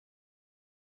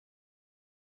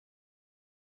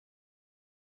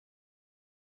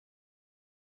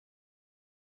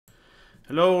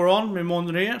Hello Ron,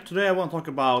 Mimondre here. Today I want to talk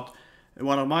about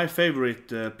one of my favorite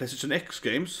PlayStation X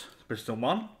games, PlayStation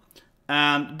 1.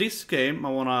 And this game I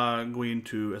want to go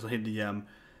into as a hidden gem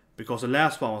because the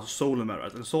last one was Soul Man,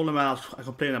 right? And Soul Man I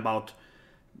complained about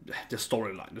the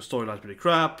storyline. The storyline is pretty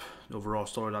crap, the overall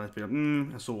storyline is pretty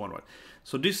and so on, right?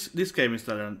 So this game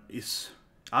instead is,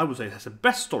 I would say, it has the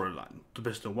best storyline to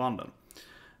PlayStation 1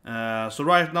 then. So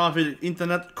right now, if the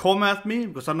internet come at me,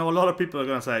 because I know a lot of people are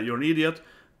gonna say you're an idiot,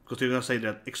 because they're gonna say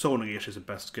that Xenogears is the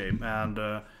best game,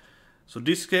 and so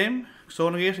this game,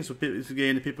 Xenogears, is a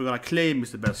game that people are gonna claim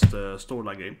is the best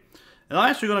storyline game. And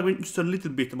I'm actually gonna go into a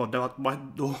little bit about that,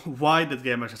 why that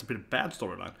game actually has a pretty bad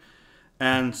storyline,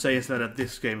 and say instead that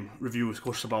this game review is of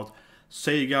course about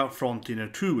Saga Frontier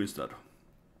 2 instead.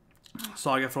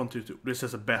 Saga Frontier 2. This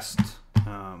is the best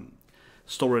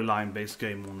storyline-based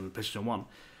game on PlayStation 1.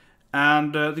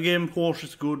 And the game, of course,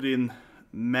 is good in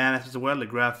manners as well, the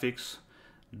graphics,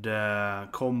 the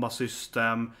combat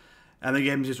system, and the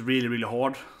game is just really, really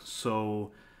hard.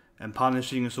 So, and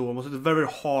punishing and so on. It's a very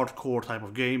hardcore type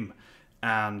of game.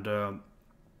 And so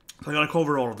I'm gonna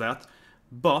cover all of that.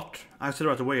 But I said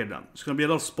right away then, it's gonna be a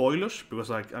lot of spoilers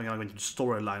because I'm gonna go into the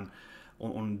storyline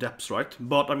on depths, right?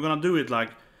 But I'm gonna do it like,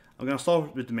 I'm gonna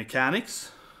start with the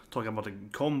mechanics, talking about the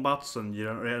combats and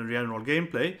general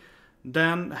gameplay.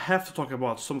 Then I have to talk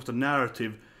about some of the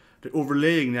narrative, the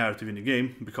overlaying narrative in the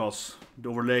game, because the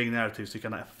overlaying narratives, it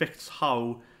kind of affects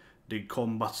how the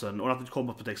combats or not the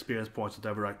combat, but the experience points that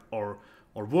ever are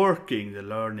working, the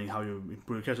learning, how you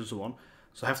improve your character and so on.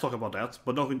 So I have to talk about that,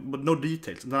 but no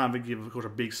details. And then I will give, of course, a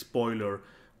big spoiler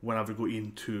when I will go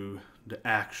into the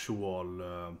actual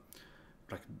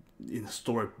like in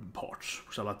story parts,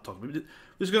 which I like to talk about.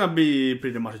 It's gonna be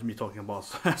pretty much me talking about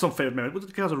some favorite memories, but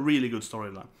it has a really good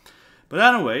storyline. But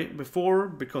anyway,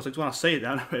 because I just want to say it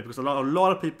anyway, because a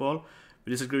lot of people will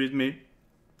disagree with me.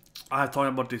 I have talked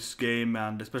about this game,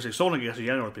 and especially Xenogears in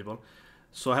general, people.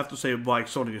 So I have to say why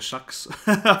Xenogears sucks.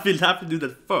 I will have to do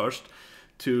that first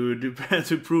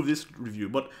to prove this review.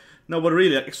 But no, but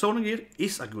really, Xenogears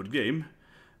is a good game.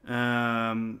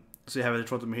 So you have it in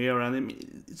front of me here, and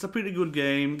it's a pretty good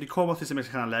game. The combat system is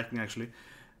kind of lacking actually.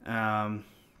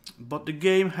 But the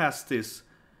game has this,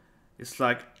 it's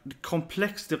like the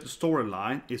complexity of the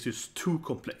storyline is just too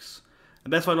complex.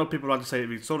 And that's why a lot of people like to say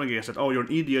with Xenogears that, oh, you're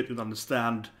an idiot, you don't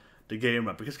understand the game,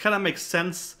 right? Because it kind of makes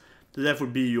sense that that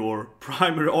would be your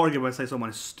primary argument, say someone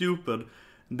is stupid,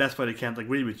 and that's why they can't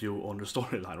agree with you on the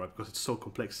storyline, right? Because it's so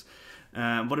complex.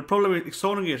 But the problem with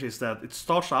Xenogears is that it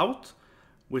starts out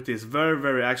with this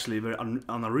very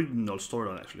unoriginal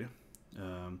storyline actually.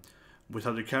 With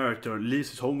how the character leaves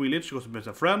his home village, goes to meet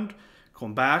a friend,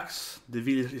 comes back, the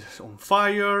village is on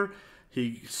fire,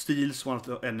 he steals one of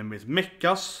the enemy's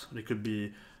mechas, it could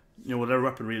be, you know, whatever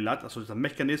weapon really like, so it's a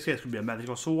mecha in this case, it could be a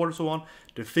magical sword and so on,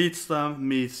 defeats them,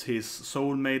 meets his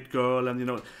soulmate girl, and you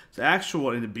know, the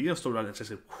actual, in the beginning storyline, it's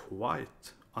actually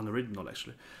quite unoriginal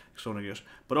actually, Xenogears.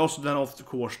 But also then of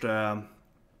course the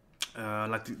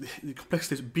like the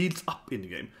complexity builds up in the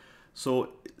game. So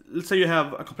let's say you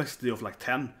have a complexity of like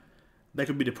 10, that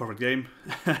could be the perfect game.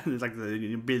 It's like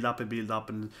you build up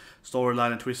and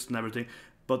storyline and twist and everything.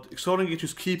 But Xenogears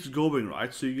just keeps going,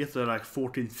 right? So you get to like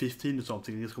 14, 15 or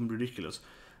something, and it's become ridiculous.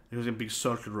 It's a big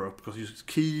circle work because it just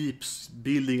keeps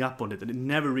building up on it, and it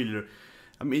never really.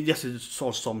 I mean, yes, it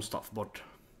saw some stuff, but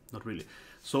not really.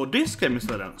 So this game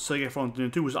instead, then Saga Frontier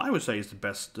 2, which I would say is the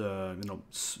best, you know,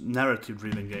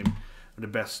 narrative-driven game, the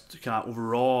best kind of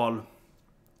overall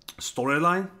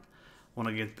storyline on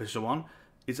a game PlayStation 1.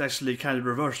 It's actually kind of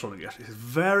reverse Xenogears. It's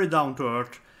very down to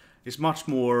earth. It's much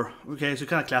more okay. It's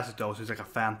kind of classic though. So it's like a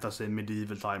fantasy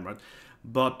medieval time, right?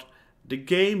 But the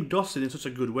game does it in such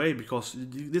a good way because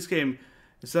this game,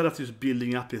 instead of just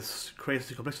building up this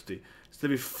crazy complexity, it's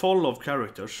very full of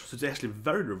characters. So it's actually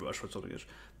very reverse for Xenogears.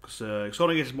 Because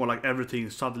Xenogears is more like everything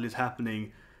suddenly is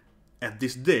happening at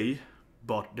this day,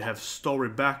 but they have story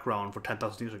background for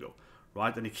 10,000 years ago,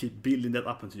 right? And they keep building that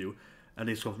up into you, and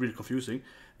it's really confusing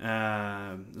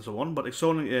and so on. But in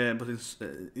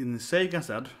Sega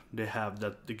instead, they have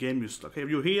that the game is okay,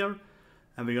 you're here,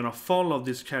 and we're gonna follow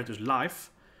this character's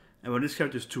life, and when this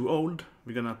character is too old,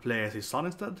 we're gonna play as his son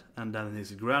instead, and then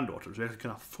his granddaughter. So we actually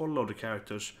kind of follow the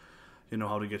characters, you know,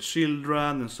 how to get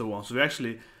children and so on. So we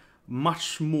actually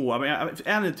much more. I mean, if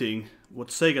anything, what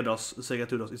Sega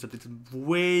 2 does, is that it's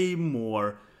way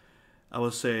more. I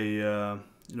would say, you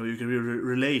know, you can really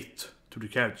relate to the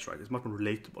characters, right? It's much more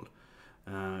relatable.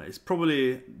 It's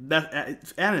probably that,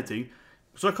 if anything.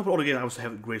 So a couple of other games I would say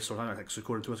have a great storyline. Like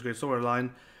Square-enix has a great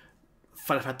storyline.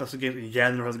 Final Fantasy games in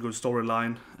general has a good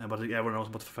storyline, but I think everyone knows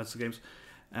about the Fantasy games.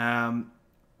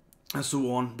 and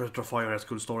so on. Breath of Fire has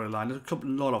good storyline. There's a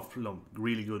lot of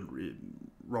really good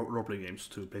role-playing games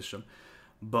to PlayStation.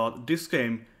 But this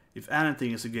game, if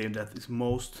anything, is a game that is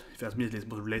most, if you ask me, it's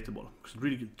most relatable. Because it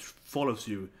really follows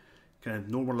you, kind of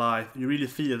normal life. You really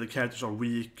feel that the characters are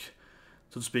weak,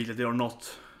 so to speak, that they are not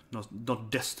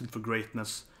destined for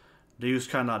greatness. They use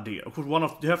kind of idea. Of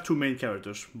course, they have two main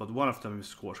characters, but one of them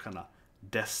is, of course, kind of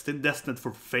destined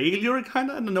for failure, kind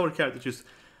of, and another character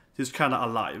is kind of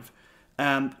alive.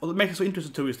 And what makes it so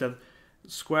interesting too is that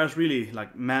Square's really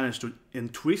like managed to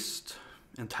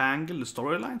entangle the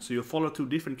storyline. So you follow two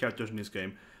different characters in this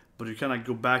game, but you kind of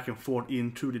go back and forth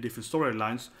into the different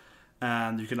storylines,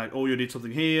 and you can like, oh, you did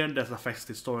something here that affects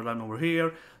the storyline over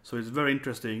here. So it's very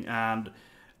interesting, and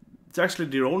it's actually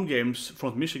their own games,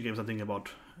 front mission games I'm thinking about,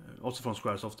 also from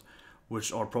Squaresoft,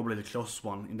 which are probably the closest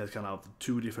one in that kind of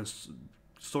two different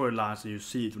storylines, and you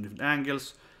see it from different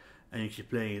angles, and you keep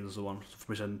playing it and so on. So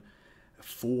for mission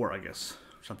 4, I guess,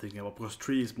 which I'm thinking about, because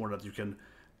 3 is more that you can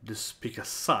just pick a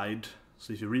side.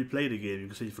 So if you replay the game, you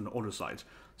can see it from the other side,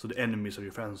 so the enemies or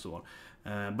your friends and so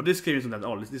on. But this game isn't that at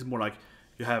all. This is more like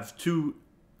you have two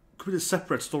completely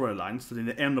separate storylines that in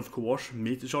the end, of course,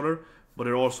 meet each other, but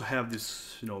they also have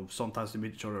this, sometimes they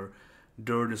meet each other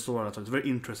during the storyline. So it's a very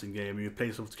interesting game. You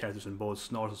play some of the characters in both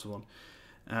scenarios and so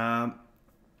on.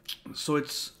 So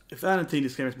it's, if anything,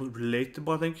 this game is more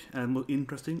relatable, I think, and more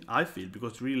interesting, I feel,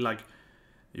 because it's really like,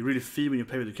 you really feel when you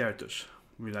play with the characters.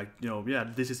 You're like, yeah,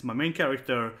 this is my main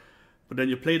character, but then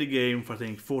you play the game for, I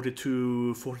think,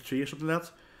 42, 43 or something like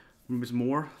that. Maybe it's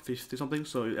more, 50 something.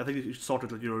 So I think it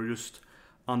started like you're just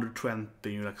under 20,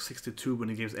 you're like 62 when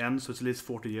the game ends, so it's at least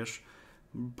 40 years.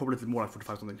 Probably a little more like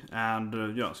 45 something. And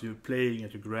so you're playing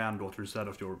as your granddaughter instead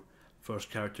of your first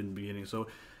character in the beginning. So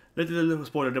little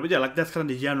spoiler there, but yeah, like that's kind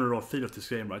of the general feel of this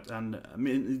game, right? And I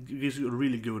mean, it gives you a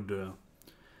really good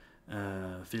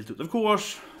feel to it, of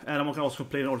course. And I'm also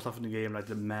complaining all the stuff in the game, like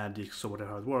the magics or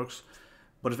whatever, how it works.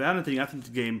 But if anything, I think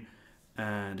the game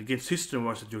system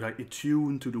works that you're like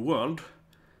attuned to the world.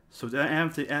 So if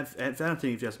anything,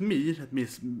 if you ask me, that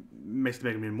makes it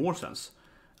make more sense.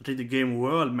 I think the game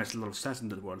world makes a lot of sense in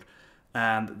that world.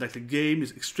 And like the game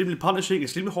is extremely punishing,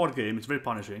 extremely hard game, it's very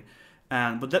punishing.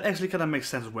 But that actually kind of makes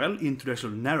sense well into the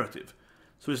actual narrative.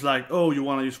 So it's like, oh, you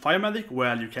want to use Fire Magic?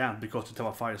 Well, you can't, because you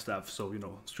have a fire staff, so,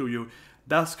 screw you.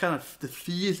 That's kind of the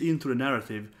feels into the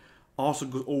narrative also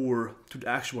goes over to the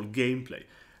actual gameplay.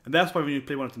 And that's why when you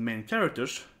play one of the main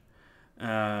characters,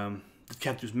 that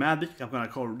can't use magic, I'm gonna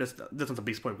call, that's not a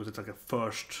big spoiler because it's like a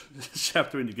first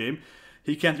chapter in the game.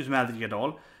 He can't use magic at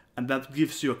all, and that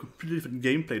gives you a completely different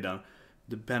gameplay then,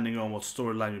 depending on what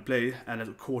storyline you play, and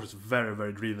of course it's very,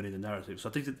 very driven in the narrative. So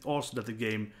I think that also that the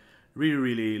game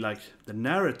really, like, the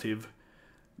narrative,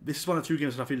 this is one of the few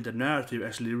games that I feel the narrative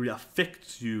actually really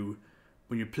affects you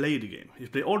when you play the game. If you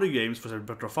play other games, for example,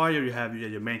 Breath of Fire, you have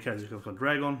your main character called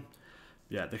Dragon.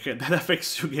 Yeah, that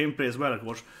affects your gameplay as well, of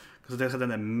course, because that's then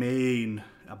the main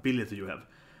ability you have.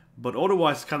 But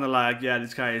otherwise, it's kind of like, yeah,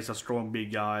 this guy is a strong,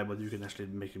 big guy, but you can actually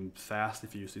make him fast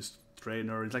if you use this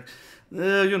trainer. It's like,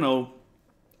 no,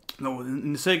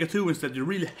 in the Sega 2 instead, you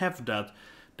really have that.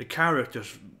 The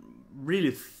characters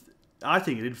really, I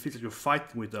think it feels like you're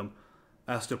fighting with them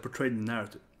as they're portrayed in the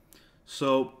narrative.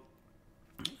 So,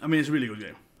 I mean, it's a really good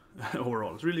game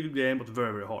overall. It's a really good game, but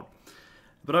very, very hard.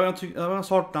 But I want to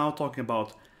start now talking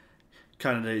about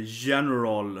kind of the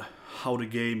general how the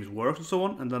game works and so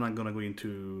on, and then I'm gonna go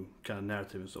into kind of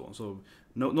narrative and so on. So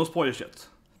no spoilers yet.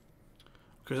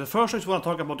 Okay, so first I just want to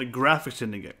talk about the graphics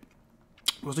in the game.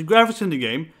 Because the graphics in the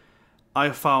game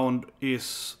I found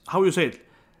is, how you say it?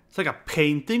 It's like a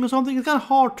painting or something. It's kind of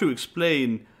hard to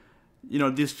explain,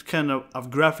 this kind of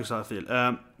graphics, I feel.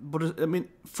 But I mean,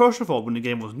 first of all, when the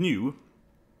game was new,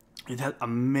 it had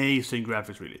amazing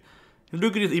graphics, really. If you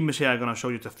look at this image here, I'm gonna show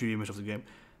you a few images of the game.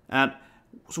 And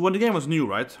so when the game was new,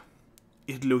 right,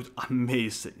 it looked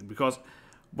amazing. Because,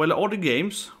 well, all the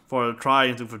games, for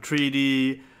trying to for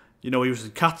 3D,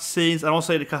 using cutscenes, I don't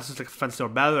say the cutscenes like fancy or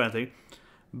bad or anything,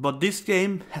 but this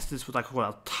game has this what I call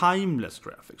a timeless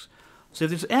graphics. So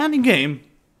if there's any game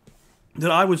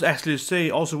that I would actually say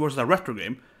also works as a retro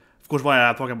game, of course why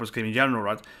I'm talking about this game in general,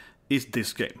 right, is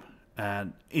this game.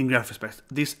 And in graphics specs,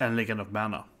 this and Legend of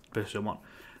Mana, PlayStation 1.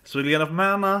 So Legend of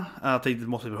Mana, I think that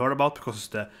most people heard about because it's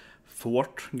the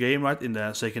 4th game, right, in the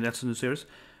Sega Netsu series.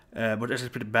 But it's actually a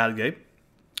pretty bad game.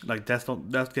 Like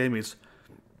that game is,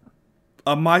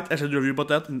 I might actually do a review about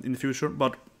that in the future,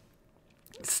 but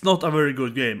it's not a very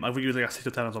good game. I think it's like a 6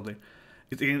 to 10 or something.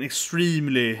 It's an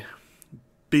extremely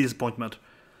disappointment.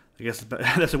 I guess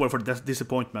that's the word for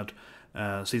disappointment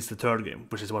since the 3rd game,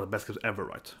 which is one of the best games ever,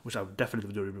 right? Which I definitely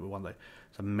will do a review one day.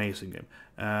 It's an amazing game.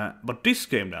 But this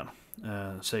game then,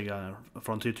 Saga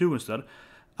Frontier 2 instead,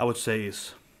 I would say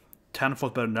is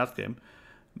tenfold better than that game.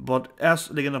 But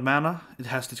as Legend of Mana, it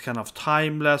has this kind of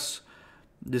timeless,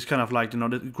 this kind of like, you know,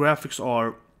 the graphics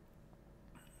are,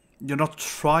 you're not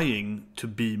trying to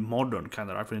be modern, kind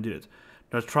of, right, when you did it.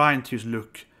 They're trying to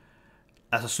look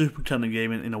as a Super Nintendo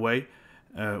game in a way,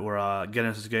 or a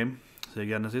Genesis game, say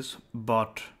Genesis,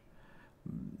 but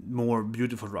more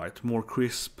beautiful, right? More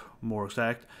crisp, more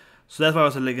exact. So that's why I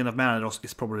was a Legend of Mana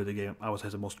is probably the game I would say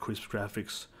has the most crisp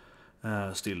graphics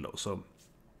still though. So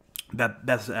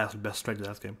that's the best strength of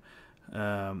that game.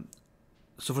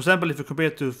 So for example, if you compare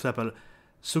it to, for example,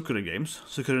 Suikoden games,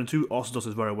 Suikoden 2 also does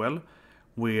it very well,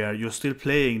 where you're still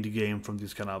playing the game from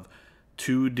this kind of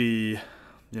 2D,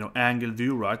 you know, angle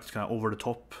view, right? It's kind of over the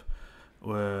top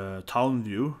town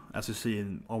view, as you see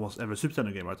in almost every Super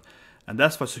Nintendo game, right? And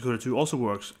that's why Suikoden 2 also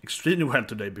works extremely well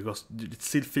today, because it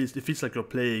still feels like you're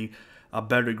playing a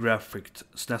better graphic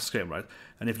SNES game, right?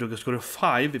 And if you look at Suikoden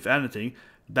 5, if anything,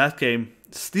 that game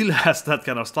still has that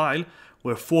kind of style,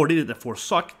 where 4 did it and 4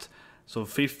 sucked, so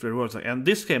 5th works. And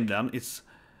this game then,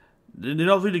 they're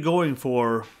not really going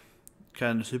for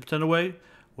kind of Super Nintendo way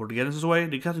or the Genesis way.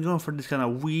 They're kind of going for this kind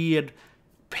of weird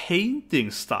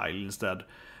painting style instead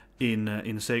in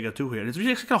Sega 2 here. It's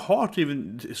really kind of hard to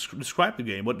even describe the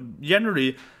game, but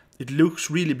generally it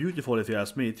looks really beautiful if you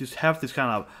ask me. It just have this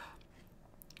kind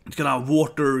of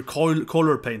water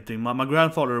color painting. My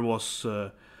grandfather was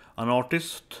an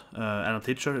artist and a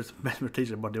teacher. He's a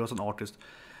teacher, but he was an artist,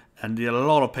 and he had a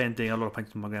lot of painting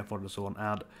with my grandfather and so on.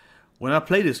 And when I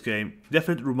play this game, it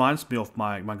definitely reminds me of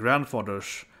my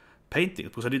grandfather's painting,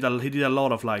 because he did a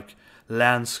lot of like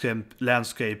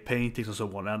landscape paintings and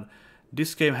so on. And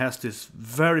this game has this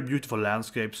very beautiful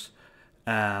landscapes,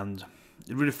 and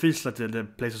it really feels like the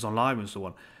places on live and so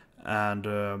on.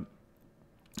 And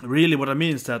really what I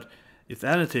mean is that, if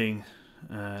anything,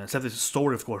 except the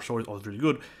story, of course, story is always really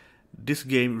good, this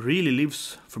game really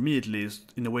lives, for me at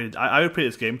least, in a way that I played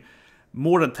this game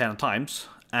more than 10 times,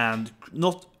 and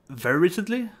not very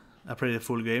recently. I played the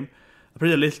full game. I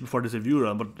played a little before this review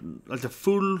run, but like the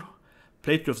full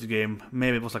playthrough of the game,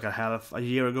 maybe it was like a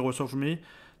year ago or so for me,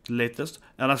 the latest,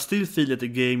 and I still feel that the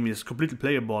game is completely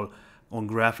playable on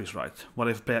graphics, right? Well,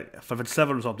 if I play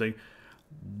 5.7 or something,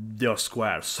 they are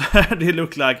squares. They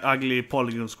look like ugly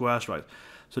polygon squares, right?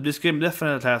 So this game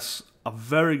definitely has a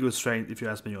very good strength, if you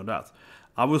ask me on that.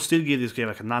 I will still give this game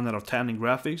like a 9 out of 10 in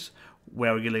graphics,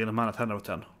 where I give Legend of Mana 10 out of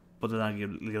 10. But then I give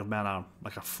Legend of Mana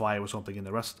like a 5 or something in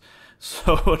the rest.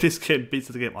 So this game beats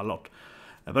the game a lot.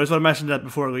 But I just want to mention that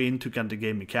before I go into kind of the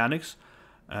game mechanics,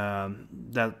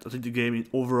 that I think the game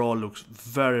overall looks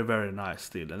very, very nice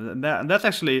still. And that's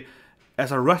actually,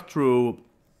 as a retro,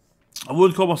 I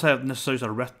wouldn't call myself necessarily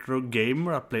a retro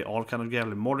gamer. I play all kind of games,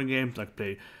 like modern games, like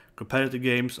play competitive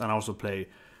games, and I also play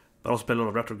a lot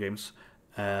of retro games,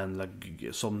 and like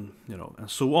some, you know, and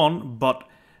so on. But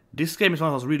this game is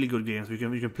one of those really good games. You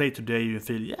can play today, you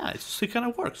feel, yeah, it kind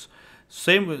of works.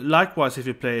 Same, likewise, if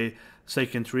you play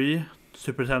Seiken 3,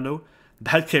 Super Nintendo,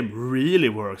 that game really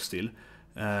works still,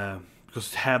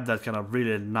 because it had that kind of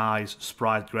really nice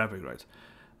sprite graphic, right?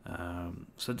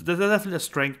 So there's definitely a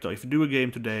strength though, if you do a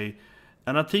game today.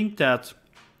 And I think that,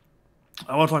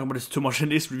 I won't talk about this too much in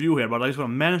this review here, but I just want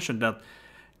to mention that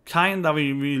kind of when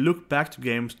you look back to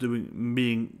games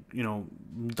being, you know,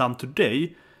 done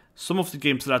today, some of the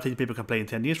games that I think people can play in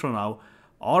 10 years from now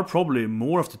are probably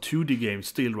more of the 2D games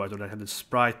still, right? Or they have the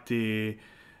spritey,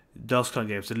 those kind of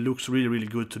games. It looks really, really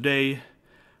good today.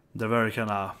 They're very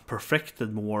kind of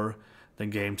perfected more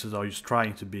than games that are just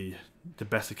trying to be the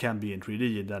best it can be in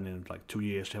 3D, and then in like 2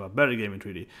 years they have a better game in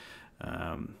 3D.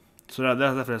 So that's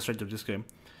definitely a strength of this game.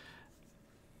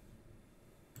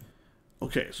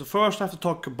 Okay, so first I have to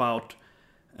talk about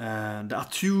the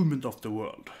attunement of the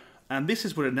world. And this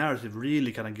is where the narrative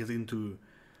really kind of gets into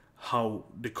how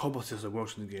the combat system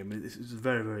works in the game. It's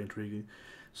very, very intriguing.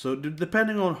 So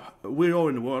depending on where you are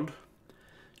in the world,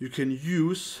 you can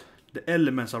use the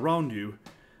elements around you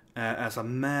as a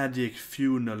magic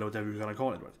funnel, or whatever you're gonna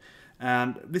call it, right?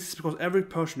 And this is because every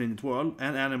person in the world,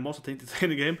 and animals, I think it's in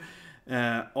the game,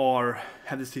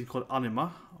 have this thing called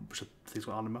anima.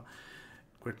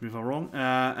 Correct me if I'm wrong.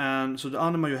 And so the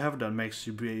anima you have then makes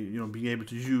you being able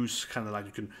to use kind of like,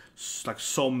 you can like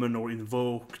summon or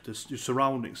invoke your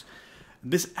surroundings.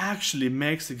 This actually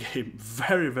makes the game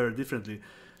very, very differently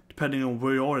depending on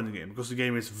where you are in the game, because the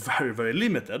game is very, very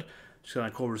limited. Just kind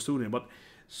of cover studio. But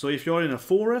so if you're in a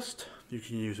forest, you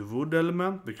can use a wood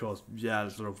element, because yeah,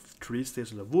 there's a lot of trees there,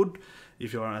 so the wood.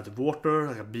 If you're at the water,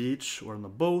 like a beach or on a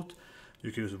boat,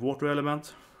 you can use a water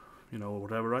element, you know, or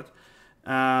whatever, right?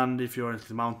 And if you're in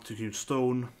the mountain, you can use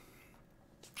stone,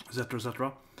 etc.,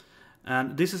 etc.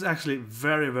 And this is actually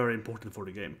very, very important for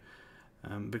the game.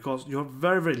 Because you're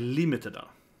very, very limited now.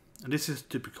 And this is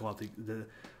typical, I think,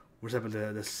 for example,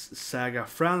 the Saga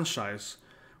franchise,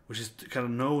 which is kind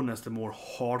of known as the more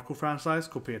hardcore franchise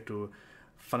compared to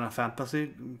Final Fantasy,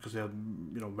 because they are,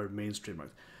 very mainstream, right?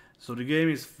 So the game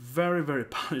is very, very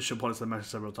punishable, as I mentioned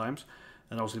several times,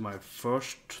 and also in my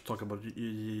first talk about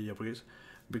JRPGs,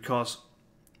 because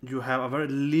you have a very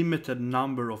limited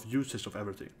number of uses of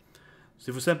everything.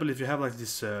 So, for example, if you have like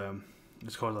this,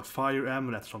 it's called a fire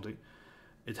amulet or something,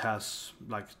 it has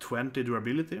like 20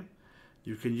 durability.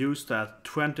 You can use that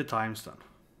 20 times then,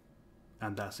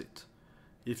 and that's it.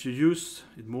 If you use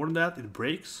it more than that, it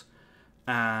breaks,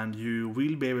 and you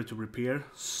will be able to repair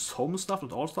some stuff,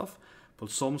 not all stuff,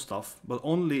 but some stuff, but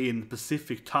only in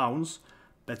specific towns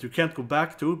that you can't go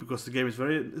back to, because the game is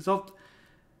it's not,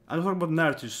 I'm talking about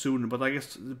narrative soon, but I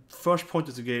guess the first point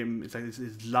of the game is like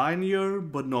it's linear,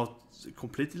 but not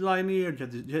completely linear.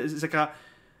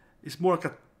 It's more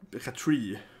like a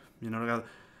tree,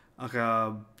 like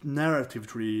a narrative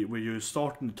tree where you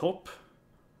start in the top,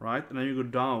 right, and then you go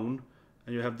down,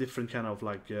 and you have different kind of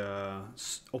like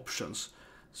options.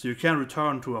 So you can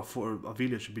return to a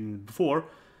village you've been before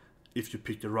if you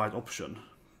pick the right option,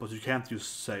 but you can't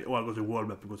just say, oh, I'll go to the world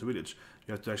map and go to village.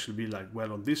 You have to actually be like,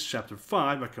 well, on this chapter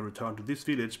 5 I can return to this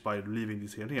village by leaving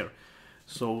this here and here.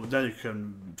 So then you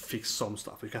can fix some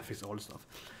stuff, you can't fix all the stuff.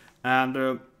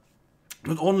 And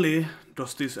not only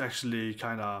does this actually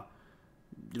kind of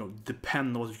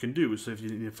depend on what you can do. So if you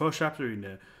in the first chapter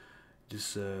in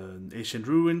this ancient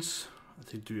ruins, I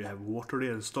think you have water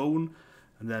there and stone,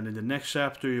 and then in the next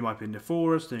chapter you might be in the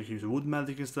forest, then you can use wood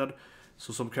magic instead.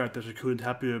 So some characters who couldn't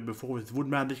help you before with wood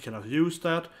magic cannot use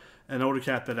that, and another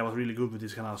character that was really good with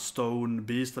this kind of stone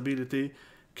beast ability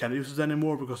can't use it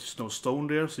anymore because there's no stone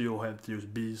there, so you have to use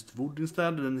beast wood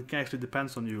instead. And it actually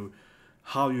depends on you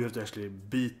how you have to actually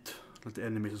beat like the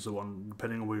enemies and so on,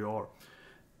 depending on where you are,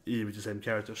 even with the same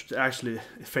characters. It actually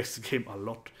affects the game a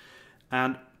lot.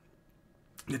 And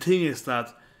the thing is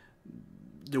that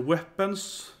the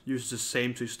weapons use the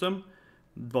same system,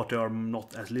 but they are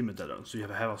not as limited. So you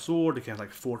have a sword, it can have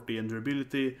like 40 in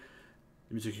durability, it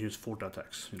means you can use 40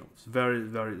 attacks.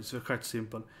 It's it's quite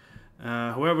simple.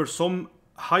 However, some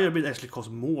higher build actually cost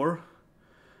more,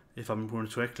 if I'm remembering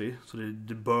correctly, so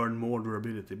they burn more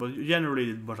durability, but generally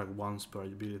it burns like once per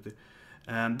ability.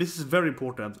 And this is very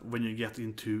important when you get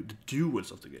into the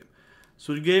duels of the game.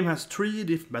 So the game has 3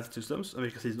 different battle systems, and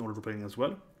we can see it in order of playing as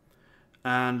well.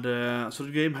 And so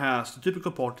the game has the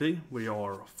typical party where you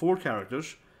are 4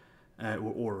 characters,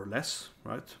 or less,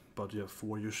 right? But you have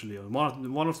 4 usually. On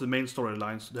one of the main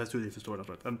storylines, there's 2 different storylines,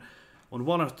 right? And on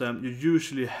one of them, you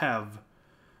usually have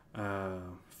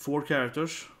 4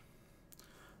 characters.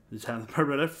 You can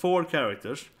remember 4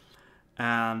 characters,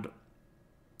 and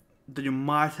then you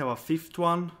might have a 5th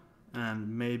one,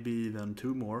 and maybe even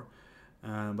 2 more.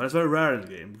 But it's very rare in the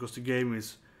game, because the game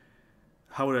is,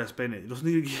 how would I explain it? It doesn't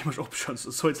really give much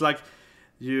options. So it's like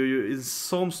you in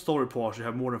some story parts you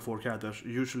have more than 4 characters.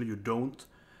 Usually you don't,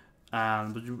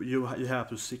 but you have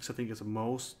to 6. I think it's the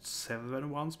most 7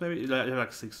 ones maybe. You have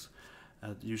like 6,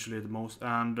 usually the most.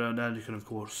 And then you can of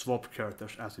course swap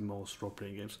characters as in most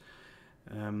role-playing games.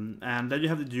 And then you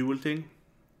have the duel thing.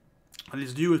 And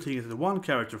this duel thing is that one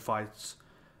character fights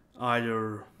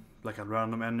either like a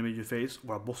random enemy you face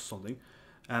or a boss or something.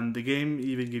 And the game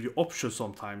even gives you options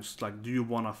sometimes, like do you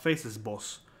want to face this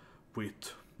boss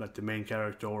with like the main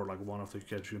character or like one of the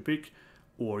characters you can pick,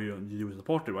 or you use the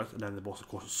party, right? And then the boss of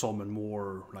course summon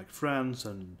more like friends,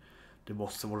 and the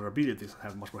boss and other abilities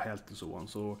have much more health and so on.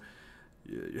 So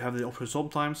you have the option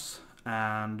sometimes,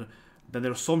 and then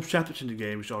there are some chapters in the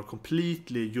game which are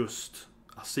completely just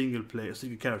a single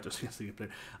character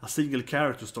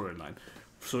storyline.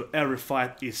 So every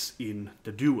fight is in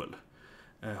the duel.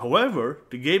 However,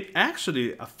 the game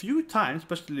actually a few times,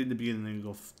 especially in the beginning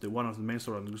of one of the main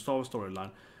storyline, the Gustavo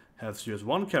storyline, has just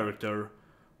one character,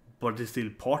 but it's still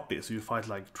party, so you fight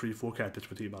like 3-4 characters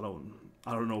per team alone.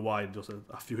 I don't know why it does it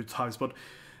a few times, but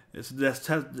that's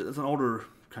another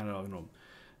kind of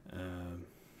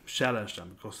challenge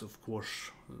then, because of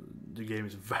course the game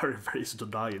is very, very easy to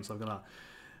die in. So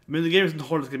the game isn't the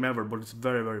hardest game ever, but it's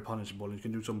very, very punishable. You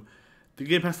can do some. The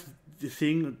game has the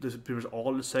thing that pretty much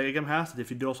all the Sega game has, that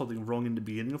if you do something wrong in the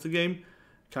beginning of the game,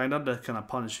 that kind of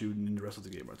punish you in the rest of the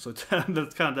game, right? So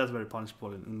that's very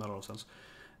punishable in that other sense.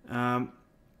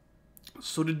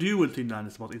 So the duel thing then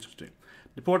is most interesting.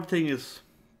 The party thing is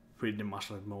pretty much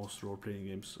like most role-playing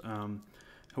games.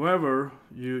 However,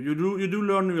 you do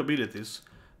learn new abilities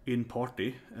in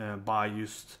party by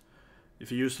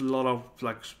if you use a lot of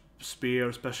like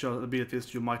spear special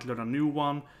abilities, you might learn a new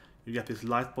one. You get this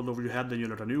light bulb over your head, then you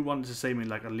learn a new one. It's the same in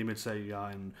like Unlimited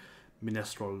Saga and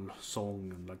Minstrel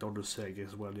Song and like the other Saga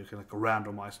as well. You can like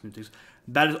randomize new things.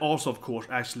 That is also, of course,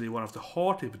 actually one of the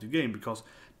hard things with the game, because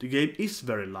the game is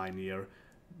very linear,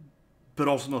 but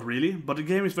also not really. But the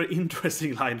game is very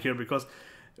interesting linear, because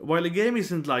while the game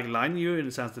isn't like linear in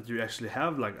the sense that you actually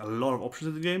have like a lot of options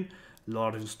in the game, a lot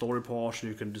of different story parts,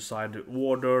 you can decide the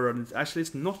order, and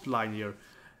it's not linear.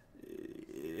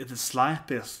 It's the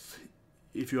slightest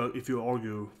if you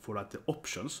argue for like the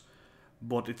options,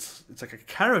 but it's like a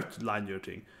character linear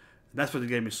thing. That's why the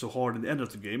game is so hard in the end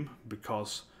of the game,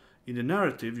 because in the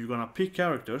narrative you're gonna pick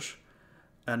characters,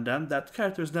 and then that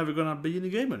character is never gonna be in the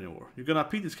game anymore. You're gonna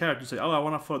pick this character and say, oh, I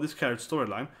wanna follow this character's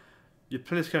storyline. You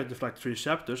play this character for like 3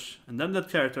 chapters, and then that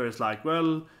character is like,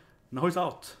 well, now he's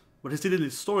out. But he's still in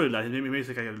his storyline. He maybe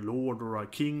like a lord or a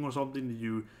king or something that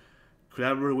you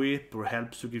collaborate with or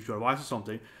helps to give you advice or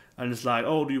something. And it's like,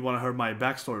 oh, do you want to hear my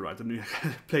backstory, right? And you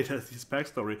play his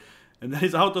backstory. And then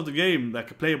he's out of the game, like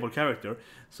a playable character.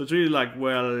 So it's really like,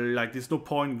 well, like there's no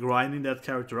point grinding that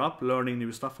character up, learning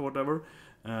new stuff or whatever.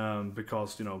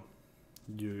 Because, you know,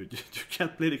 you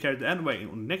can't play the character anyway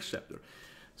on the next chapter.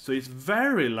 So it's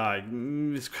very like,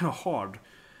 it's kind of hard.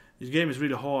 This game is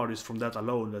really hard. Is from that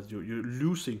alone that you're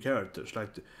losing characters. Like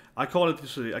I call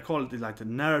it like the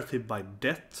narrative by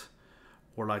death,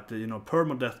 or like the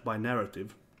permadeath by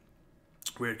narrative,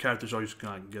 where characters are just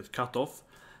gonna get cut off.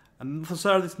 And for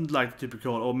Sarah, this isn't like the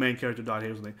typical main character died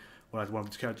here or something, or like one of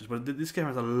these characters. But this game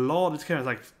has a lot. This game has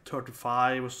like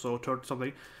 35 or so, 30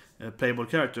 something playable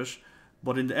characters.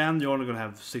 But in the end, you're only gonna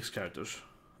have 6 characters.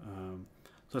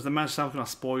 So as I mentioned, I'm gonna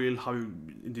spoil how you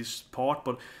in this part,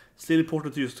 but still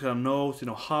important to just kind of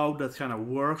know, how that kind of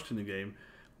works in the game,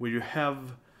 where you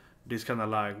have this kind of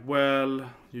like, well,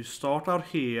 you start out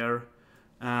here,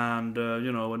 and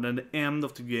and then the end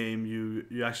of the game,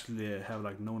 you actually have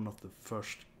like none of the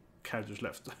first characters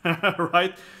left,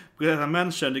 right? Because as I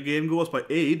mentioned, the game goes by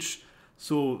age.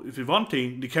 So if you're one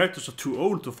thing, the characters are too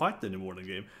old to fight anymore in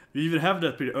the game. You even have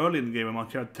that pretty early in the game, and one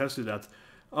character tells you that,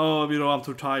 oh, I'm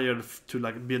too tired to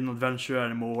like be an adventurer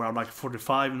anymore. I'm like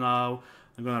 45 now.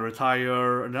 I'm gonna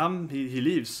retire, and then he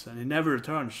leaves and he never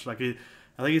returns. Like I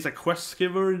think he's a quest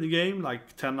giver in the game,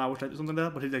 like 10 hours later, something like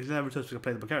that. But he like never returns to a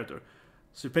playable character.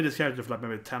 So you play this character for like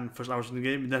maybe 10 first hours in the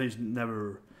game, and then he's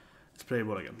never it's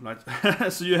playable again, right?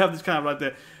 So you have this kind of like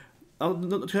the not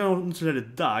necessarily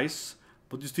dies,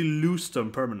 but you still lose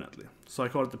them permanently. So I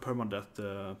call it the permadeath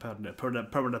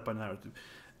by narrative.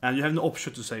 And you have no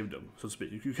option to save them, so to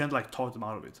speak. You can't like talk them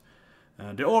out of it.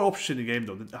 There are options in the game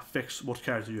though that affects what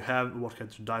character you have, what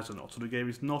character dies or not. So the game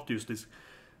is not just this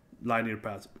linear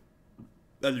path,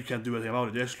 and you can't do anything about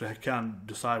it. You actually can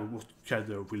decide what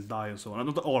character will die and so on.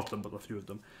 Not all of them, but a few of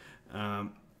them.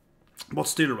 But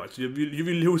still, right? So you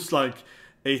will lose like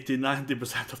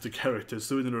 80-90% of the characters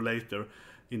sooner or later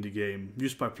in the game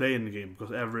just by playing the game,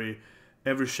 because every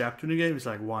chapter in the game is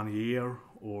like 1 year,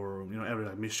 or every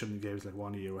like mission in the game is like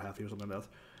 1 year or half year or something like that.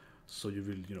 So you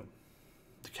will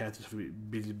the characters will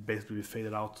basically be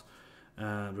faded out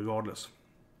regardless.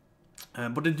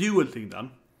 But the duel thing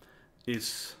then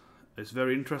is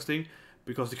very interesting,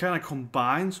 because it kind of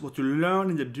combines what you learn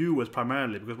in the duels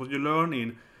primarily, because what you learn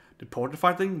in the party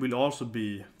fighting will also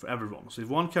be for everyone. So if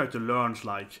one character learns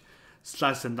like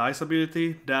slice and dice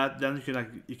ability, then you can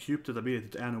like equip that ability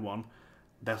to anyone.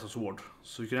 That's a sword.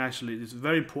 So you can actually, it's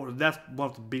very important. That's one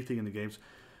of the big things in the games.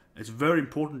 It's very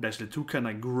important actually to kind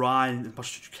of grind as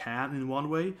much as you can in one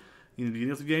way in the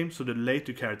beginning of the game, so the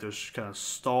later characters kind of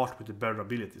start with the better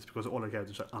abilities, because all the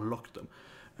characters unlock them.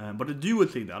 But the duel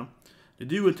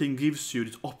thing gives you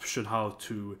this option how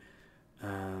to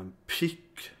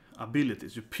pick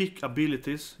abilities. You pick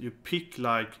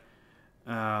like,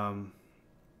 how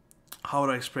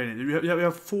do I explain it? You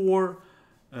have 4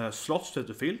 slots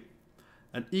to fill.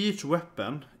 And each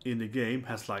weapon in the game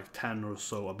has like 10 or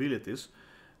so abilities,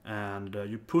 and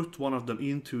you put one of them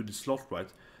into the slot, right?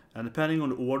 And depending on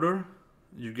the order,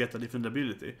 you get a different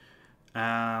ability.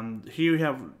 And here you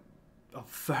have a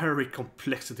very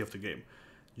complexity of the game,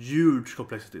 huge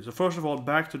complexity. So first of all,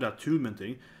 back to that attunement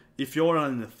thing. If you're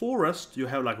in the forest, you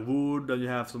have like wood, and you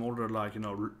have some other like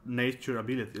nature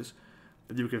abilities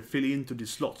that you can fill into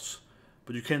these slots.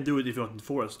 But you can't do it if you're not in the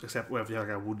forest, except if you have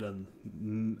like a wooden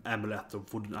amulet or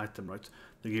wooden item, right?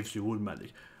 That gives you wood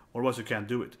magic. Otherwise you can't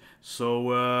do it. So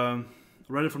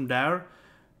right from there,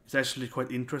 it's actually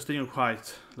quite interesting and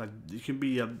quite like it can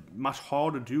be a much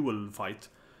harder duel fight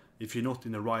if you're not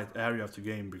in the right area of the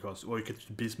game, because or you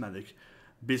get beast magic.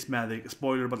 Beast magic,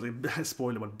 spoiler,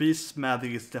 but beast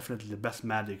magic is definitely the best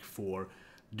magic for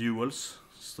duels.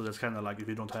 So that's kind of like if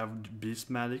you don't have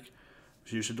beast magic,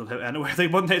 which you usually don't have anywhere.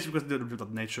 Think about nature because they don't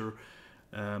about nature.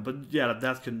 But yeah,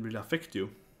 that can really affect you.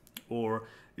 Or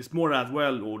it's more that,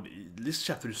 well, or this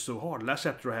chapter is so hard. Last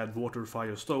chapter I had water,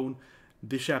 fire, stone.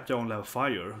 This chapter I only have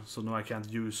fire, so now I can't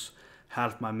use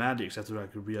half my magics after I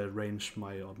could rearrange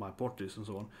my parties and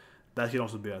so on. That can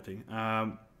also be a thing.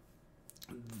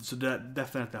 So that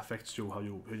definitely affects you how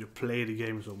you play the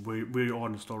game, so where you are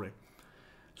in the story.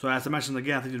 So as I mentioned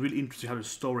again, I think it's really interesting how the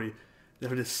story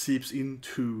definitely seeps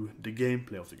into the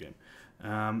gameplay of the game.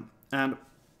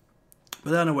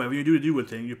 But anyway, when you do the dual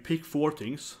thing, you pick 4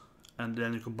 things and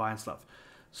then you combine stuff.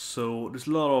 So there's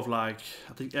a lot of like,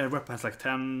 I think every weapon has like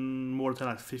 10, more than 10,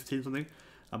 like 15 something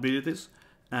abilities.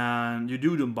 And you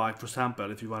do them by, for example,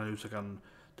 if you want to use like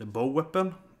the bow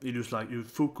weapon, you just like, you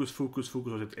focus, or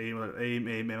like aim.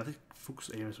 I think focus,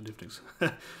 aim is some different things.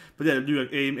 But yeah, you do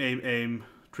like aim,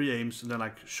 3 aims, and then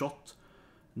like shot,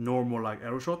 normal like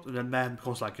arrow shot, and then that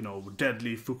becomes like, you know,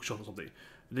 deadly focus shot or something.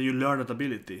 And then you learn that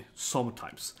ability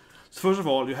sometimes. So first of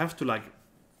all, you have to like,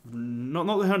 not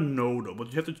know though, but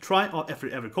you have to try out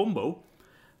every combo,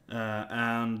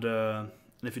 and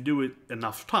if you do it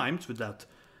enough times with that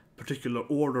particular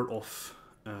order of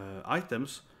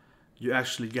items, you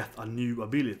actually get a new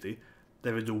ability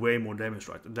that will do way more damage,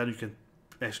 right? And then you can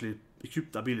actually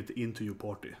equip the ability into your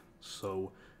party.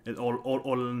 So and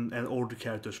all the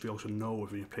characters we also know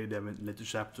if you play them in later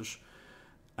chapters.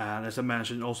 And as I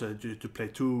mentioned, also to play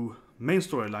 2 main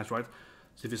storylines, right?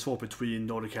 So if you swap between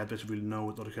the other characters, you will know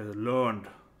what the other characters learned.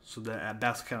 So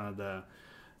that's kind of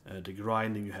the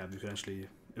grinding you have. You can actually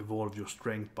evolve your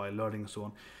strength by learning and so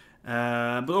on.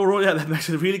 But overall, yeah, that makes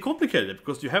it really complicated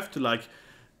because you have to like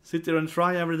sit there and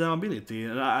try every damn ability.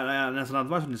 And as an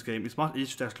advice in this game, it's much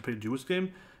easier to actually play the dual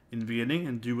game in the beginning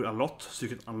and do it a lot, so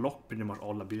you can unlock pretty much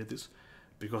all abilities.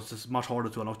 Because it's much harder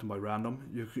to unlock them by random.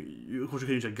 Of course, you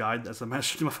can use a guide, as I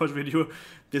mentioned in my first video.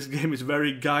 This game is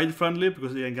very guide friendly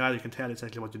because in a guide you can tell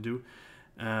exactly what to do.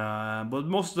 But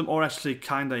most of them are actually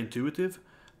kinda intuitive,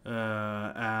 but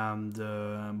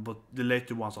the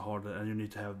later ones are harder, and you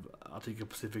need to have, I think, a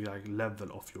specific like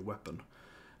level of your weapon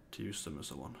to use them and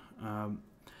so on.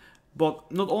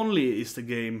 But not only is the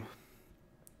game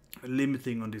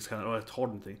limiting on this kind of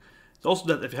hardened thing, it's also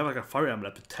that if you have like a fire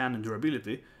emblem with 10 in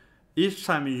durability, each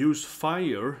time you use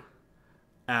fire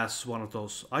as one of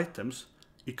those items,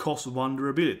 it costs 1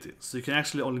 durability. So you can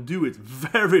actually only do it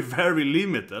very, very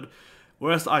limited.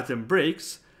 Whereas the item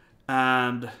breaks,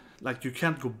 and like you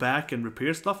can't go back and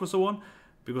repair stuff and so on,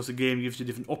 because the game gives you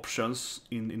different options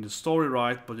in the story,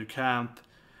 right? But you can't.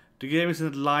 The game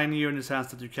isn't linear in the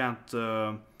sense that you can't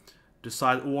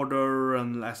decide order,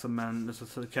 and as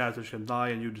the characters can die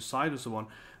and you decide and so on.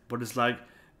 But it's like,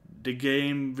 the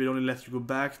game will only let you go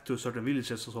back to certain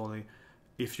villages or something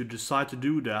if you decide to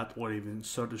do that, or even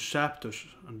certain chapters,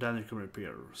 and then you can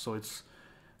repair. So it's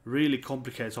really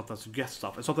complicated sometimes to get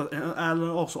stuff. And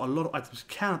also a lot of items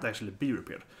can't actually be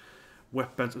repaired.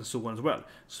 Weapons and so on as well.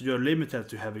 So you're limited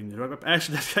to having the right weapon.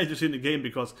 Actually, that's kind of in the game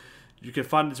because you can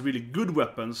find these really good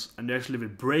weapons and they actually will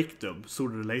break them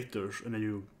sooner or later, and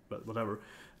then whatever.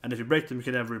 And if you break them, you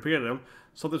can never repair them.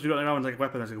 Sometimes you don't have like a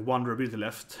weapon has like 1 durability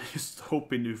left, just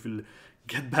hoping you will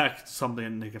get back to something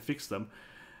and they can fix them,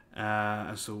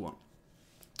 and so on.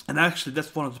 And actually,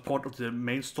 that's one of the part of the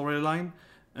main storyline.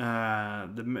 One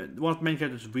of the main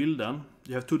characters, Will. Then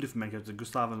you have 2 different main characters,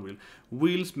 Gustav and Will.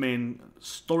 Will's main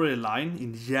storyline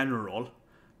in general,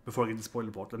 before I get the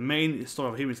spoiler part, the main story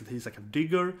of him is that he's like a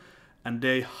digger, and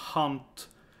they hunt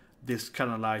this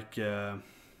kind of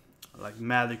like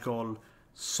magical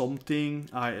something,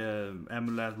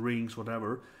 amulet, rings,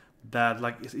 whatever, that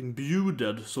like is imbued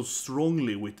so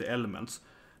strongly with the elements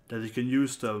that you can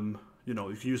use them, you know,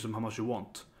 you can use them how much you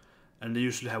want. And they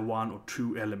usually have 1 or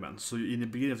 2 elements. So in the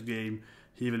beginning of the game,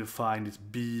 he will find this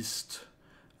beast,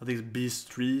 I think it's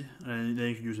beast 3, and then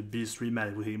you can use a beast 3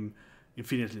 magic with him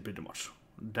infinitely pretty much.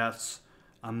 That's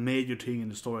a major thing in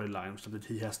the storyline, so that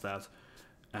he has that.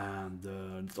 And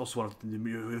it's also one of the,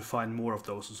 you find more of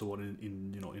those and so on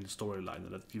in you know, in the storyline,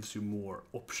 and that gives you more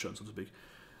options, so to speak,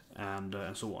 and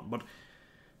so on. But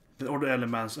the other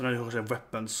elements, and then you also have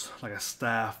weapons like a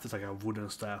staff. It's like a wooden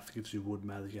staff that gives you wood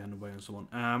magic anyway, and so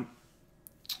on.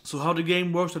 So how the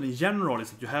game works in general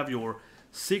is that you have your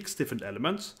 6 different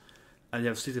elements, and you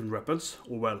have 6 different weapons.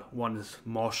 Or well, 1 is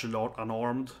martial art,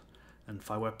 unarmed, and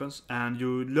 5 weapons, and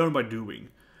you learn by doing.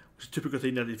 Which is a typical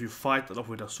thing that if you fight a lot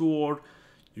with a sword,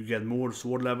 you get more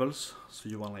sword levels, so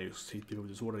you want to use hit people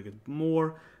with the sword, you get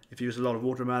more. If you use a lot of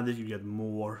water magic, you get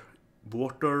more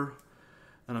water.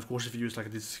 And of course, if you use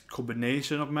like this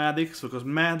combination of magics, because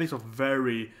magics are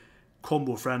very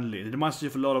combo friendly. It reminds you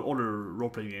of a lot of other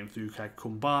role-playing games. You can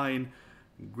combine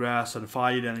grass and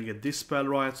fire, then you get this spell,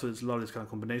 right? So it's a lot of these kind of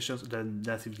combinations, then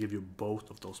that will give you both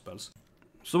of those spells.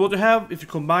 So what you have if you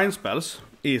combine spells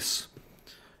is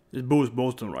it boosts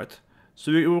both of them, right?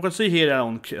 So you can see here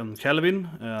on Kelvin,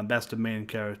 that's the main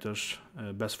character's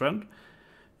best friend.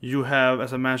 You have,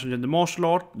 as I mentioned, in the martial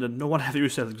art that no one has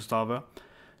used as Gustave.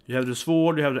 You have the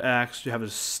sword, you have the axe, you have the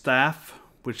staff,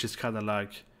 which is kind of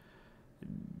like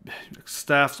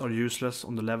staffs are useless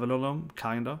on the level of them,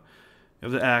 kinda. You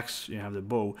have the axe, you have the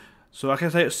bow. So I can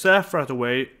say staff right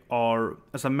away are,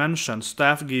 as I mentioned,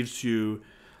 staff gives you,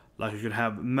 like you can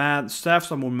have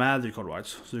staffs are more magical, right?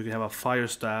 So you can have a fire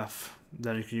staff,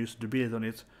 then you can use the ability on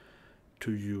it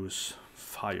to use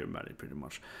fire magic pretty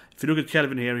much. If you look at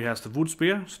Kelvin here, he has the wood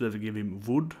spear, so that will give him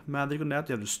wood magic on that.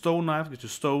 You have the stone knife, gives you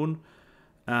stone,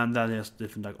 and then he has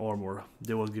different like armor.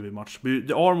 They won't give you much. But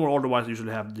the armor otherwise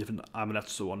usually have different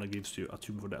amulets, so on that gives you a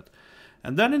tube for that.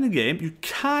 And then in the game, you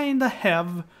kinda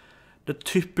have the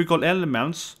typical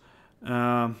elements,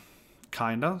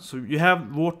 kinda. So you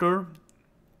have water.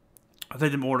 I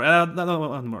think more.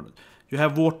 You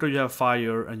have water, you have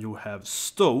fire, and you have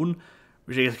stone,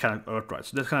 which I guess is kind of earth, right?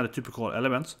 So that's kind of the typical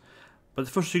elements. But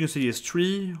the first thing you can see is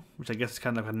tree, which I guess is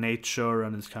kind of like a nature,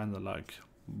 and it's kind of like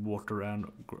water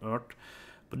and earth.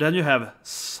 But then you have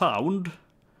sound.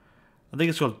 I think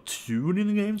it's called tune in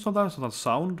the game sometimes, sometimes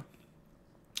sound.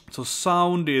 So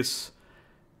sound is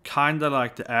kind of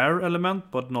like the air element,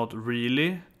 but not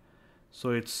really.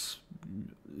 So it's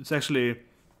actually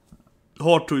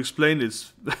hard to explain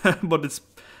this, but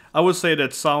I would say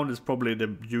that sound is probably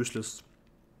the useless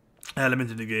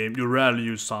element in the game. You rarely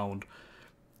use sound,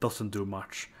 doesn't do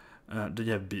much. Then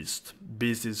you have beast.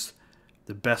 Beast is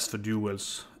the best for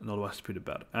duels, and otherwise pretty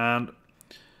bad. And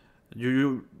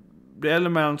the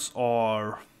elements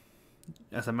are,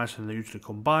 as I mentioned, they usually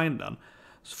combine then.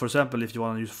 So for example, if you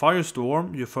want to use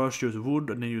firestorm, you first use wood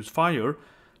and then use fire,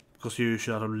 because you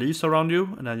should have leaves around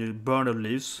you, and then you burn the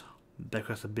leaves. That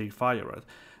creates a big fire, right?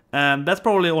 And that's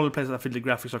probably the only place I feel the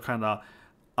graphics are kind of,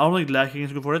 I don't think lacking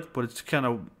is good for it, but it's kind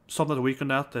of something weak on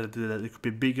that. That it could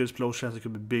be bigger explosions, it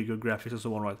could be bigger graphics and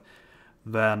so on, right?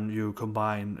 Then you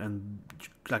combine and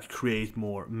like create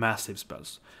more massive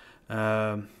spells.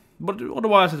 But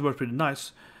otherwise, it works pretty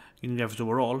nice in graphics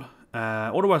overall.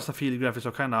 Otherwise, I feel the graphics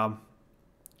are kind of,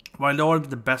 while they aren't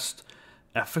the best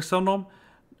effects on them,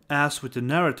 as with the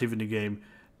narrative in the game,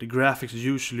 the graphics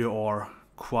usually are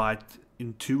quite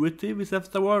intuitive, if that's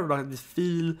the word. Like they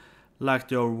feel like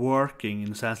they are working in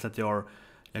the sense that they are,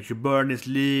 like you burn these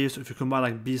leaves. If you combine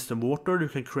like beast and water, you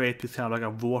can create this kind of like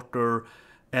a water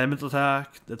element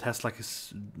attack that has like a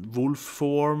wolf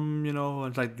form, you know,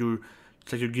 and it's like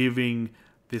you're giving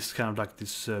this kind of like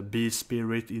this beast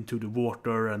spirit into the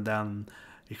water, and then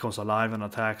it comes alive and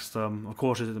attacks them. Of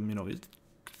course, it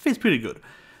feels pretty good.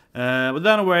 But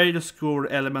then away, just go over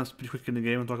elements pretty quick in the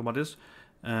game and talk about this.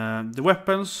 The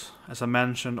weapons, as I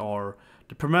mentioned, are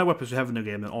the primary weapons you have in the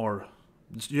game.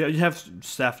 You have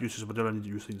staff users, but they're not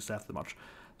using the staff that much.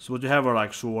 So what you have are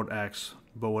like sword, axe,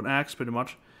 bow, and axe, pretty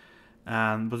much.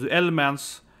 But the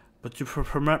elements, but you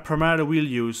primarily will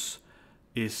use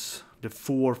is the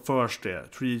four first there: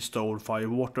 tree, stone, fire,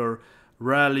 water.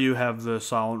 Rarely you have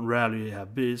sound, rarely you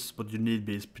have beasts, but you need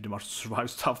beasts pretty much to survive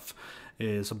stuff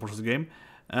some parts of the game.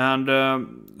 And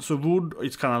so wood,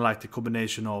 it's kind of like the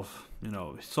combination of,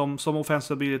 some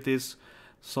offensive abilities,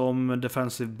 some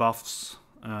defensive buffs,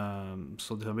 some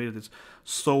different abilities.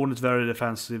 Stone is very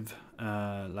defensive,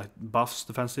 like buffs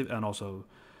defensive, and also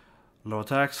low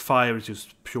attacks. Fire is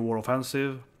just pure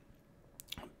offensive,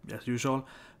 as usual.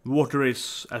 Water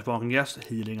is, as one can guess,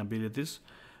 healing abilities.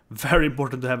 Very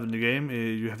important to have in the game.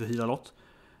 You have to heal a lot.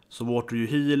 So water you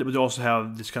heal, but you also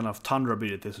have this kind of thunder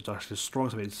abilities, which are actually strong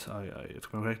abilities, if I remember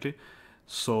correctly.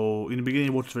 So in the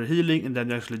beginning, water is very healing, and then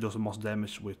you actually do some most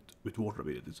damage with water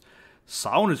abilities.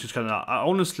 Sound is just kind of,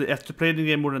 honestly, after playing the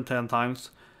game more than 10 times,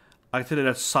 I can tell you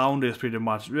that sound is pretty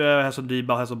much, it has some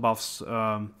debuff, has some buffs,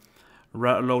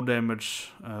 low damage.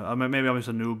 Maybe I'm just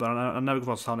a noob, but I never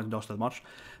got sound that does that much.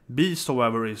 Beast,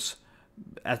 however, is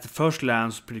at the first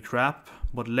glance pretty crap,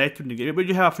 but later in the game, but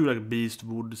you have a few like beast,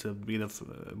 wood, is a bit of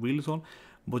wheels on,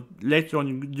 but later on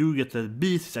you do get that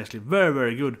beast is actually very,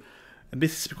 very good. And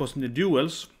this is because in the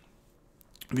duels,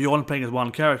 if you're only playing as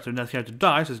one character and that character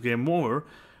dies, it's game over.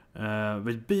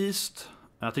 With beast,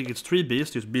 I think it's 3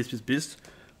 beasts, just beast,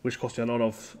 which costs you a lot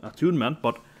of attunement,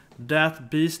 but that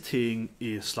beast thing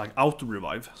is like auto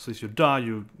revive, so if you die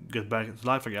you get back into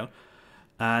life again.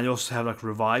 And you also have like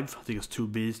revive, I think it's 2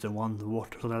 beasts and 1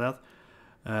 water, something like that,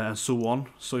 and so on.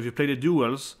 So if you play the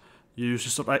duels, you usually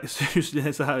start, it's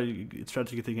a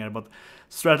strategy thing here, but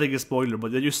strategy spoiler,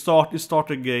 but you start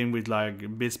the game with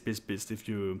like beast. If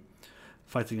you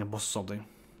fighting a boss or something.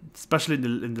 Especially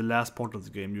in the last part of the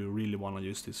game, you really want to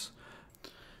use this.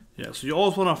 Yeah, so you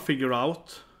also want to figure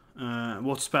out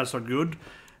what spells are good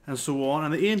and so on.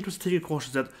 And the interesting thing, of course,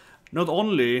 is that not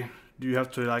only do you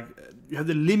have to you have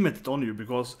to limit it on you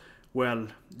because, well,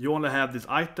 you only have this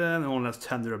item, it only has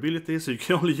 10 durability, so you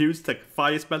can only use the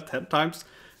fire spell 10 times,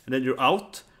 and then you're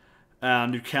out,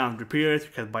 and you can't repair it, you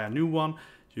can't buy a new one.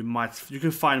 You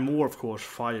can find more, of course,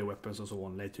 fire weapons and so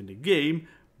on later in the game,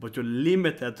 but you're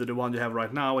limited to the one you have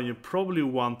right now, and you probably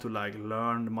want to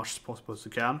learn as much as possible as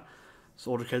you can,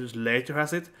 so other characters later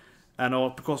has it,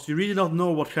 and because you really don't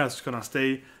know what character is gonna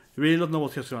stay, you really don't know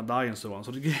what character is gonna die and so on.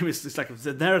 So the game is like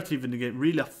the narrative in the game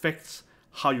really affects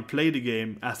how you play the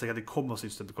game as they get the combo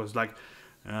system, because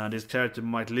this character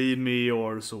might leave me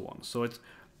or so on. So it's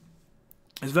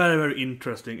very, very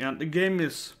interesting, and the game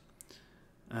is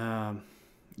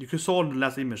you can saw the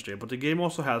last image there, but the game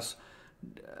also has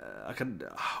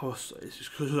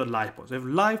life points. You have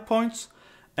life points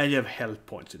and you have health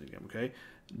points in the game. Okay,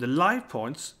 the life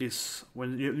points is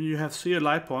when you have 0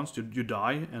 life points, you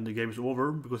die and the game is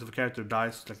over, because if a character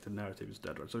dies, the narrative is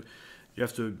dead, right? So you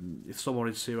have to, if someone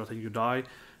is 0, I think you die.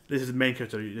 This is the main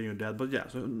character, then you're dead. But yeah,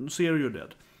 so 0, you're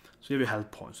dead. So you have your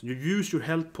health points. You use your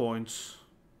health points,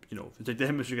 if you take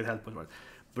damage, you get health points, right?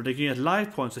 But they can get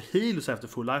life points to heal yourself to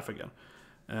full life again.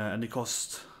 And they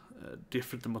cost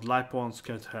different amount of life points.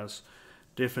 Character has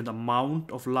different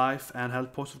amount of life and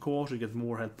health points, of course. You get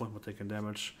more health points by taking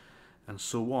damage, and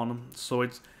so on. So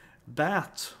it's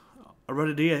that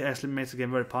already there actually makes the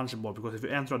game very punchable, because if you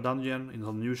enter a dungeon in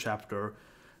some new chapter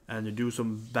and you do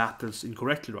some battles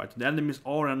incorrectly, right, the enemies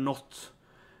are not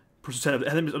the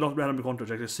enemies are not randomly controlled.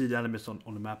 You actually see the enemies on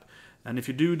the map, and if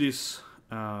you do this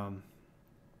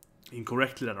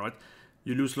incorrectly, then right,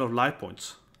 you lose a lot of life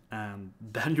points, and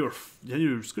then you're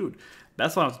screwed.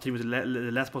 That's why the team with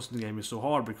the last boss in the game is so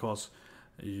hard, because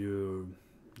you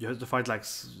have to fight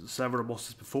several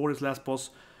bosses before this last boss,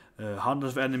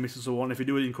 hundreds of enemies and so on. If you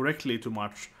do it incorrectly too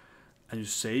much, and you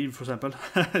save, for example,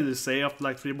 you save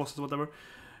after 3 bosses or whatever,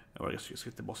 or I guess you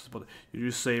skip the bosses, but you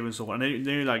just save and so on, and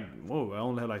then you're like, whoa, I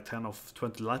only have 10 of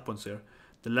 20 life points here.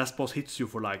 The last boss hits you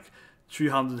for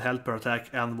 300 health per attack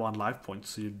and 1 life point,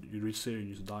 so you reach 0 and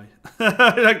you just die.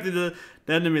 The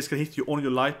enemies can hit you on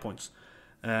your life points,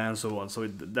 and so on. So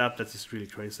that is really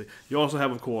crazy. You also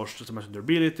have, of course, just to mention,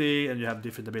 durability, and you have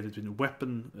different abilities between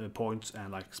weapon points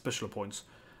and special points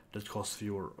that cost for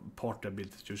your party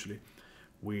abilities usually.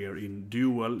 Where in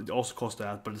duel, it also costs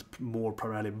that, but it's more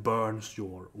primarily burns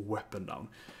your weapon down.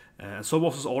 Some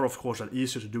bosses are, of course,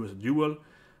 easier to do as a duel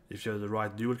if you have the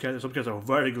right duel character. Some characters are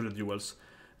very good at duels,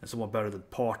 and some are better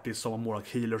at parties, some are more like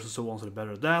healers and so on, so they're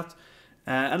better at that.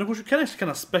 And of course, you can actually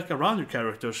kind of spec around your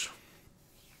characters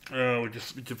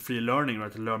with your free learning,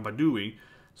 right? To learn by doing,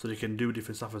 so they can do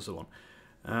different stuff and so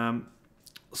on.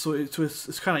 So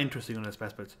it's kind of interesting on this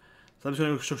aspect. So I'm just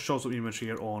going to show some image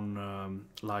here on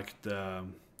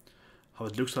how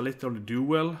it looks a little on the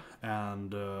duel,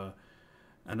 and then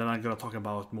I'm going to talk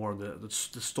about more the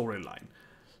storyline.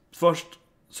 First,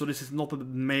 so this is not a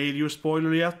major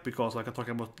spoiler yet, because I can talk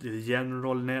about the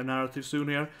general narrative soon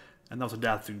here, and after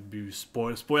that will be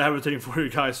spoil everything for you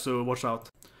guys, so watch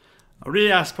out. I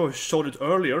really asked if I showed it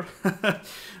earlier,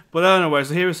 but anyway,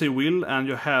 so here you see Will, and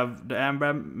you have the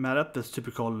Amber Mallet, that's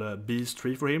typical beast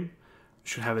tree for him. You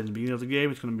should have it in the beginning of the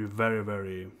game. It's going to be very,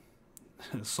 very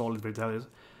solid way to have it.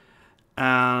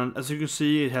 And as you can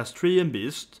see, it has tree and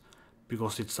beast,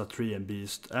 because it's a tree and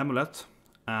beast amulet.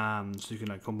 So you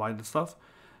can combine the stuff.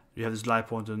 You have this life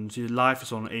point, and see life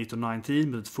is on 8 or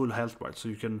 19, but it's full health, right? So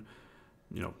you can,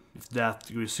 if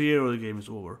that goes 0, the game is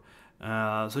over.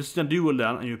 So it's a duel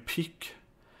then, and you pick.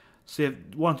 So you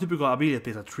have one typical ability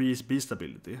is a tree beast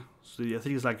ability. So I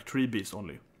think it's tree beast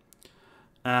only.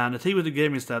 And the thing with the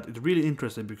game is that it's really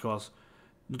interesting, because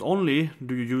not only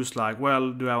do you use do I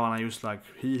want to use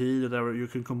he, whatever, you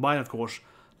can combine, of course,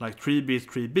 tree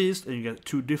beast, and you get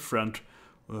 2 different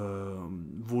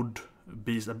wood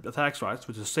beast attacks, right?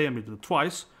 Which is the same ability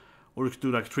twice. Or you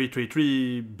can do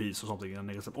tree beast or something, and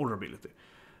get some other ability.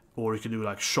 Or you can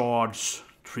do shards,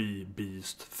 tree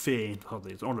beast, feint,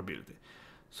 something, it's another ability.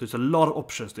 So it's a lot of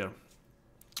options there.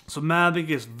 So magic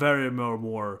is very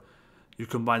more you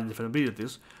combine different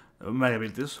abilities, many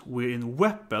abilities. Where in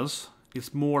weapons,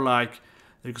 it's more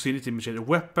you can see in this image, the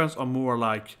weapons are more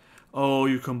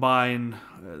you combine,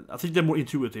 I think they're more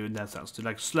intuitive in that sense.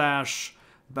 They're slash,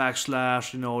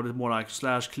 backslash, they're more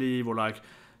slash cleave, or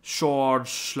charge,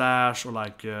 slash,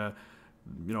 or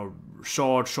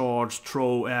charge,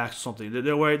 throw, axe, something.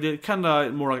 They're kind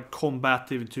of more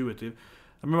combative, intuitive.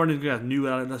 I remember when I new,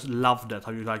 I just loved that,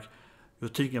 how you you're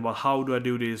thinking about how do I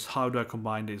do this, how do I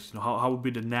combine this, how would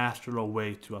be the natural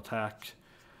way to attack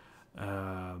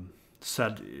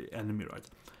said enemy, right?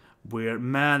 Where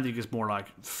magic is more like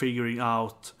figuring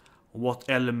out what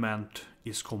element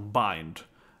is combined,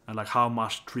 and like how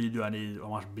much tree do I need, or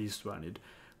how much beast do I need.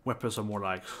 Weapons are more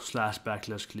like slash,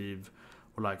 backlash, cleave,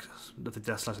 or like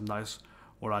that's like nice,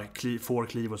 or like cleave, 4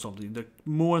 cleave or something. They're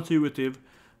more intuitive,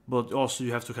 but also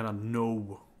you have to kind of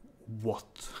know what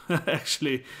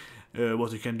actually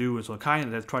what you can do and so on.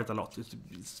 Kind of tried a lot.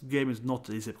 This game is not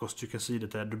easy because you can see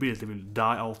that the ability will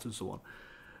die out and so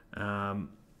on.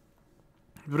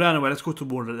 But anyway, let's go to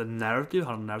more the narrative,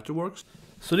 how the narrative works.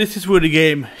 So this is where the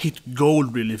game hit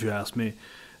gold, really, if you ask me.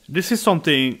 This is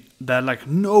something that like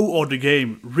no other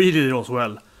game really does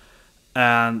well.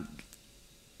 And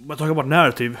when talking about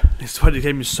narrative, this is why the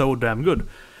game is so damn good.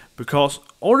 Because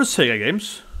all the Sega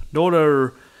games, the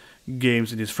other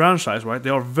games in this franchise, right, they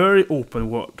are very open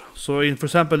world. So in, for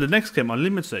example, the next game,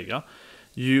 Unlimited Sega,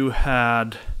 you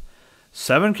had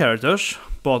 7 characters,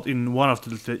 but in one of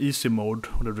the easy mode,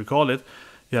 whatever we call it,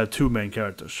 you have 2 main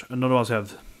characters. Another ones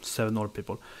have 7 other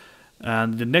people.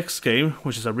 And the next game,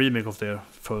 which is a remake of their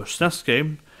first NES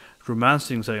game,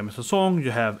 Romancing Sega Mr. Song,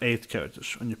 you have 8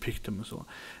 characters, and you pick them and so on.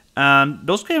 And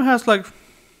those games has like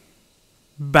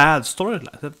bad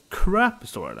storylines. They have crappy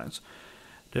storylines.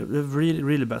 They're really,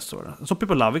 really bad storylines. Some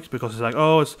people love it because it's like,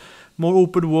 oh, it's more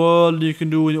open world, you can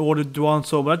do in order to want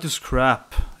so, but that's just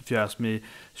crap, if you ask me.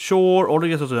 Sure, other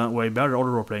games are way better,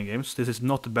 other role-playing games. This is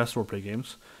not the best role-playing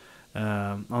games.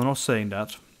 I'm not saying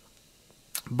that.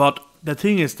 But the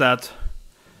thing is that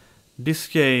this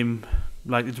game,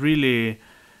 like, it really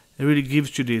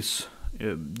gives you this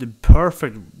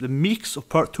the mix of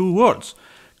 2 worlds.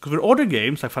 Because with other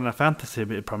games like Final Fantasy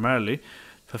primarily,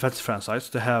 Final Fantasy franchise,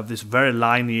 they have this very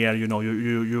linear.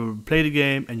 You play the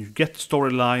game and you get the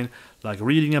storyline, like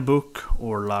reading a book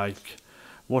or like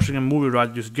watching a movie. Right,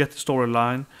 you just get the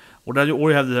storyline, or then you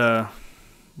have the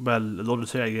a lot of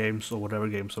Sega games or whatever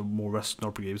games are more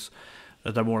Western RPG games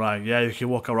that are more like, yeah, you can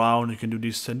walk around, you can do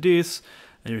this and this,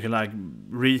 and you can like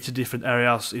reach different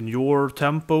areas in your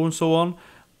tempo and so on.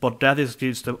 But that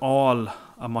gives them all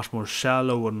a much more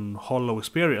shallow and hollow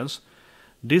experience.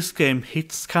 This game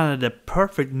hits kind of the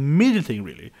perfect middle thing,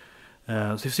 really.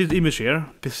 So you see the image here.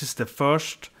 This is the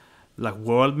first like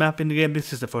world map in the game.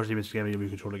 This is the first image game you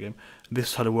control the game. This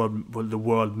is how the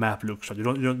world map looks. Right? You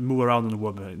don't move around on the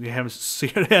world map.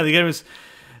 The game is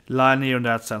linear in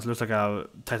that sense. It looks like a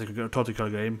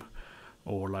tactical game,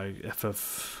 or like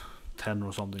FF10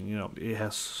 or something. It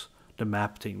has the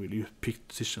map thing. Really, you pick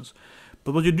decisions.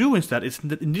 But what you do instead is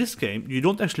in this game you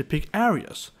don't actually pick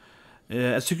areas.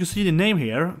 As you can see in the name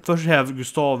here, first you have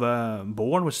Gustav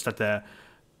Born, which is like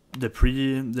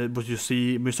what you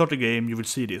see when you start the game. You will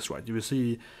see this, right? You will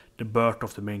see the birth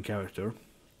of the main character.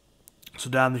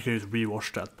 So then you can just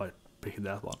rewatch that by picking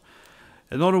that one.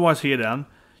 And otherwise here then,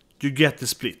 you get the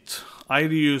split.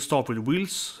 Either you start with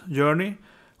Will's journey,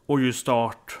 or you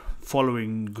start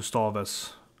following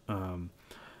Gustav's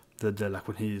like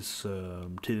when he's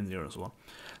teenager and so on.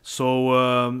 So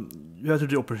you have to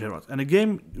do opportunity, right? And the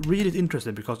game really is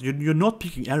interesting because you're not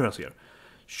picking areas here.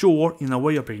 Sure, in a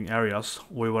way you're picking areas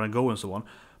where you want to go and so on,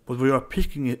 but what you are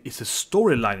picking is a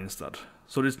storyline instead.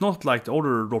 So it's not like the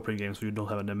other role-playing games where you don't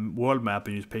have a world map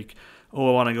and you pick, oh,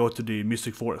 I want to go to the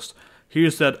Mystic Forest. Here you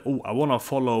said, oh, I want to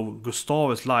follow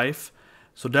Gustav's life.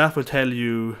 So that will tell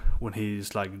you when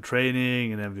he's like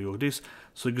training, and then we go this.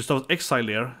 So Gustav's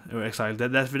exile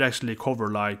that will actually cover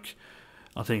like,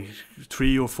 I think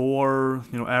 3 or 4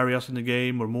 areas in the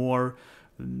game or more,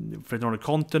 for another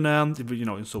continent,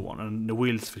 and so on. And the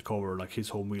Wills will cover like his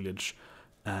home village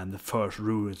and the first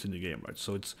ruins in the game, right?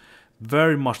 So it's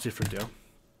very much different there.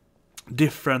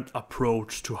 Different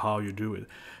approach to how you do it.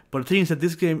 But the thing is that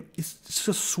this game is just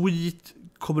a sweet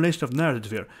combination of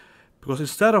narrative here. Because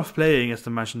instead of playing, as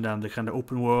I mentioned, then the kind of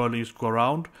open world and you just go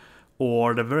around,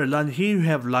 or the very here you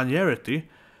have linearity,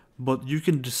 but you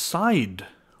can decide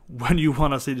when you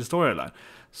want to see the storyline.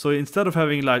 So instead of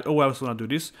having like, oh, I just want to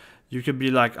do this, you can be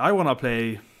like, I want to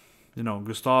play,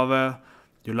 Gustave.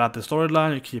 You like the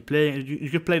storyline, you keep playing. You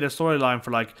can play the storyline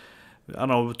for like, I don't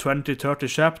know, 20, 30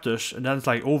 chapters, and then it's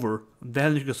like over.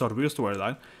 Then you can start with a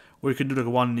storyline. Or you can do like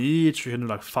 1 each, you can do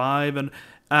like 5,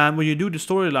 and when you do the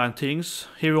storyline things,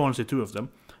 here we only see 2 of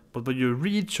them, but when you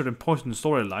reach certain points in the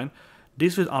storyline,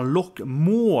 this will unlock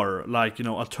more like,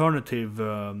 alternative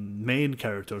main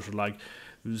characters, or like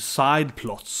side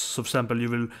plots. So for example, you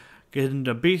will get in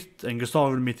a bit, and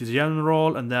Gustav will meet this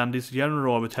general, and then this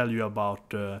general will tell you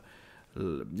about,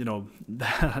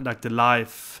 like the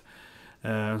life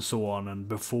and so on, and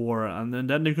before, and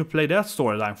then you can play that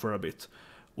storyline for a bit.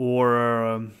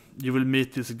 Or you will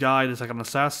meet this guy that's like an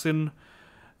assassin,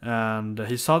 and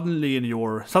he's suddenly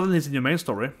he's in your main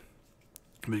story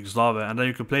with Gustave, and then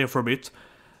you can play him for a bit,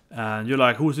 and you're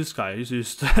like, who's this guy? He's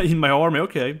just in my army.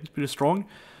 Okay, he's pretty strong.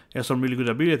 He has some really good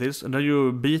abilities, and then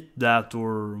you beat that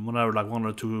or whatever, like 1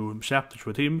 or 2 chapters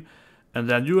with him, and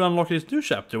then you unlock this new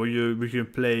chapter where you can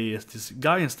play as this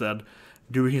guy instead,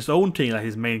 doing his own thing, like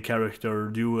his main character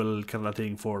duel kind of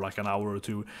thing for like an hour or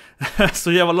 2. So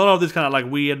you have a lot of these kind of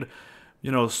like weird,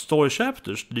 story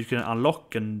chapters that you can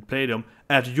unlock and play them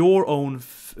at your own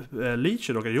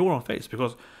leisure, or at your own pace,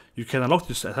 because you can unlock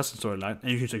this assassin storyline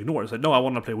and you can just ignore it. Say, no, I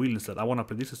want to play Will instead. I want to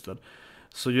play this instead.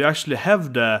 So you actually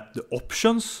have the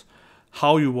options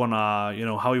how you wanna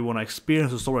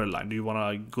experience the storyline. Do you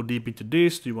wanna go deep into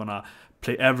this? Do you wanna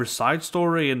play every side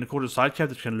story, and according to side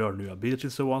characters you can learn new abilities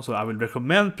and so on. So I will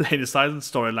recommend playing the side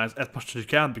storylines as much as you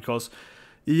can, because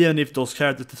even if those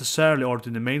characters necessarily aren't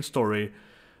in the main story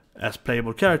as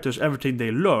playable characters, everything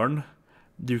they learn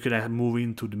you can move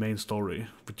into the main story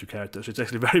with your characters. It's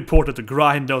actually very important to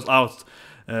grind those out.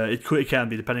 It can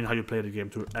be, depending on how you play the game,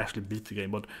 to actually beat the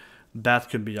game, but that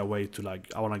can be a way to,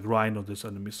 like, I want to grind on these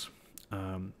enemies.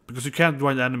 Because you can't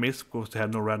grind enemies because they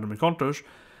have no random encounters.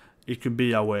 It can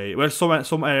be a way, well,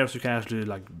 some areas you can actually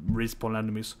like respawn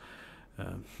enemies,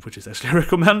 which is actually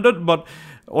recommended, but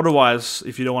otherwise,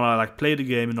 if you don't want to like play the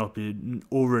game and not be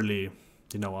overly,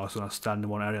 I was gonna stand in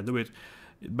one area and do it,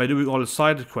 by doing all the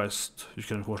side quests, you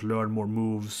can of course learn more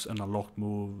moves and unlock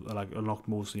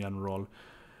moves in general,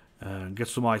 get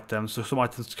some items. So some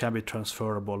items can be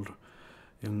transferable.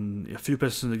 In a few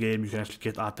places in the game, you can actually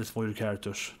get items for your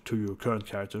characters to your current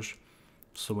characters,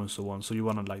 so on and so on. So you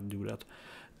wanna like do that,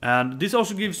 and this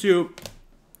also gives you,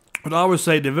 what I would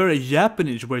say, the very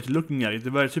Japanese way to looking at it,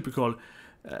 the very typical,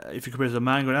 if you compare it to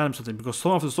manga or anime something, because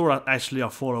some of the stories actually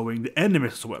are following the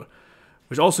enemies as well,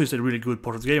 which also is a really good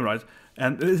part of the game, right?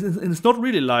 And it's not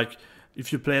really like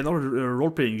if you play another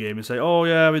role-playing game and say, oh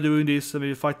yeah, we're doing this and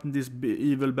we're fighting this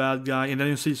evil bad guy, and then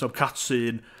you see some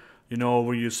cutscene,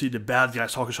 where you see the bad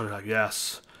guys talking to each other like,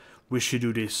 yes, we should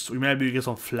do this. Or maybe you get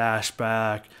some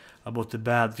flashback about the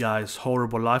bad guy's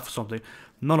horrible life or something.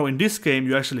 No, in this game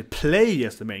you actually play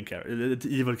as the main character, the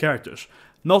evil characters.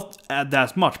 Not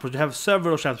that much, but you have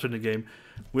several chapters in the game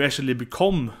where you actually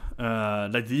become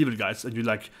like the evil guys, and you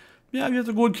like, yeah, you have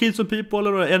to go and kill some people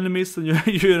or enemies, and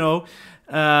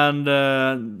and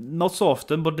not so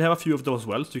often, but they have a few of those as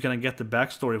well, so you can get the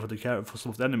backstory for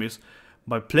some of the enemies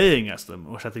by playing as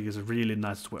them, which I think is really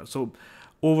nice as well. So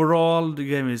overall, the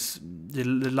game is, the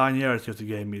linearity of the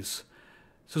game is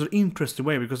sort of interesting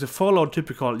way, because they follow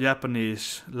typical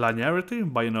Japanese linearity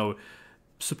by,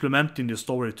 supplementing the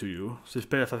story to you. So you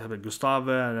play like Gustave,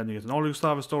 and then you get an older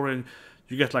Gustave story, and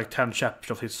you get like 10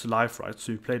 chapters of his life, right?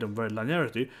 So you play them very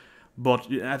linearity.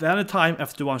 But at any time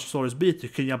after one story is beat, you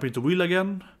can jump into Will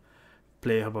again,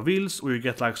 play a couple of Wills, or you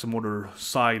get like some other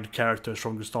side characters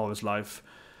from Gustave's life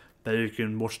that you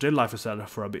can watch their life instead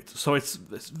for a bit. So it's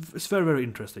very, very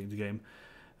interesting, the game.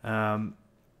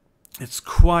 It's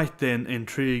quite an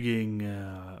intriguing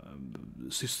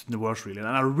system in the world, really, and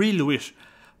I really wish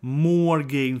more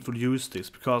games would use this,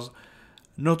 because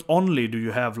not only do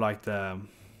you have like the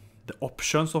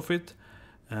options of it,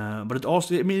 but it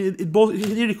also, it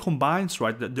really combines,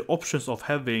 right, the options of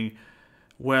having,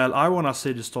 well, I want to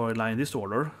see the storyline in this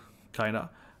order, kinda,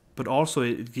 but also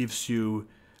it gives you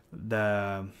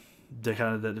the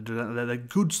kind of the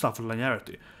good stuff of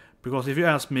linearity. Because if you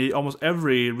ask me, almost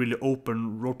every really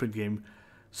open role-playing game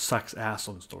sucks ass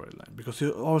on the storyline, because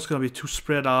you're always going to be too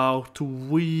spread out, too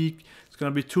weak. It's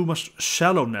going to be too much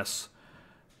shallowness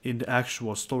in the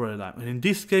actual storyline. And in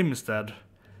this game instead,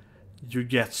 you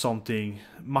get something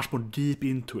much more deep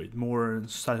into it, more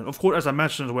silent. Of course, as I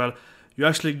mentioned as well, you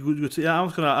actually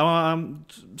I'm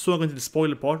so going to the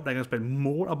spoiler part. I'm going to explain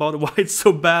more about why it's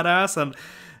so badass, and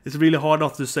it's really hard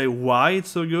not to say why it's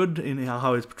so good in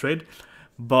how it's portrayed.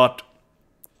 But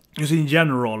you see, in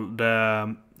general,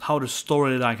 how the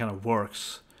storyline kind of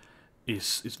works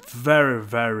is very,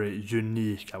 very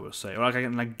unique, I would say, or like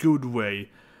in a good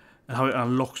way, and how it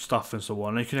unlocks stuff and so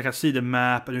on. And you can see the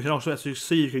map, and you can also, as you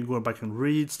see, you can go back and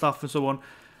read stuff and so on.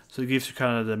 So it gives you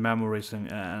kind of the memories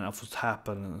and of what's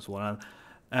happened and so on.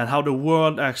 And how the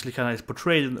world actually kind of is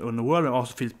portrayed in the world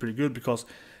also feels pretty good, because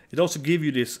it also gives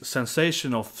you this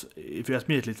sensation of, if you ask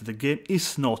me at least, that the game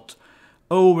is not,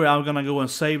 oh, I'm gonna go and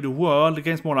save the world. The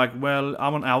game's more like, well,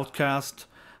 I'm an outcast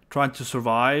trying to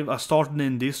survive. I started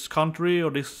in this country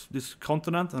or this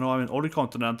continent, and now I'm in other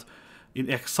continent in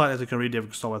exile, as you can read.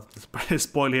 I've started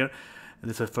spoil here, and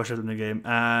this is the first chapter in the game.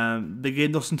 And the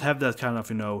game doesn't have that kind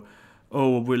of,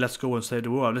 oh, well, let's go and save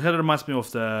the world. It kind of reminds me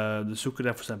of the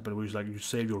Suikoden, for example, where you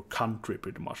save your country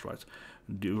pretty much, right?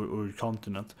 Or your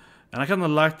continent. And I kind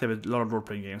of like that with a lot of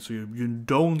role-playing games, so you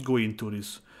don't go into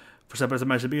this. For example, as I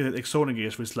mentioned, being Exotic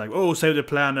games, where it's like, oh, save the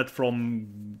planet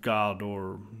from God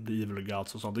or the evil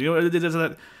gods or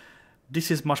something. This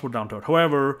is much more down to earth.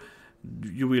 However,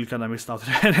 you will kind of miss out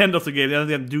at the end of the game. And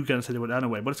then you can say it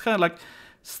anyway. But it's kind of like,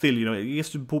 still, it gives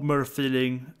the boomer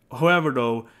feeling. However,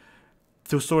 though,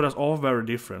 the stories are very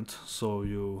different. So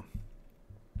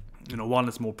one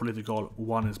is more political,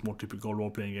 one is more typical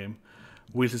role-playing game.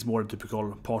 Wills is more a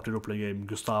typical party role-playing game.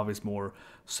 Gustav is more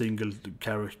single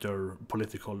character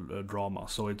political drama.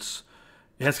 So it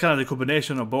has kind of the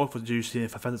combination of both what you see in a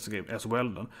fantasy game as well.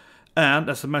 Then. And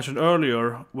as I mentioned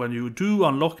earlier, when you do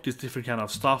unlock this different kind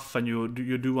of stuff, and you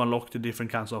do unlock the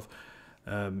different kinds of,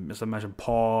 as I mentioned,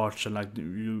 parts and like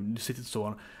you sit and so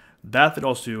on, that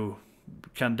also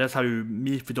that's how you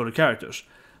meet with other characters.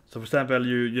 So for example,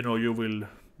 you will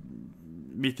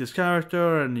meet this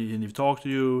character and he talk to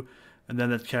you. And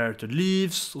then that character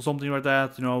leaves or something like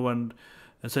that, and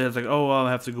say it's like, oh, I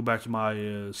have to go back to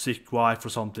my sick wife or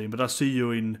something, but I'll see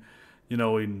you in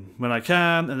when I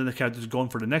can, and then the character's gone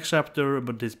for the next chapter,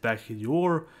 but it's back in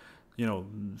your,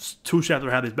 2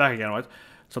 chapters have this back again, right?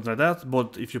 Something like that.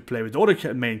 But if you play with the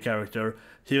other main character,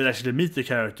 he will actually meet the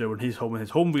character when he's home in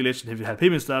his home village, and if you help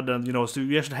him instead, then, so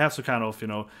you actually have to kind of,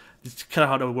 it's kind of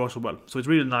how that works so well. So it's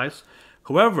really nice.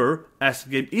 However, as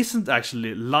the game isn't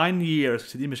actually linear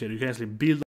as the image, you can actually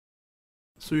build.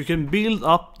 So you can build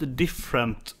up the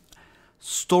different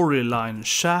storyline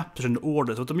chapters in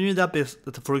order. So what I mean that is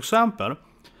that, for example,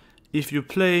 if you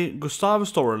play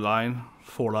Gustav's storyline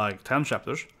for like 10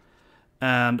 chapters,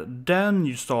 and then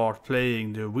you start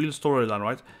playing the Will storyline,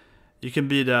 right? You can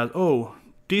be that, oh,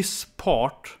 this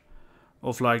part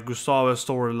of like Gustav's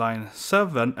storyline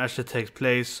 7 actually takes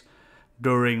place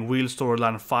during Will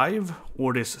storyline 5,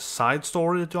 or this side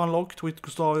story that you unlocked with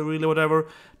Gustav, really whatever,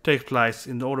 takes place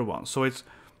in the other one. So it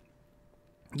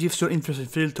gives you an interesting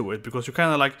feel to it, because you're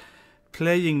kind of like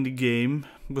playing the game,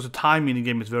 because the time in the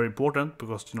game is very important,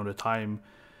 because the time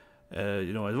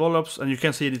it develops, and you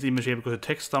can see this image here because the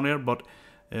text down here, but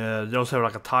they also have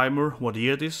like a timer, what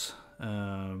year it is,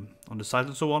 on the side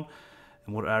and so on,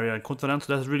 and what area and continent.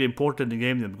 So that's really important in the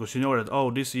game then, because you know that,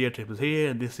 oh, this year takes place here,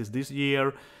 and this is this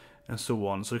year, and so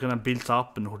on. So it kind of builds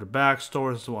up and the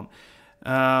backstory and so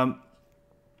on.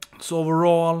 So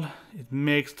overall, it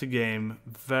makes the game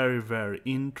very, very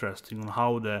interesting on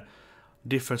how the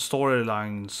different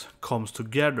storylines comes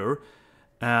together.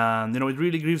 And it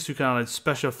really gives you kind of a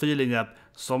special feeling that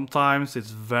sometimes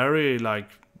it's very like,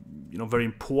 very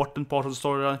important part of the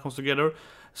storyline comes together.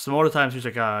 Some other times it's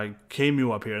like a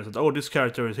cameo appearance that, oh, this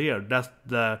character is here. That's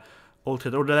the old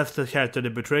character, or that's the character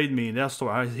that betrayed me in that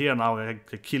story. He's here now, I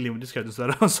can kill him with this character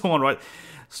instead, and so on, right?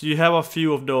 So you have a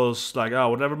few of those, like,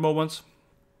 whatever moments.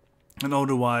 And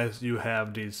otherwise, you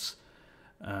have this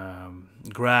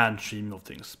grand scheme of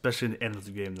things, especially in the end of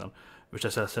the game, then, which I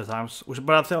said several times.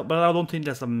 But I don't think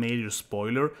that's a major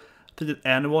spoiler. I think that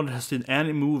anyone has seen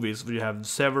any movies where you have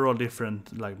several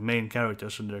different like main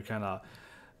characters, and they're kind of,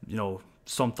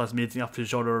 sometimes meeting up to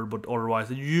each other, but otherwise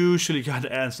it usually kind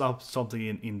of ends up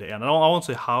something in the end. I won't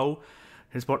say how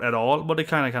his part at all, but it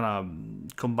kind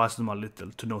of combines them a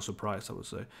little, to no surprise, I would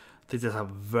say. I think that's a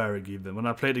very given. When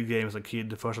I played the game as a kid,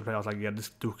 the first I played, I was like, yeah, this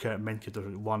two main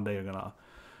characters one day are gonna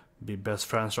be best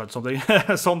friends, right?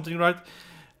 Something, right?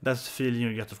 That's the feeling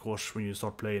you get, of course, when you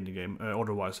start playing the game.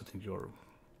 Otherwise, I think you're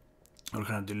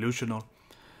kind of delusional.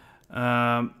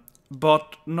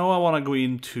 But now I want to go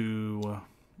into.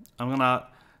 I'm gonna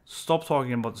stop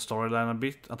talking about the storyline a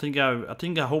bit. I think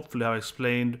I hopefully have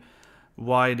explained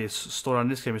why this story in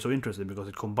this game is so interesting, because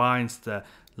it combines the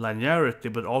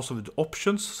linearity but also with the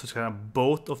options. So it's kind of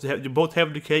you both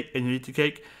have the cake and you eat the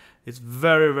cake. It's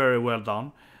very, very well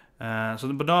done.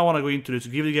 But now I want to go into this to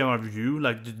give the game a review,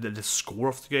 like the score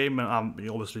of the game. And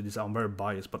obviously I'm very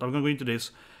biased, but I'm gonna go into this,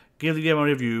 give the game a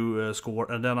review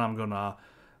score, and then I'm gonna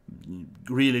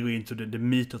really go into the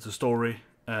meat of the story.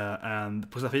 And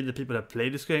because I think the people that play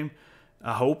this game,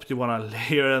 I hope they want to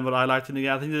hear what I liked in the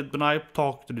game. I think that when I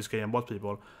talk to this game about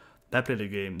people that play the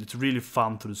game, it's really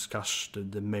fun to discuss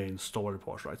the main story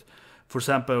part, right? For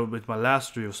example, with my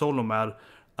last review of Soul Nomad,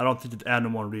 I don't think that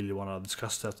anyone really want to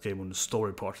discuss that game on the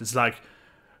story part. It's like,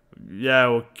 yeah,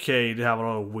 okay, they have a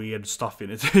lot of weird stuff in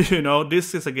it.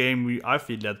 This is a game I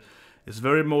feel that it's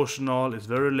very emotional, it's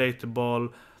very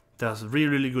relatable. There's really,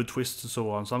 really good twists and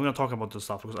so on. So I'm going to talk about this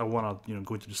stuff because I want to,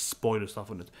 go into the spoiler stuff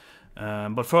on it.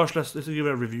 But first, let's give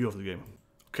a review of the game.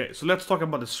 Okay, so let's talk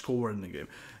about the score in the game.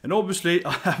 And obviously,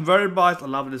 I'm very biased. I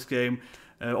love this game.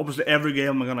 Obviously, every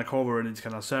game I'm gonna cover in this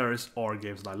kind of series are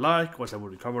games that I like. What I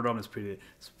would cover them, it's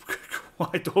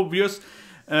quite obvious.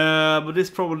 But this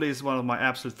probably is one of my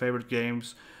absolute favorite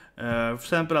games. For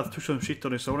example, I took some shit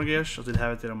on Xenogears. I did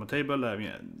have it here on my table. I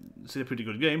mean, it's a pretty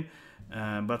good game.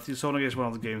 But Xenogears is one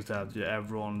of the games that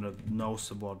everyone that knows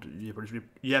about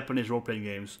Japanese role-playing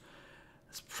games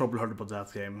has probably heard about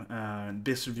that game.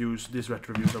 This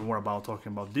retro reviews are more about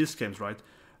talking about these games, right?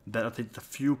 That I think a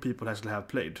few people actually have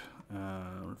played.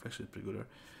 It's actually pretty good there.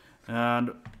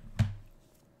 And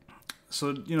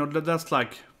so, you know, that's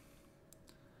what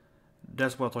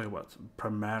I'm talking about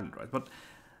primarily, right? But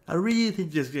I really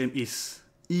think this game is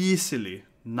easily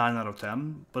 9 out of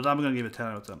 10, but I'm gonna give it 10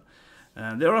 out of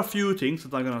 10. There are a few things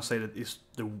that I'm gonna say that is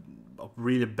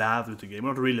really bad with the game.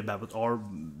 Not really bad, but are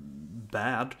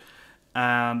bad.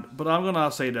 But I'm gonna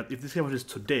say that if this game was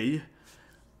today,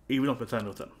 it would not be 10 out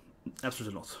of 10.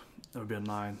 Absolutely not. It would be a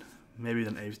 9, maybe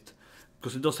an 8.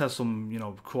 Because it does have some, you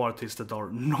know, qualities that are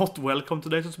not welcome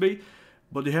today, so to speak.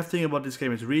 But you have to think about this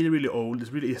game, it's really, really old.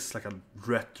 It really is like a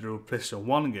retro PlayStation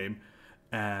 1 game.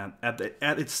 And at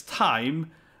its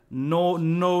time, no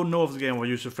of the game was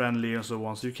user friendly and so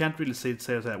on. So you can't really say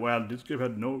that, well, this game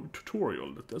had no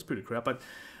tutorial. That's pretty crap. But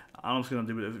I'm just gonna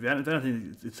do it. If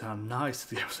anything, it's a nice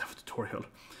game to have a tutorial.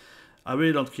 I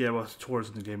really don't care about tutorials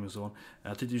in the game and so on.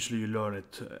 I think usually you learn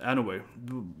it anyway.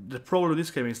 The problem with this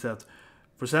game is that,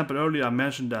 for example, earlier I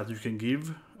mentioned that you can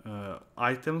give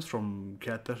items from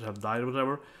characters that have died or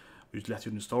whatever, which let you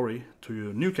in the story, to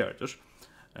your new characters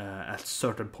at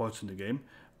certain points in the game.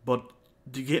 But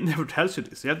the game never tells you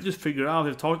this. You have to just figure out, you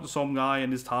have to talk to some guy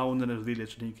in this town and this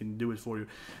village and he can do it for you.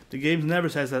 The game never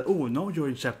says that, oh, now you're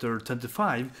in chapter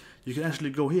 25, you can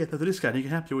actually go here to this guy and he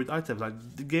can help you with items.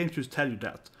 Like, the game should tell you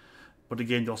that. But the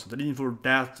game doesn't. And even for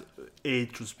that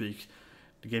age, to speak,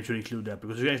 the game should include that,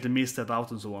 because you actually miss that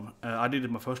out and so on. I did it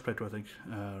in my first playthrough, I think,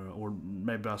 or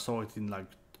maybe I saw it in like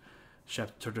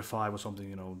chapter 35 or something,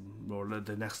 you know, or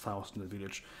the next house in the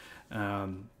village.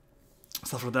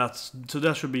 Stuff like that. So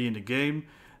that should be in the game.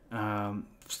 So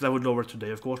that would lower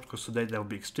today, of course, because today that would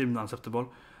be extremely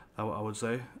unacceptable, I would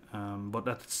say. But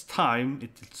at its time,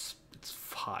 it's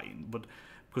fine. But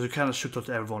because you kind of shoot at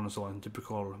everyone and so on,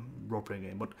 typical role-playing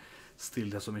game. But still,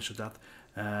 there's some issue with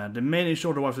that. The main issue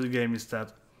otherwise with the game is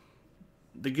that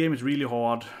the game is really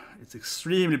hard. It's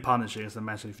extremely punishing, as I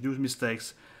mentioned. If you do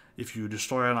mistakes, if you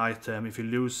destroy an item, if you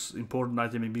lose important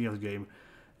item in the beginning of the game,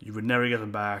 you will never get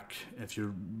them back. If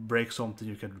you break something,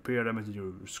 you can repair them until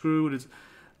you're screwed. It's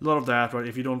a lot of that, right?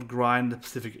 If you don't grind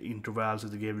specific intervals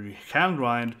of the game you can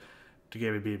grind, the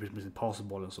game will be a bit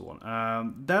impossible and so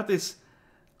on. That is,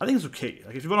 I think it's okay.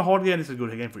 Like, if you want a hard game, it's a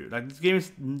good game for you. Like,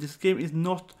 this game is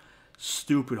not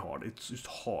stupid hard. It's just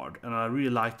hard, and I really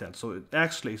like that. So it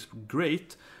actually is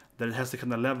great that it has the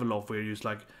kind of level of where you're just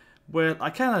like, well, I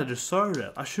kind of deserve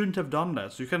that. I shouldn't have done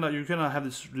that. So you kind of have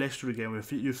this relationship with the game where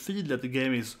you feel that the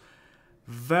game is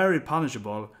very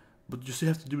punishable, but you still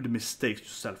have to do the mistakes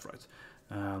yourself,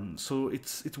 right? So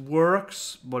it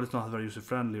works, but it's not very user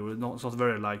friendly, or it's not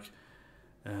very like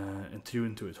in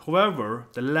tune to it. However,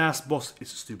 the last boss is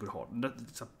stupid hard.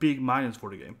 It's a big minus for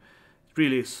the game. It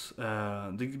really is.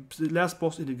 The last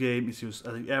boss in the game is just,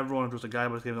 I think everyone who's a guy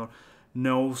about the game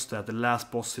knows that the last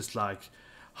boss is like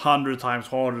 100 times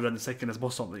harder than the second last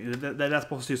boss. Something. The last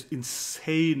boss is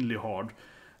insanely hard,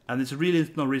 and it's really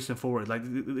no reason for it. Like,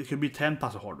 it could be 10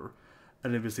 times harder,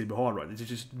 and it will still be hard, right? It's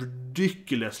just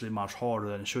ridiculously much harder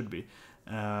than it should be.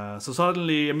 So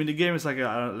suddenly, I mean, the game is like,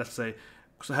 let's say,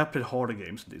 because I have played harder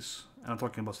games than this, and I'm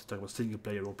talking about single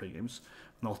player role playing games,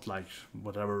 not like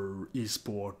whatever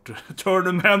esport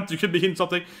tournament you could be in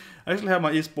something. I actually have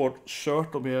my esport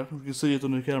shirt on here. You can see it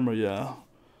on the camera, yeah.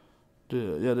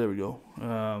 Yeah, there we go.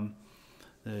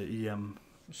 EM,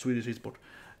 Swedish esport.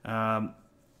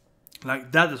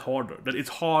 Like, that is harder. That it's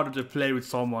harder to play with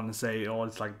someone and say, oh,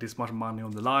 it's like this much money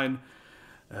on the line,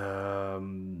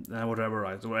 and whatever,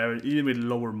 right? Or even with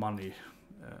lower money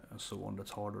and so on.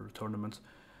 That's harder. Tournaments.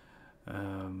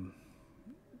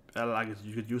 I guess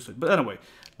you could use it, but anyway,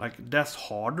 like, that's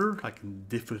harder, like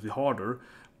differently harder.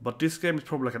 But this game is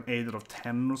probably like an 8 out of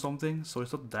 10 or something, so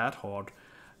it's not that hard.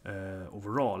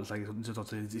 Overall, it's like, it's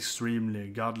not extremely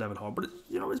god level hard, but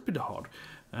you know, it's pretty hard.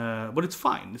 But it's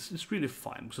fine. It's really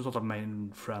fine, because it's not a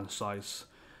main franchise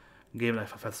game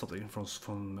like I've had something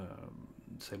from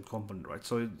the same company, right?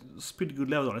 So it's pretty good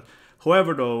level on it.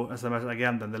 However, though, as I mentioned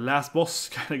again, then the last boss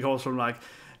kind of goes from like,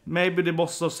 maybe the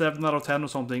boss is 7 out of 10 or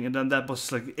something, and then that boss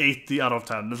is like 80 out of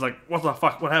 10. It's like, what the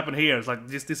fuck? What happened here? It's like,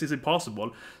 this is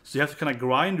impossible. So you have to kind of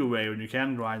grind your way when you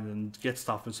can grind and get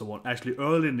stuff and so on. Actually,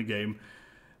 early in the game.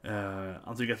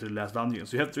 Until you get to the last dungeon.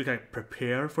 So you have to kind of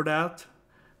prepare for that.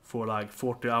 for like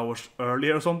 40 hours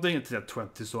earlier or something. It's like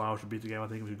 20 so hours to beat the game, I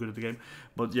think, if you're good at the game.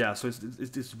 But yeah, so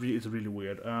it's really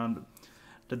weird, and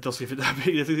that does give it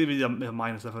a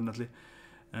minus, definitely.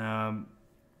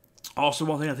 Also,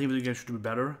 one thing I think the game should do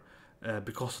better,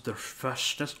 because of the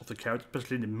freshness of the character,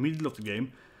 especially in the middle of the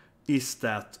game, is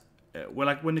that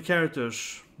when the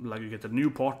characters, like you get a new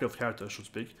party of characters, so to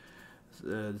speak,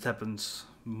 it happens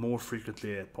more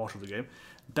frequently at parts of the game.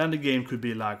 Then the game could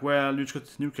be like, well, you just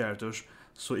got new characters,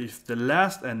 so if the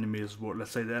last enemies were,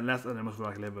 let's say the last enemies were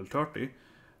like level 30,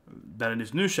 then in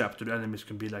this new chapter the enemies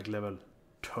can be like level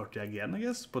 30 again, I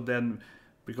guess. But then,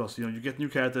 because you get new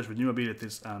characters with new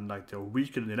abilities, and like they're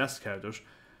weaker than the last characters,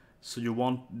 so you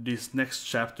want this next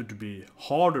chapter to be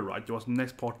harder, right? You want the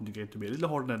next part in the game to be a little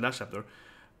harder than the last chapter,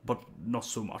 but not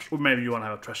so much. Or maybe you want to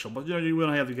have a threshold, but you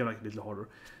want to have the game like a little harder.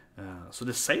 So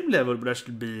the same level would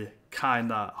actually be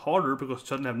kinda harder, because you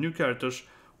suddenly have new characters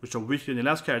which are weaker than the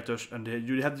last characters, and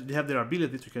they have their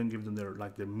abilities. You can give them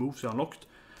their moves unlocked,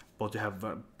 but they have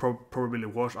probably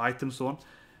worse items, so on.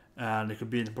 And it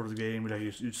could be in the part of the game where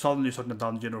you suddenly start in a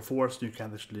dungeon or forest, and you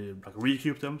can actually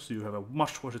recoup them, so you have a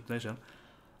much worse situation.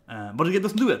 But the game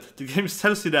doesn't do it. The game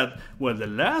tells you that, well, the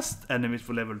last enemy is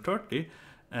for level 30,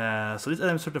 so this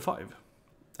enemy is 35,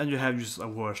 and you have just a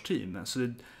worse team. So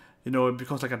it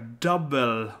becomes like a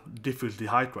double difficulty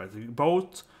height, right?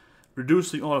 Both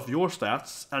reducing all of your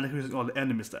stats and increasing all the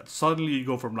enemy stats. Suddenly you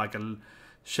go from like a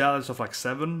challenge of like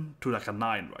 7 to like a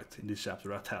 9, right? In this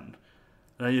chapter, at 10.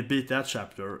 And then you beat that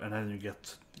chapter, and then you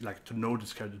get like to know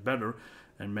this character better,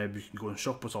 and maybe you can go and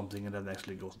shop or something, and then it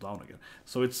actually goes down again.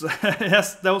 So it's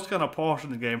yes, those kind of parts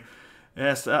in the game.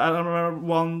 Yes, I remember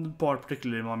one part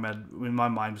particularly in my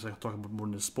mind, because I'm talking about more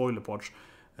than the spoiler parts.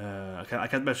 I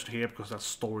can't mention it here because that's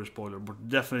story spoiler, but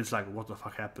definitely it's like, what the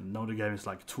fuck happened? Now the game is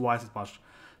like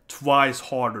twice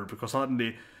harder, because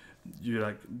suddenly you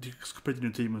like complete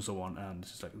new team and so on, and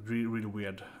it's just like really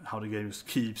weird how the game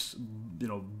keeps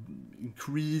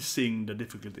increasing the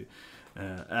difficulty,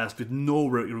 as with no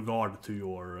regard to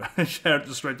your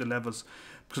character strength and levels,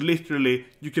 because literally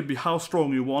you can be how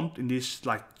strong you want in this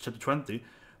like chapter 20,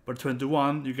 but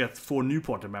 21 you get 4 new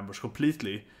party members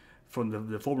completely from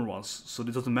the former ones, so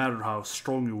it doesn't matter how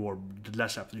strong you were the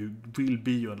last chapter, you will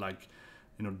be on like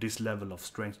this level of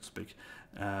strength, to speak,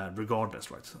 regardless,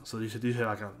 right? So you should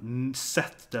like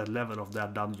set that level of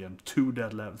that dungeon to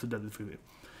that level, to that difficulty,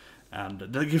 and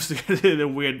that gives the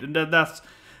weird. And that's,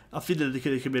 I feel that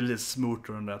it can be a little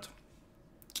smoother on that,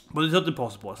 but it's not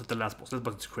impossible. It's the last boss,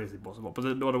 but it's crazy impossible. But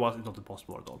otherwise, it's not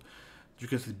impossible at all. You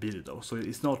can still beat it though, so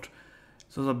it's not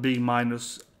a big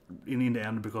minus in the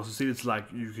end, because it's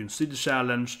like you can see the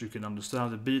challenge, you can understand how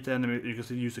to beat the enemy, you can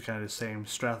still use the kind of the same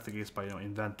strategies by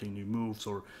inventing new moves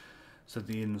or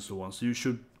setting in and so on. So you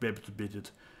should be able to beat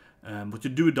it, but you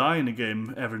do die in the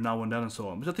game every now and then and so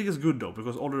on. Which I think is good though,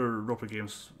 because other roleplay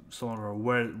games, some are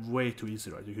way too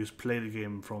easy, right? You can just play the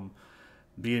game from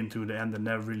beginning to the end and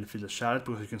never really feel a challenge,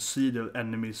 because you can see the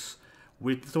enemies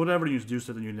with so whatever you use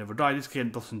it and you never die. This game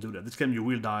doesn't do that. This game you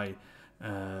will die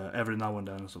every now and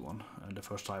then and so on the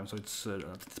first time, so it's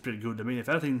pretty good. I mean, if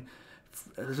anything,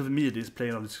 for me it is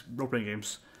playing all these role-playing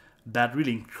games that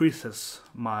really increases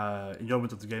my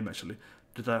enjoyment of the game, actually,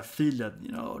 that I feel that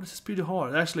this is pretty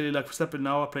hard. Actually, like for example,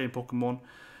 now I'm playing Pokemon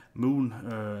Moon,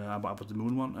 about the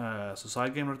Moon one, it's a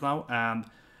side game right now, and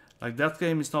like that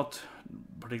game is not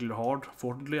particularly hard.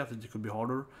 Fortunately, I think it could be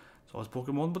harder, so it's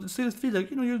Pokemon, but it still feels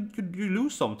like you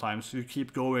lose sometimes. You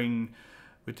keep going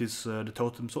with this the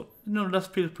totem, so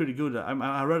that feels pretty good.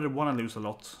 I rather want to lose a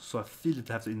lot, so I feel that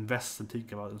I have to invest and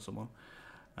think about it and so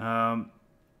on.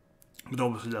 But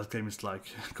obviously that game is like,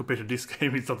 compared to this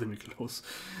game, it's not even close.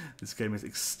 This game is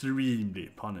extremely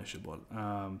punishable.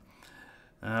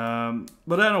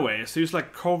 But anyway, so it's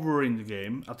like covering the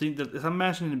game. I think that, as I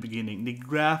mentioned in the beginning, the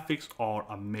graphics are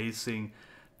amazing.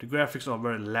 The graphics are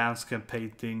very landscape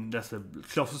painting. That's the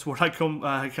closest word I come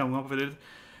up with it.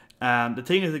 And the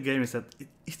thing with the game is that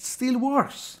it still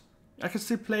works. I can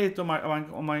still play it on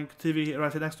my TV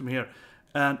right next to me here,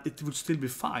 and it would still be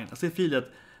fine. I still feel that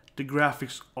the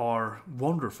graphics are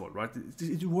wonderful, right?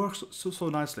 It works so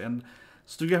nicely, and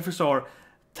so the graphics are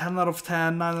 10 out of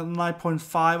 10,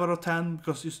 9.5 out of 10,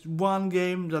 because just one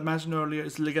game that I mentioned earlier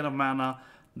is Legend of Mana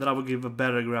that I would give a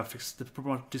better graphics.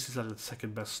 This is like the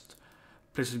second best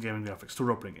PlayStation gaming graphics to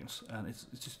role-playing games, and it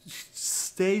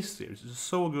stays there. It's just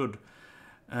so good.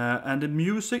 And the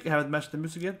music, I haven't mentioned the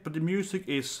music yet, but the music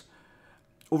is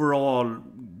overall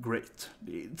great.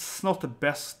 It's not the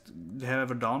best they have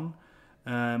ever done,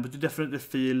 but you definitely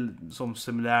feel some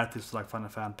similarities to like Final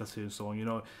Fantasy and so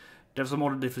on. There's some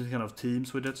other different kind of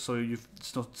themes with it, so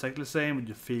it's not exactly the same, but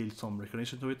you feel some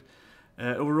recognition to it.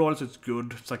 Overall, it's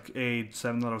good. It's like 8,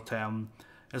 7 out of 10.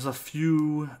 There's a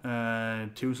few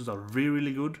tunes that are really,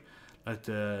 really good. Like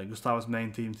Gustav's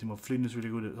main theme of Flynn is really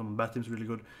good. Some of the bad teams really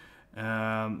good.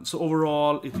 So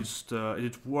overall,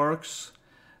 it works.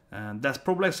 And that's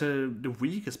probably the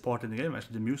weakest part in the game,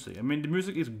 actually, the music. I mean, the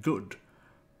music is good,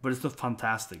 but it's not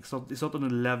fantastic. So it's not on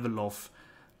the level of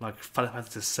like Final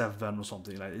Fantasy 7 or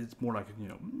something. Like it's more like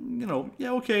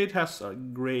yeah, okay, it has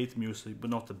great music, but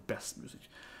not the best music.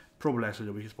 Probably actually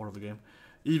the weakest part of the game,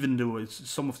 even though it's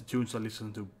some of the tunes I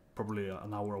listen to probably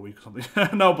an hour a week or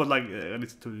something. No, but like I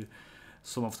listen to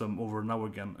some of them over and over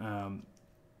again.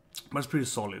 But it's pretty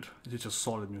solid. It's just a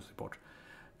solid music part.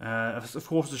 Of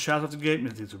course, the challenge of the game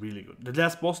is really good. The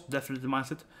last boss definitely demands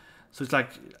it. So it's like,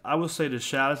 I would say the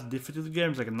challenge difficulty of the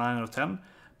game is like a 9 out of 10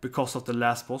 because of the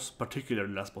last boss, particularly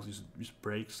the last boss just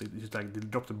breaks. It's like they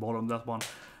drop the ball on that one,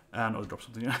 and or drop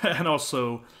something, and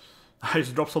also I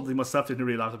just dropped something myself, didn't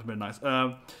realize it, very nice.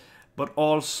 But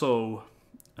also,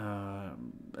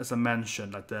 as I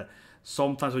mentioned, like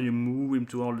sometimes when you move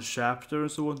into all the chapters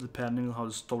and so on, depending on how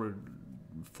the story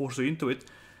forces you into it,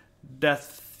 that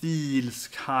feels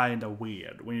kind of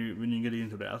weird when you get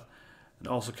into that. It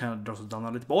also kind of drops it down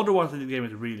a little. But otherwise, the game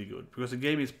is really good because the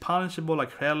game is punishable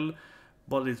like hell,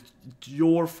 but it's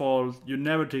your fault. You're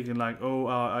never thinking like, oh,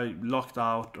 I locked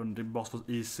out and the boss was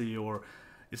easy, or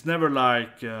it's never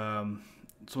like some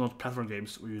of the platform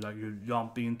games where you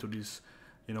jump into this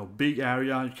big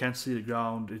area, you can't see the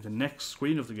ground in the next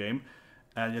screen of the game,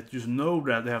 and yet you know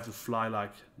that they have to fly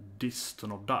like this to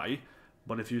not die.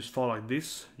 But if you just fall like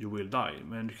this, you will die.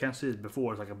 And you can't see it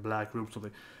before, it's like a black room or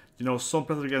something. Some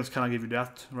platform games kind of give you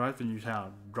that, right? When you kind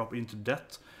of drop into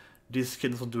death. This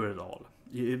game doesn't do it at all.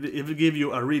 It will give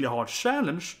you a really hard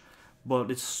challenge, but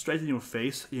it's straight in your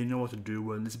face. You know what to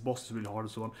do, and this boss is really hard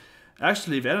and so on.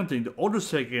 Actually, if anything, the other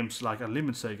Sega games, like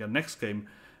Unlimited Sega, next game,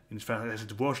 in fact,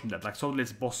 it's worse than that. Like, suddenly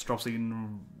this boss drops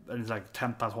in, and it's like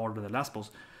 10 times harder than the last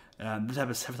boss. And this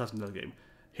happens 7 times in that game.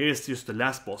 Here's just the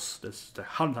last boss, that's the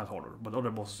 100 times harder, but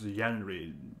other bosses are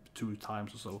generally 2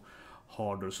 times or so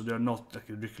harder, so they're not like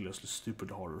ridiculously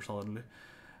stupid harder suddenly.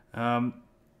 So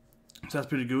that's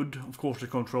pretty good. Of course, the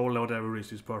control, whatever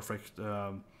is perfect.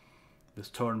 It's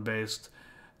turn-based.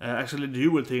 Actually, the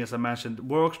dual thing, as I mentioned,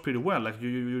 works pretty well. Like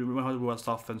you know how to do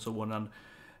stuff and so on, and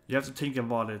you have to think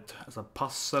about it as a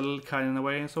puzzle kind of in a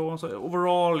way and so on. So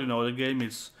overall, the game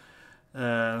is,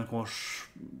 of course,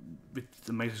 with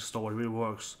the amazing story, it really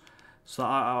works. So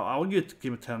I would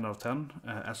give it 10 out of 10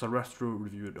 as a retro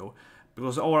review though,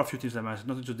 because there are a few things I mentioned,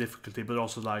 not into difficulty, but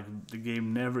also like the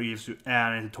game never gives you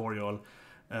any tutorial,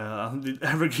 it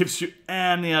never gives you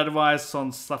any advice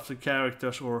on stuff to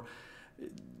characters, or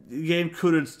the game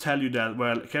couldn't tell you that,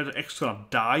 well, character X is gonna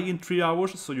die in 3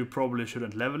 hours, so you probably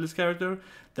shouldn't level this character.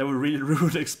 That would really ruin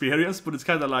the experience, but it's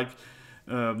kind of like,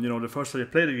 the first time you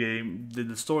play the game, the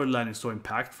storyline is so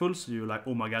impactful, so you're like,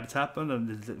 oh my god, it happened,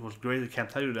 and it was great, I can't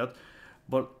tell you that.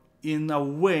 But in a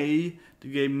way,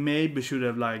 the game maybe should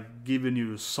have like given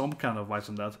you some kind of advice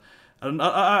on that. And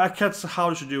I can't say how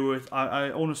you should do it.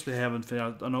 I honestly haven't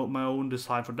figured out my own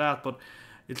design for that, but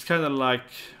it's kind of like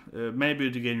maybe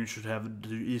the game should have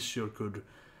the easier could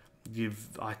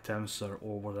give items or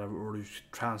whatever, or you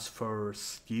should transfer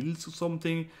skills or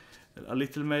something. A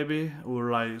little maybe,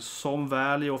 or like some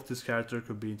value of this character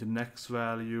could be into next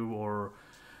value or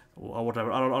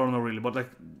whatever. I don't know really, but like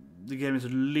the game is a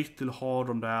little hard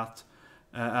on that,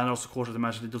 and also of course as I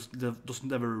mentioned, it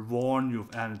doesn't ever warn you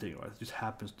of anything, right? It just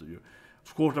happens to you.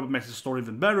 Of course that makes the story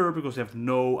even better because you have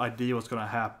no idea what's gonna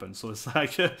happen. So it's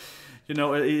like it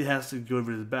has to go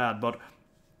really bad. But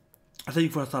I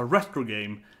think for a retro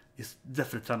game, it's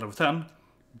definitely 10 out of 10.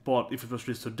 But if it was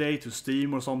released today to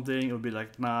Steam or something, it would be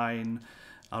like 9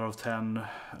 out of 10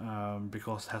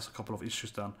 because it has a couple of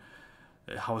issues then,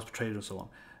 how it's portrayed and so on.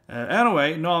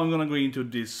 Anyway, now I'm gonna go into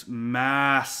this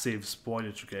massive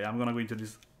spoilers. Okay, I'm gonna go into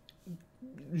this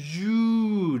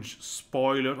huge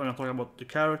spoiler. I'm gonna talk about the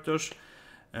characters,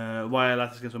 why I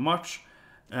like this game so much,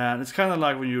 and it's kind of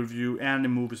like when you review any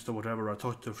movies or whatever. I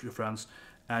talk to a few friends,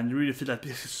 and you really feel like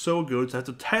this is so good. So I have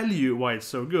to tell you why it's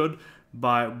so good.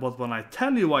 But when I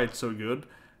tell you why it's so good,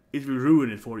 it will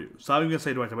ruin it for you. So I'm gonna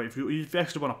say it right away. If you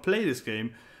actually want to play this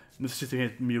game, instead of sitting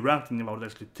here me ranting about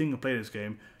actually thinking of playing this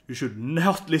game, you should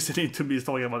not listen to me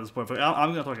talking about this point.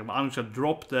 I'm gonna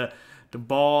drop the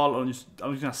ball, and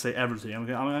I'm just gonna say everything.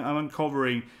 I'm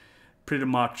covering pretty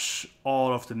much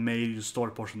all of the major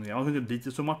story portion of the game. I'm not gonna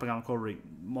detail so much, but I'm covering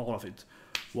all of it.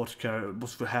 What's going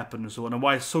to happen and so on, and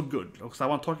why it's so good. Because I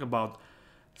want to talk about,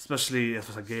 especially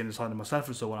as a game designer myself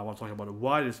and so on, I want to talk about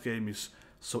why this game is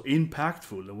so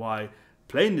impactful and why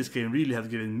playing this game really has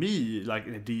given me like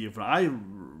an idea of when I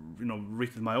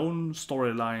written my own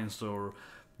storylines or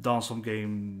done some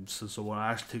games and so on.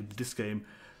 I actually think this game,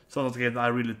 so that's a game that I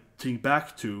really think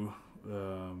back to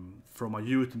from my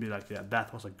youth and be like, yeah,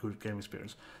 that was a good game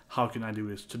experience. How can I do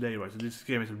this today, right? So this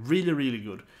game is really, really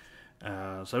good. So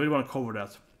I really want to cover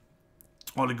that,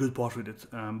 all the good parts with it.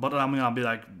 But I'm gonna be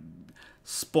like,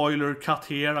 spoiler cut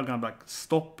here. I'm gonna be like,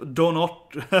 stop, do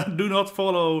not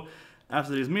follow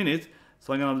after this minute.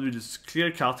 So I'm gonna do this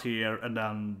clear cut here and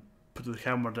then put the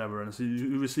camera whatever, and so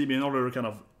you will see me in another kind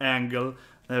of angle.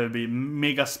 There will be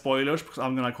mega spoilers because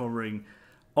I'm gonna covering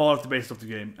all of the basics of the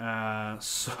game.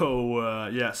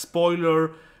 Yeah,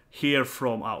 spoiler here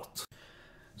from out.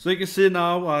 So you can see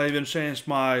now I even changed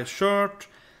my shirt,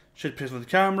 changed place for the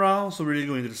camera, so we're really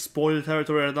going into the spoiler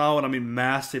territory right now, and I mean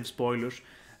massive spoilers.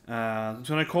 So I'm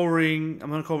gonna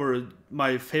cover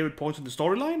my favorite points in the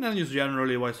storyline and just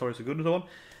generally why stories are good and so on.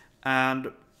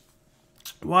 And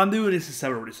why I'm doing this is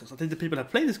several reasons. I think the people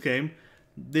that play this game,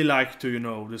 they like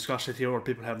to discuss it here, or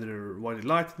people have their why they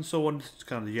like it and so on. It's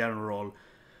kind of the general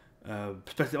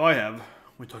perspective I have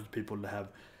when talking to people that have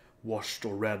watched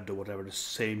or read or whatever the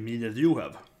same media that you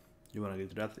have. You want to get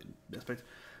to that aspect,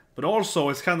 but also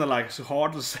it's kind of like it's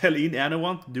hard to sell in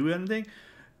anyone to do anything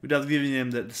without giving them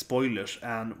the spoilers.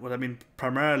 And what I mean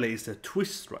primarily is the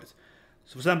twist, right?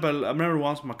 So for example, I remember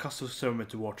once my cousin told me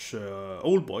to watch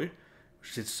Old Boy,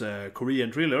 which is a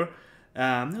Korean thriller. He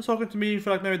was talking to me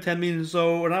for like maybe 10 minutes or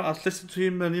so, and I was listening to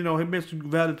him, and he made some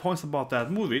valid points about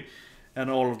that movie and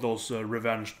all of those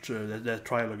revenge the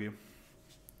trilogy,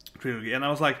 and I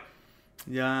was like,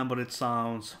 yeah, but it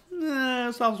sounds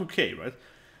okay, right?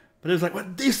 But it was like, well,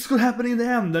 this could happen in the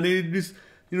end, and he just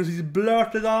he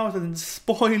blurted out and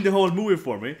spoiled the whole movie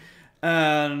for me.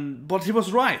 But he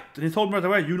was right, and he told me right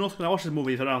away, you're not gonna watch this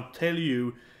movie if I don't tell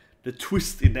you the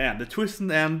twist in the end. The twist in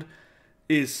the end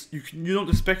is you don't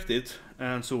expect it,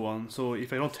 and so on. So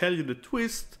if I don't tell you the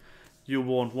twist, you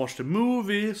won't watch the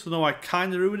movie. So now I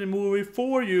kind of ruined the movie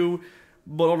for you,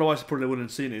 but otherwise I probably wouldn't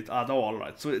have seen it at all,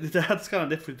 right? So that's kind of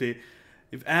definitely,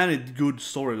 if any good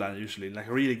storyline, usually like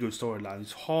a really good storyline,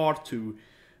 it's hard to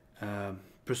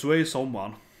persuade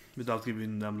someone without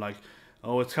giving them like,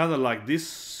 oh, it's kind of like this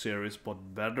series but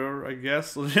better, I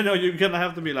guess. So, you're gonna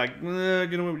have to be like, we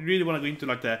really want to go into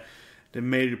like the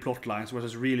major plot lines, which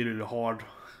is really, really hard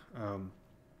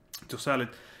to sell it.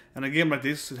 And a game like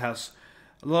this, it has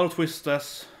a lot of twists, a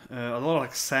lot of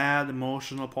like sad,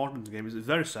 emotional part of the game. It's a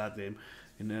very sad game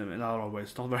in a lot of ways.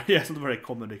 It's not it's not very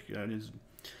comedic. It's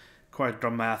quite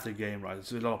dramatic game, right?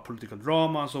 It's a lot of political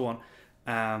drama and so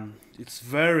on. It's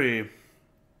very,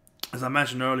 as I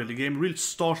mentioned earlier, the game really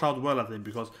starts out well, I think,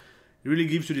 because it really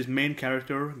gives you this main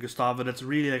character, Gustavo, that's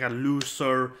really like a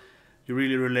loser. You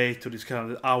really relate to this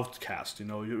kind of outcast,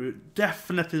 You're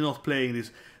definitely not playing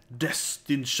this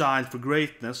destined child for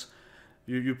greatness.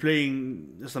 You're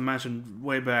playing, as I mentioned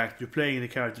way back, you're playing the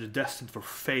character destined for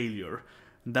failure.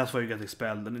 And that's why you get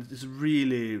expelled. And it's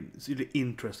really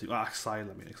interesting. Exile.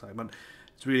 But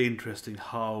it's really interesting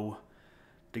how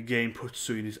the game puts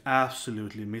you in this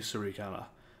absolutely misery, kind of.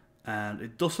 And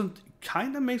it doesn't,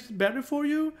 kind of makes it better for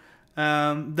you.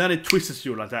 Then it twists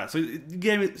you like that. So the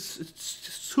game it's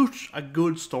such a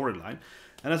good storyline.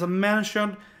 And as I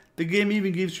mentioned, the game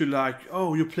even gives you like,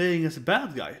 oh, you're playing as a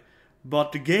bad guy.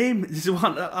 But the game, this is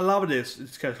one, I love this.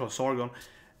 It's kind of called Sargon.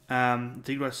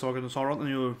 Think about Sargon and Sauron, and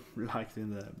you like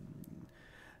in the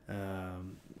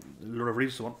Lord of the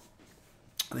Rings one.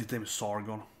 I think his name is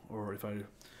Sargon, or if I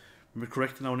remember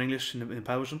correctly now in English in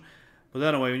Persian. But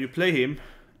anyway, when you play him,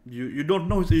 you don't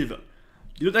know he's evil.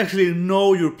 You don't actually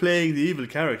know you're playing the evil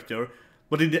character,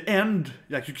 but in the end,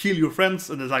 like you kill your friends,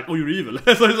 and it's like, oh, you're evil.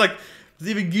 So it's like it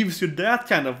even gives you that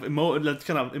kind of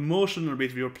emotional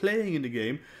bit. If you're playing in the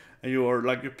game, and you're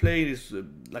playing this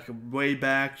like a way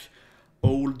back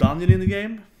old dungeon in the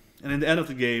game, and in the end of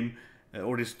the game,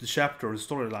 or the chapter or the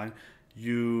storyline,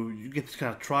 you get this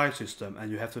kind of trial system,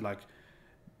 and you have to like,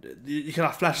 it kind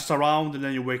of flashes around, and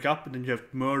then you wake up, and then you have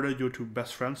murdered your two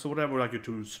best friends or whatever, like your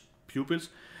two pupils.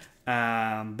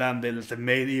 And then there's the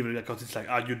main evil, because it's like,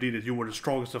 you did it, you were the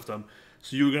strongest of them,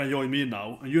 so you're gonna join me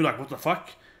now. And you're like, what the fuck?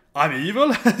 I'm evil?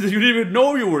 You didn't even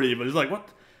know you were evil. It's like, what?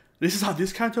 This is how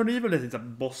this can turn evil? It's a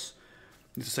boss.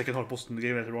 It's the second hard boss in the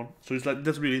game later on. So it's like,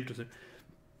 that's really interesting.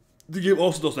 The game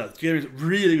also does that. The game is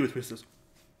really good with twists.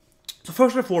 So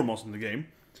first and foremost in the game,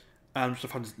 and which I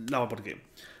find love about the game.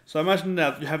 So I imagine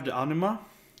that you have the anima.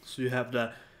 So you have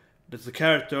that's the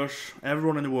characters,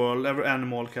 everyone in the world, every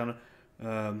animal can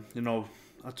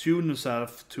attune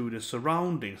themselves to the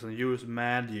surroundings and use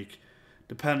magic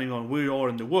depending on where you are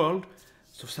in the world.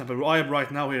 So for example, where I am right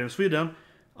now here in Sweden,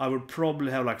 I would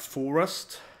probably have like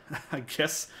forest, I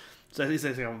guess. So it's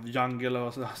like a jungle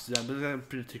or so, yeah, but there's a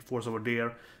pretty thick forest over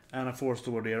there and a forest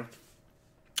over there.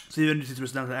 So even if it's a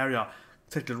residential area,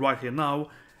 technically right here now,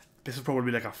 this is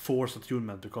probably like a forced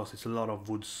attunement because it's a lot of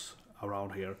woods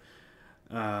around here.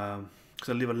 Because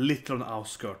I live a little on the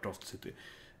outskirts of the city.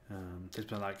 It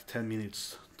takes me like 10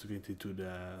 minutes to get into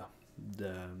the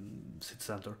city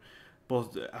center.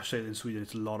 But actually in Sweden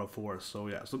it's a lot of forest, so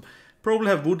yeah. So probably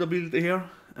have wood ability here.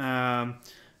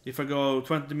 If I go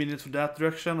 20 minutes for that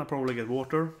direction, I probably get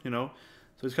water, you know.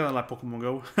 So it's kind of like Pokemon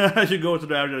Go. You go to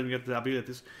the area and get the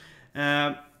abilities.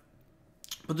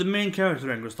 But the main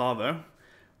character in Gustave,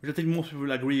 which I think most people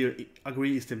will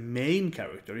agree is the main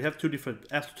character. You have two different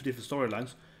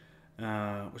storylines,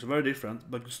 which are very different.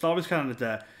 But Gustave is kind of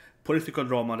the political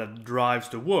drama that drives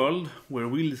the world, where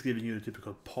Will is giving you the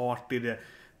typical party,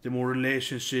 the more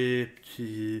relationship,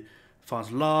 he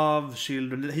finds love,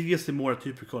 children. He gets the more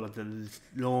typical, like the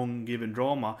long given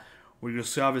drama, where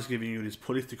Gustave is giving you this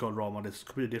political drama that's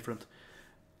completely different.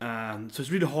 So it's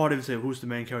really hard to say who's the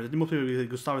main character. Most people say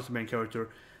Gustave is the main character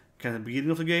kind of the beginning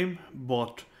of the game,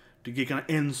 but the game kind of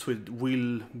ends with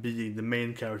Will being the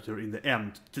main character in the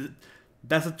end.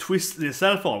 That's a twist in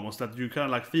itself almost, that you kind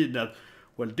of like feel that,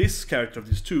 well, this character of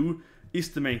these two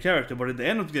is the main character, but at the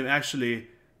end of the game, actually,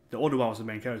 the other one was the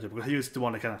main character, because he was the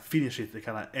one that kind of finished it,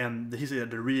 and he's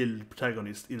the real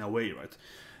protagonist in a way, right?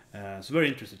 So very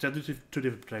interesting. So two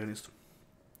different protagonists.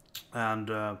 And,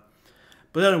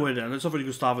 but anyway then, let's offer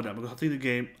Gustavo then, because I think the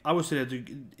game, I would say that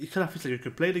it kind of feels like you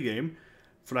could play the game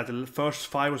for like the first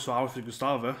 5 or so hours with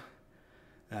Gustavo,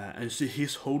 and you see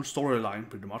his whole storyline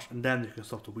pretty much, and then you can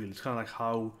start to Will. It's kind of like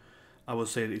how I would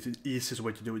say it's the easiest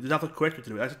way to do it. It's not the correct way to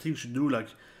do it. I think you should do like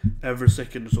every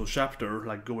second or so chapter,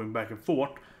 like going back and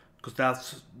forth,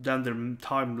 because then their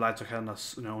timelines are kind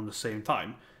of, you know, on the same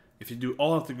time. If you do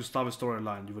all of the Gustavo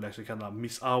storyline, you will actually kind of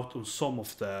miss out on some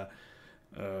of the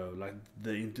like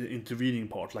the intervening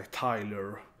part. Like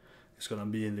Tyler is gonna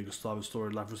be in the Gustavo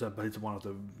storyline, for example. He's one of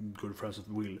the good friends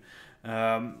of Will.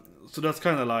 So that's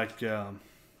kind of like a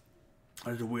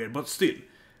little weird, but still,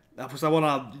 because I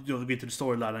wanna, you know, get to the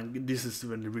storyline, and this is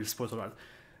when the real spoiler, right?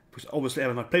 Because obviously,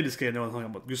 everyone played this game, I know talking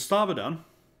about Gustavo then.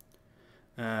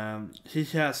 He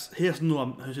has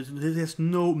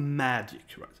no magic,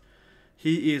 right?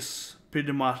 He is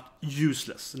pretty much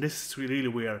useless, and this is really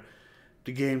where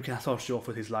the game can start you off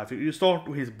with his life. You start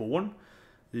when he's born.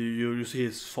 You see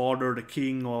his father, the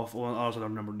king of, well, I also don't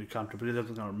remember the country, but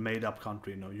it's a made up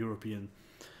country, you know, European.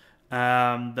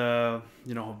 And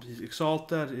you know, he's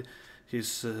exalted.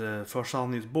 His first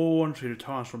son is born, so he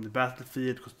returns from the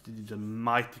battlefield because it's a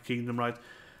mighty kingdom, right?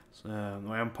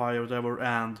 Or empire, whatever.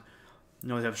 And you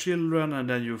know, they have children, and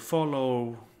then you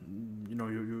follow. You know,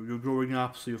 you're growing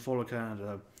up, so you follow kind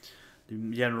of the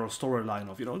general storyline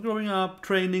of, you know, growing up,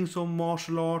 training some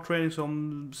martial art, training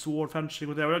some sword fencing,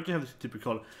 whatever. You have the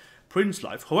typical prince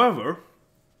life. However,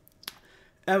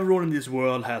 everyone in this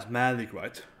world has magic,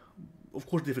 right? Of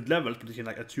course, different levels, but they can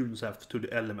like attune themselves to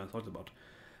the elements talked about.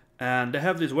 And they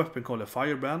have this weapon called a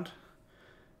firebrand,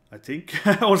 I think.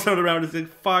 Also around, it's like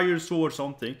fire sword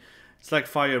something. It's like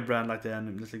firebrand, like the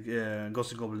enemy. It's like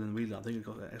Ghost Goblin and Wheel, I think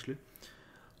actually.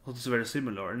 It's very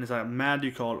similar, and it's a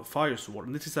magical fire sword.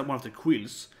 And this is one of the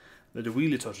quills that the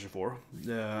Wheel is searching for.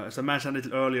 As I mentioned a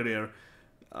little earlier here,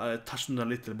 I touched on it a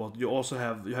little, but you also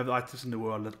have items in the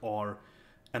world that are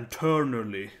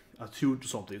internally attuned to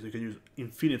something, so you can use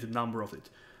infinite number of it.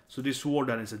 So this sword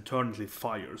then is internally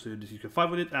fire, so you can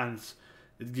fight with it, and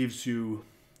it gives you,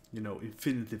 you know,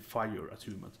 infinity fire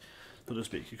attunement, so to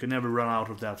speak. You can never run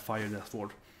out of that fire, that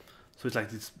sword. So it's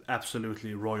like this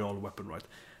absolutely royal weapon, right?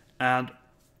 And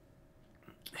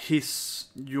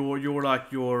your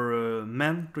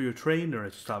mentor, your trainer,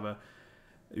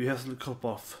 you have a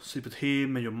couple of sleep with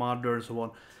him and your mother and so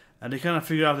on, and they kind of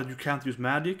figure out that you can't use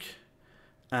magic.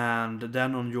 And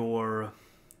then on your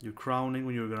crowning,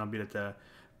 when you're gonna be like the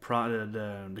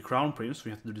crown prince,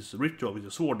 you have to do this ritual with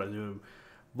your sword, that you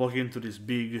walk into this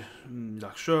big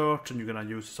like church, and you're gonna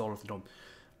use all of them.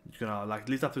 You're gonna like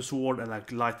lift up the sword and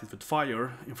like light it with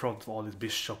fire in front of all these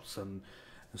bishops and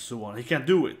so on. He can't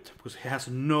do it because he has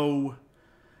no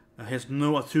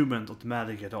attunement of the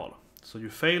magic at all. So you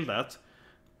fail that.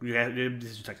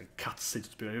 This is like a cutscene.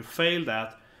 You fail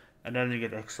that, and then you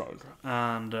get exiled,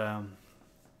 and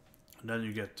then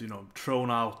you get, you know,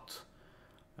 thrown out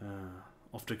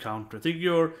of the country. I think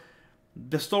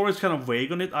the story is kind of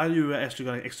vague on it. Are you actually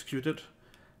gonna execute it?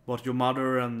 But your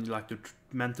mother and like the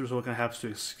mentors all kind of have to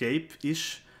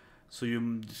escape-ish. So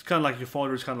it's kind of like your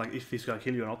father is kind of like if he's gonna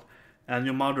kill you or not. And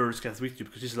your mother is kind of with you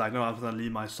because she's like, no, I'm gonna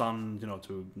leave my son, you know,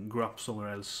 to grow up somewhere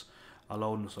else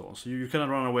alone and so on. So you kind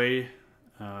of run away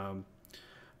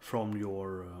from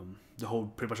your the whole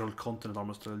pretty much whole content,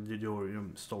 almost your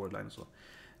storyline and so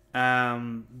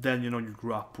on. Then you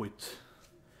grew up with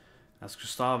as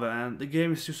Gustave, and the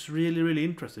game is just really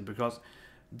interesting because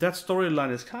that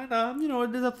storyline is kind of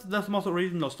that's not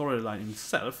original storyline in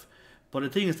itself, but the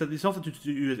thing is that it's often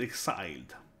you get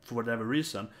exiled for whatever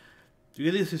reason. You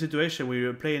get into a situation where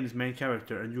you're playing this main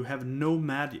character and you have no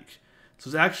magic. So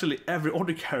it's actually every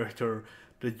other character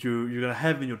that you're gonna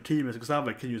have in your team as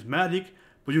Gustave can use magic,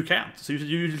 but you can't. So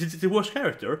he's the worst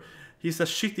character. He's a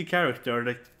shitty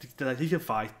character that he can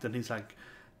fight, and he's like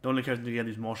the only character that can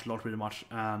use martial arts pretty much,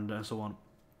 and so on.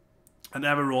 And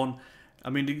everyone, I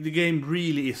mean, the game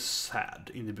really is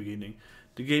sad in the beginning.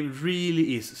 The game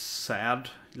really is sad.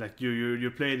 Like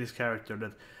you play this character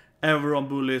that everyone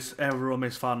bullies, everyone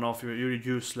makes fun of. You're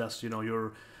useless.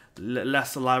 You're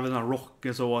less alive than a rock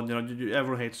and so on.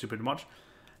 Everyone hates you pretty much.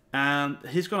 And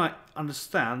he's gonna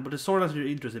understand, but the storyline is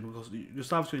really interesting because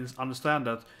Gustave's going to understand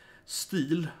that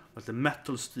steel, like the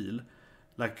metal steel,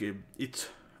 like it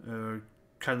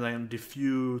kind of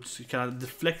diffuse, it kind of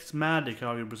deflects magic.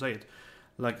 How you say it?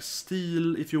 Like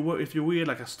steel, if you wear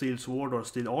like a steel sword or a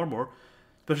steel armor,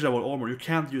 especially about armor, you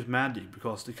can't use magic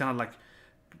because it kind of like,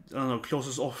 I don't know,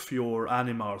 closes off your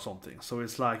anima or something. So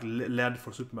it's like lead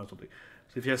for Superman or something.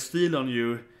 So if you have steel on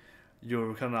you,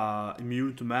 you're kind of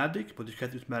immune to magic, but you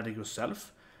can't use magic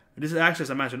yourself. And this is actually,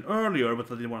 as I mentioned earlier, but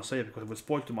I didn't want to say it because it would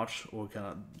spoil too much, or kind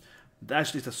of,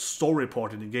 actually it's a story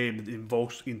part in the game that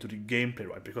invokes into the gameplay,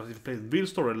 right? Because if you play the real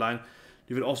storyline,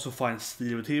 you will also find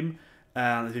steel with him,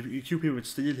 and if you keep him with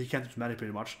steel, he can't use magic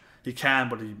pretty much. He can,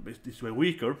 but he's way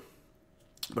weaker,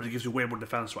 but it gives you way more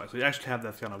defense, right? So you actually have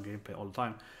that kind of gameplay all the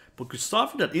time. But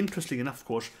Gustave, that interesting enough, of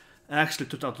course, actually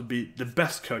turned out to be the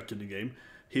best character in the game.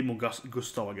 Him or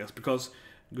Gustave, I guess, because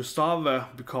Gustave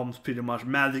becomes pretty much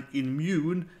magic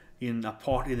immune in a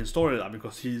part in the storyline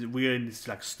because he's wearing this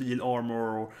like steel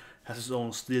armor or has his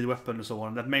own steel weapon and so on.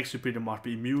 And that makes you pretty much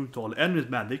be immune to all the enemies'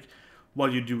 magic, while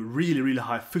you do really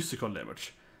high physical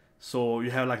damage. So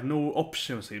you have like no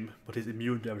options him, but he's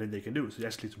immune to everything they can do. So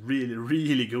actually, it's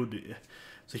really good.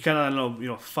 So he kind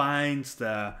of finds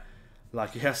the,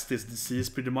 like, he has this disease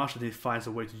pretty much, and he finds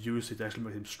a way to use it to actually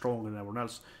make him stronger than everyone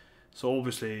else. So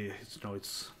obviously,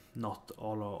 it's not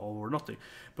all over nothing.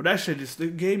 But actually, the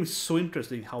game is so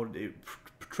interesting how they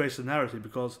portrays the narrative,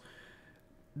 because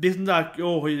this isn't like,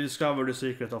 oh, he discovered the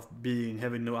secret of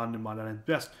having no animal and it's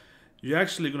best. You're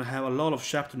actually gonna have a lot of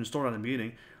chapters in the story at the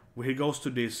beginning where he goes to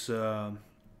this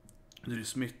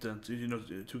smith and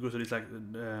to go to this like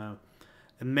and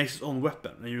makes his own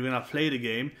weapon, and you're gonna play the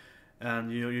game.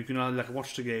 And you're gonna like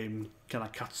watch the game kind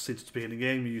of cutscenes to begin the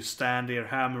game. You stand there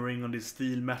hammering on this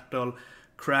steel metal,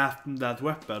 crafting that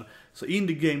weapon. So in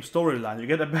the game storyline, you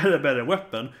get a better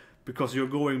weapon because you're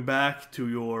going back to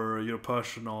your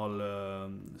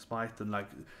personal smite and like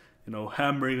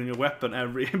hammering on your weapon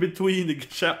in between the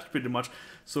chapters pretty much.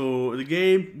 So the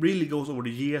game really goes over the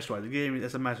years, right? The game,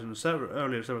 as I mentioned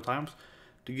several times,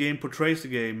 the game portrays the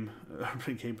game.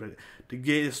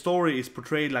 The story is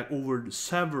portrayed like over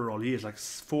several years, like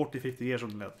 40-50 years,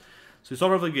 something like that. So you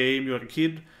start off the game, you're like a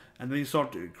kid, and then you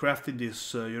start crafting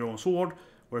this your own sword,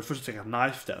 or first you take a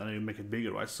knife then, and then you make it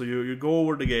bigger, right? So you go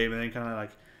over the game, and then kind of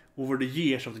like over the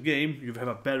years of the game, you have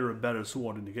a better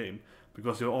sword in the game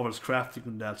because you're always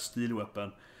crafting that steel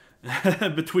weapon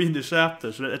between the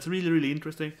chapters. So it's really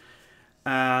interesting,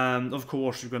 and of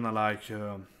course you're gonna like.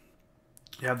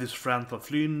 You have this friend called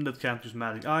Flynn that can't use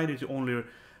magic either. The only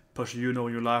person in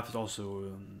your life is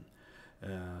also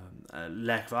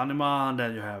lack of anima, and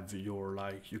then you have your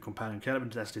companion Kevin.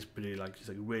 That's this pretty he's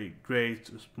a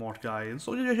great smart guy, and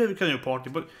so you have kind of your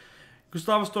party. But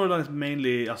Gustav's storyline is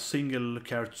mainly a single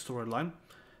character storyline,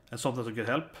 and sometimes you get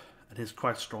help, and he's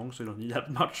quite strong, so you don't need that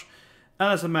much.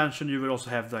 And as I mentioned, you will also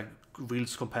have like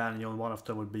Will's companion. One of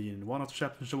them will be in one of the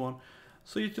chapters and so on.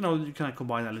 So you kind of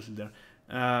combine a little there.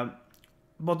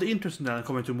 But the interesting then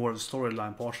coming to more of the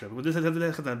storyline portion, but this is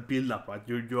kind of build up, right?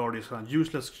 You are this kind of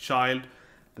useless child,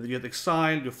 and you get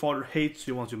exiled. Your father hates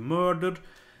you, wants you murdered,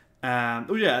 and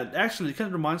oh yeah, actually, it kind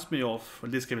of reminds me of,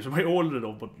 well, this game is way older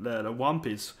though, but One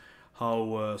Piece.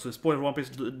 How so? Spoiler One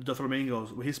Piece, the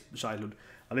Flamingos, his childhood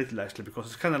a little actually, because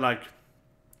it's kind of like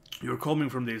you're coming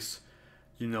from this,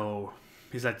 he's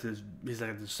like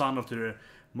the son of the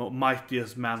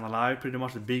mightiest man alive, pretty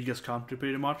much the biggest country,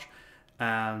 pretty much.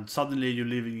 And suddenly you're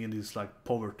living in this like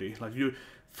poverty. Like you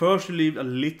leave a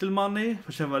little money,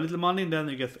 first you have a little money, and then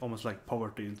you get almost like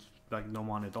poverty, like no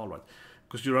money at all, right?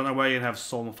 Because you run away and have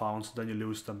some found, then you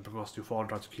lose them because your father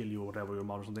tries to kill you or whatever, your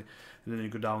mother or something, and then you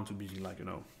go down to being like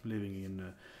living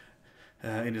in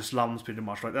in the slums pretty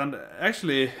much, right? And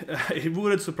actually, it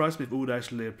wouldn't surprise me if Oda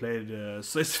actually played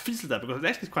so it feels like that, because it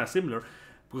actually is quite similar.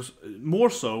 Because more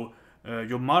so,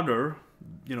 your mother,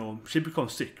 you know, she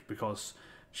becomes sick because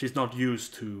she's not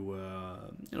used to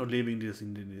you know, living this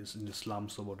in the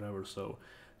slums or whatever. So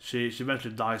she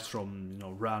eventually dies from, you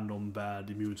know, random bad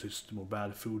immune system or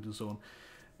bad food and so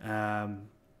on.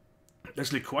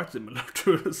 Actually, quite similar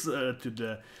to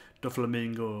the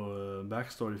Flamingo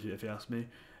backstory, if you ask me.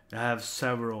 I have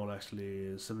several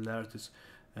actually similarities.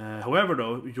 However,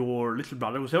 though, your little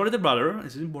brother, because you have a little brother,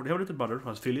 it's important. You have a little brother,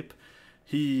 who's Philip.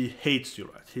 He hates you,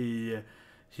 right?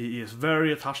 He is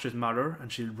very attached to his mother,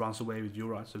 and she runs away with you,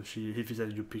 right? So he thinks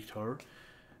that you picked her,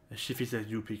 and she thinks that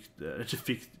you picked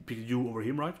you over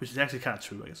him, right? Which is actually kind of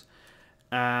true, I guess.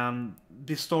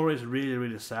 This story is really,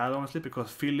 really sad, honestly, because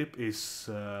Philip is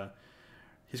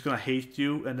he's gonna hate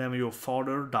you, and then when your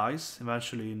father dies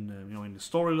eventually in you know, in the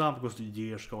storyline, because the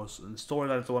years goes in the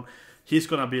storyline and so on, he's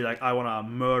gonna be like, I wanna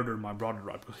murder my brother,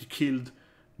 right? Because he killed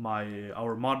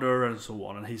our mother and so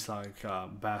on, and he's like a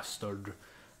bastard.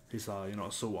 He's you know,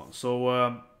 so on. So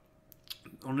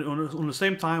on the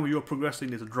same time, you're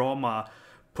progressing this drama,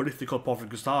 political part of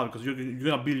Gustav, because you're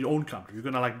gonna build your own country. You're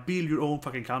gonna like build your own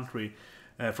fucking country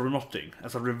from nothing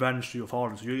as a revenge to your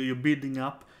father. So you're building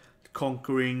up,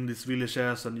 conquering these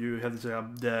villages, and you have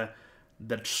this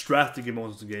the strategy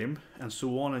modes of the game and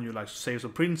so on, and you like save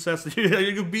some princess.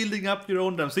 You're building up your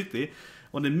own damn city.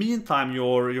 On the meantime,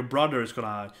 your brother is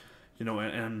gonna, you know,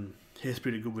 and he's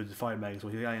pretty good with the firebag, so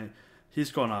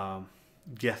he's gonna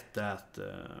get that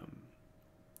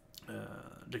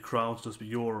the crown, so to speak,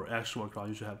 your actual crown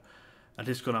you should have, and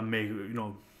he's gonna make, you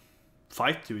know,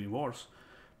 fight you in wars,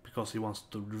 because he wants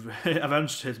to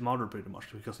avenge his mother pretty much,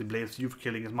 because he blames you for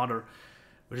killing his mother,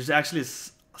 which is actually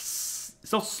it's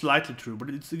not slightly true, but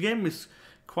the game is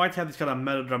quite have this kind of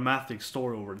melodramatic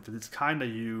story over it. It's kind of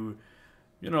you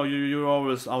know, you're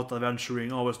always out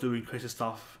adventuring, always doing crazy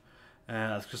stuff.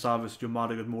 As Gustavus, your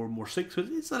mother got more and more sick, so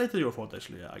it's a little your fault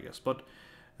actually, I guess. But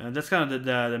that's kind of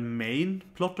the main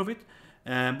plot of it.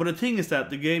 But the thing is that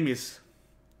the game is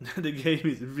the game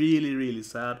is really, really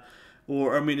sad.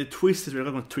 Or I mean, the twist is, we're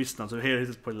not going to twist now. So here's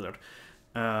the spoiler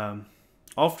alert.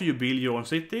 After you build your own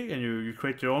city and you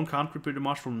create your own country pretty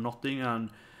much from nothing, and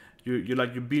you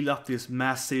build up this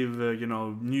massive you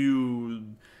know, new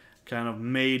kind of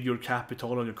made your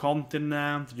capital on your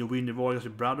continent. You win the war against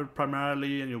your brother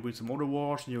primarily, and you win some other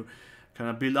wars, and you kind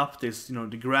of build up this, you know,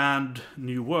 the grand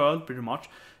new world pretty much.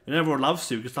 And everyone loves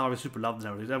you, because now is super loved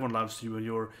and everything. Everyone loves you, and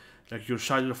your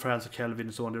childhood friends, like Kelvin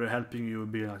and so on, they're helping you,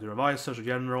 being like your advisors or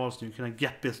generals. And you kind of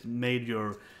get this made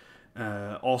your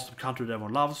awesome country that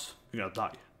everyone loves. You're gonna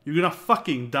die. You're gonna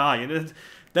fucking die, and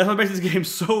that's what makes this game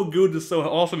so good and so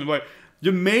awesome. Like,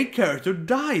 your main character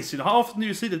dies. You know, how often do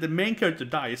you see that the main character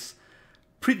dies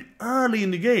pretty early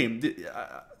in the game?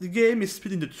 The game is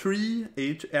split into 3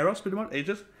 eras, pretty much,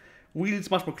 ages. Will is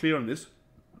much more clear on this.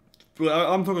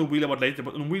 Well, I'm talking Will about later,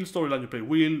 but on Will storyline you play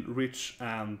Will, Rich,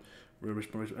 and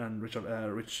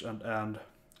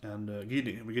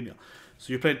Gideon.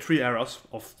 So you played 3 eras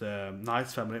of the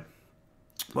Knights family.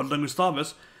 But then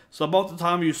Gustavus, so about the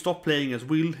time you stop playing as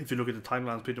Will, if you look at the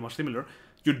timeline, pretty much similar.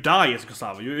 You die as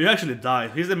Gustavo. You actually die.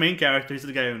 He's the main character. He's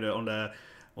the guy on the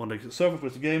surface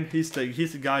of the game. He's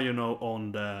the guy, you know,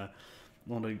 on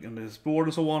this board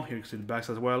and so on. You can see the backs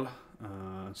as well,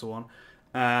 and so on.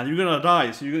 And you're gonna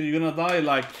die. So you're gonna die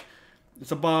like,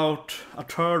 it's about a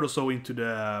third or so into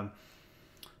the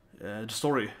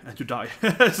story, and you die.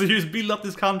 So you just build up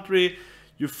this country.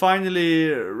 You finally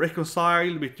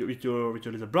reconcile with your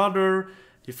little brother.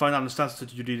 You finally understand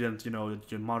that you didn't, you know,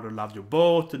 that your mother loved you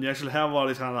both, and you actually have all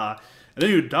this kind of, and then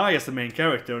you die as the main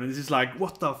character, and this is like,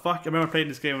 what the fuck? I remember playing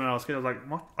this game when I was a kid. I was like,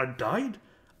 what? I died?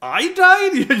 I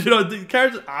died? You know, the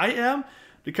character I am,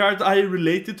 the character I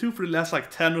related to for the last like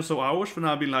 10 or so hours, for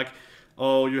now being like,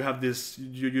 oh, you have this,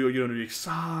 you're on the weak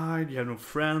side, you have no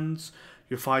friends,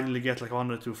 you finally get like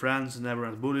 1 or 2 friends, and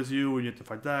everyone bullies you, and you have to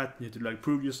fight that, you have to like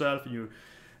prove yourself, and you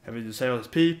have to say all these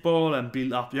people and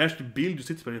build up. You actually build your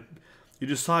city, but you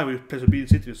decide where you place to be in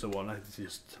city and so on. Like, it's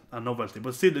just a novelty,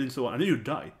 but still and so on, and then you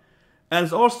die. And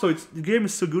it's also, the game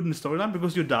is so good in the storyline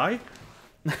because you die,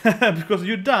 because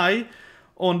you die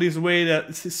on this way that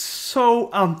it's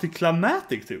so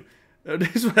anticlimactic too.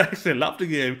 This is why I actually love the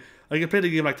game. I can play the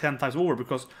game like 10 times over,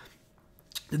 because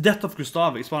the death of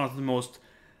Gustav is one of the most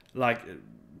like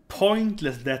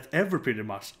pointless death ever, pretty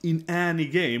much, in any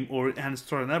game or any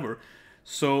story ever.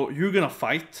 So you're gonna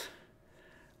fight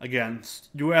against,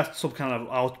 you're at some kind of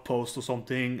outpost or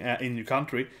something in your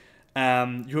country,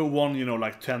 and you won, you know,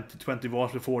 like 20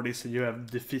 wars before this, and you have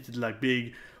defeated like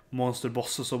big monster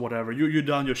bosses or whatever. You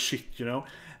done your shit, you know.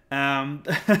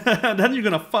 Then you're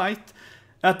gonna fight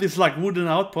at this like wooden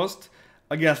outpost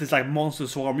against this like monster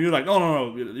swarm. You're like,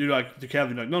 no. You're like to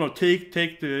Kevin, like, no, take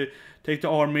the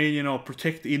army, you know,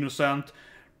 protect the innocent,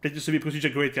 protect the civilians, because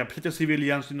you're a great guy, protect the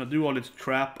civilians, you know, do all this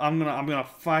crap. I'm gonna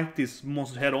fight this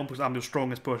monster head on because I'm the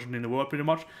strongest person in the world, pretty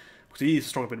much. Because he is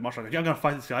strong pretty much. Like, I'm gonna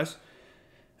fight these guys,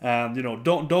 and you know,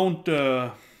 don't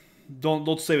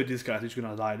stay with these guys. He's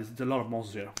gonna die. There's a lot of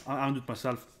monsters here. I'm doing it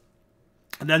myself.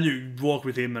 And then you walk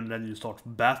with him, and then you start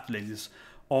battling this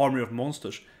army of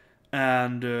monsters.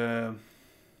 And the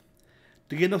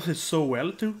game does it so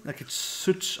well too. Like, it's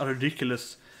such a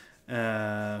ridiculous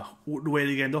the way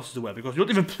the game does it so well, because you don't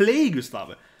even play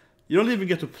Gustave. You don't even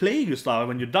get to play Gustave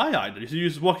when you die either. So you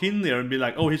just walk in there and be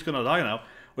like, oh, he's gonna die now.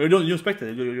 Or you expect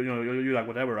it. You're like,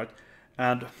 whatever, right?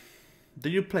 And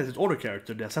then you play this other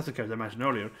character, the assassin character I mentioned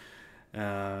earlier,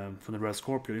 from the Red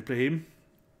Scorpion. You play him,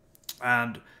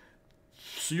 and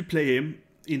so you play him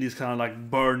in this kind of like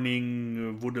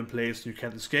burning wooden place. You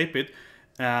can't escape it,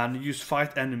 and you just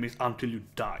fight enemies until you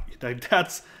die. Like,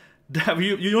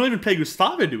 you don't even play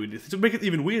Gustave doing this. To make it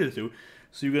even weirder too.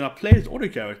 So you're gonna play this other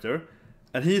character,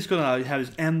 and he's gonna have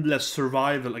this endless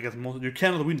survival against monsters. You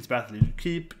cannot win this battle. You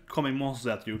keep coming monsters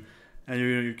at you, and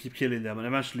you keep killing them, and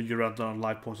eventually you run down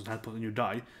life points and health points, and you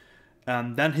die.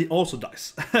 And then he also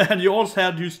dies. And you also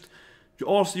had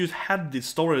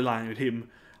this storyline with him,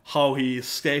 how he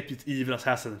escaped this evil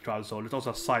assassin and tried to solve it. It's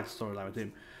also a side storyline with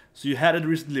him. So you had it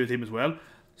recently with him as well.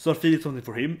 So I feeling something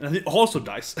for him, and he also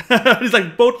dies. It's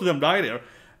like both of them die there.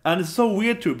 And it's so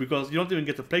weird too, because you don't even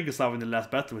get to play Gustave in the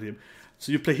last battle with him.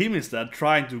 So you play him instead,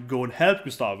 trying to go and help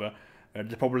Gustave.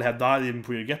 They probably have died even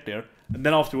before you get there. And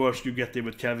then afterwards you get there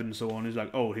with Kevin and so on. He's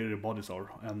like, oh, here the bodies are.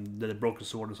 And then the broken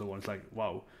sword and so on. It's like,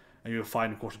 wow. And you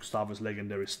find, of course, Gustave's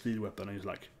legendary steel weapon, and he's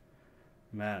like,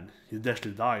 man, he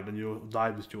actually died, and you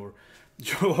died with your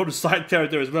other side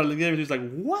character as well in the game. He's like,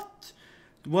 what?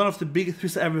 One of the biggest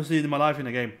twists I've ever seen in my life in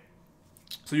a game.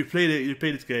 So you play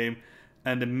this game,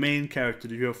 and the main character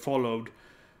that you have followed,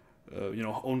 you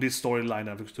know, on this storyline,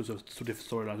 and two different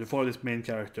storylines. You follow this main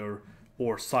character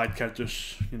or side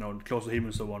characters, you know, close to him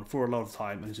and so on, for a lot of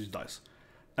time, and he just dies.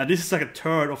 And this is like a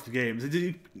third of the game.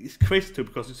 It's crazy too,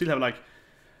 because you still have like,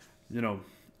 you know,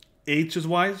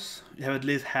 ages-wise, you have at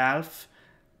least half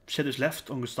shadows left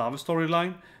on Gustave's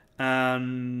storyline,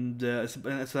 and as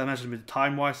I mentioned, with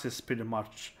time-wise, it's pretty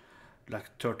much like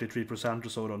 33% or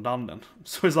so done then.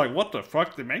 So it's like, what the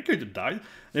fuck? The main character died.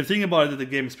 And if you think about it, that the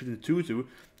game is split into two,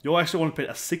 you actually only played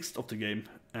a sixth of the game,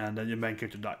 and then your main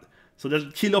character died. So they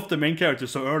kill off the main character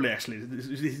so early. Actually,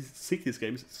 it's sick. This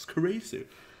game, it's crazy,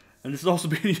 and it's also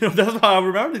been, you know, that's how I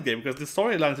remember this game, because the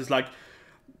storylines is like,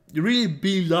 you really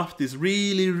build up this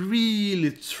really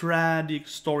tragic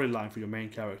storyline for your main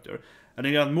character, and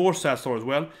then you have more sad story as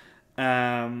well.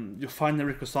 You finally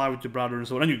reconcile with your brother and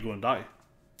so on, and you go and die.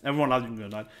 Everyone loves you,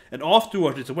 and die. And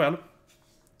afterwards as well,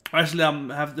 actually I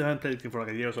haven't played it for like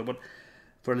a year or so, but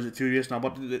for 2 years now.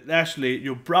 But actually,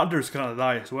 your brother's gonna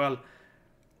die as well.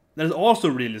 That is also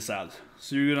really sad.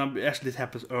 So you're gonna actually, it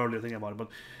happens earlier. Thinking about it, but.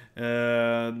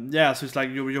 Yeah, so it's like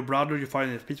your brother, you find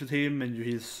a peace with him, and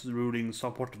he's ruling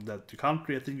some part of that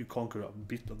country. I think you conquer a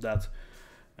bit of that,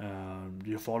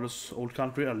 your father's old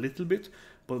country a little bit,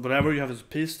 but whatever, you have this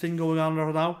peace thing going on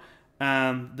right now,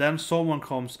 and then someone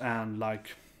comes and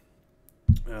like,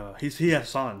 he has a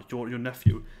son, your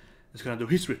nephew, is gonna do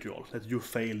his ritual that you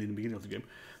failed in the beginning of the game.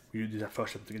 You did that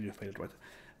first and you failed, right?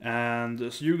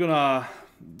 And so you're gonna,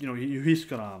 you know, he's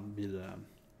gonna be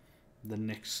the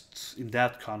next in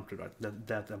that country, right?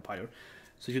 That empire.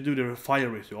 So you do the fire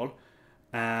ritual,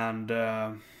 and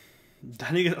then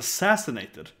you get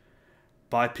assassinated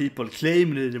by people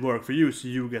claiming they work for you. So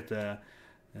you get the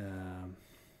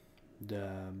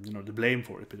blame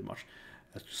for it, pretty much.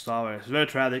 It's very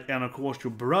tragic, and of course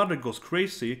your brother goes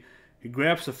crazy. He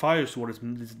grabs the fire sword,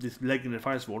 this legendary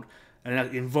fire sword, and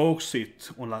like invokes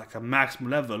it on like a maximum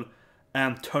level,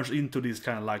 and turns into this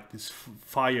kind of like this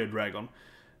fire dragon.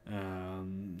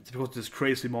 It's because this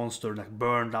crazy monster like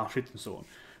burn down shit and so on.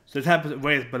 So it happens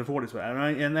way before this way,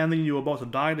 and then you're about to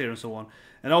die there and so on.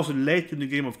 And also late in the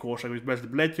game, of course, like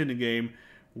basically late in the game,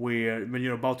 when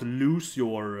you're about to lose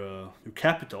your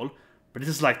capital, but this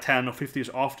is like 10 or 50 years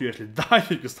after you actually die,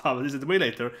 Gustav. This is way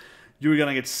later. You're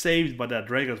gonna get saved by that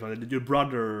dragon. Your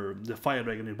brother, the fire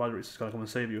dragon, your brother is gonna come and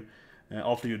save you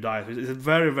after you die. So it's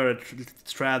very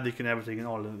tragic and everything, and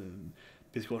all.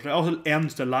 It also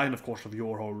ends the line, of course, of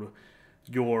your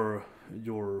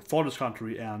father's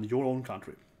country and your own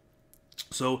country.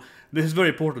 So this is very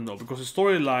important though, because the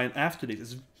storyline after this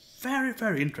is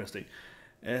very interesting.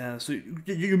 So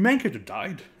your main character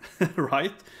died,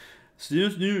 right? So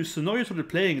now you're sort of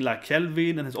playing like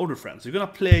Kelvin and his older friends. You're gonna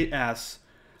play as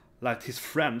like his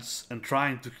friends and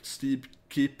trying to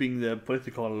keeping the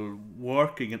political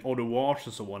working and other wars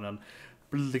and so on, and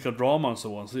political drama and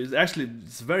so on. So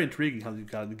it's very intriguing how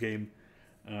the game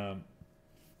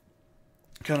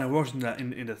kind of works in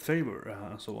that favor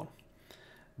and so on.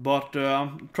 But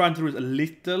I'm trying to read a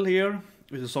little here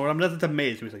with the story. I mean, that's the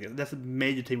major thing, I guess. That's the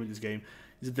major thing with this game.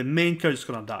 Is that the main character is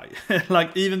gonna die.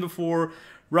 Like even before,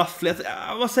 roughly,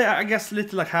 I would say, I guess,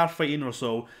 little like halfway in or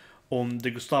so on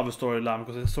the Gustavo storyline,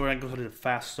 because the storyline goes a little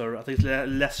faster. I think it's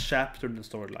less chapter in the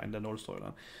storyline than the old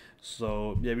storyline.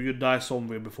 So yeah, you die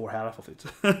somewhere before half of it.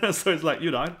 So it's like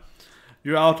you died,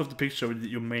 you're out of the picture with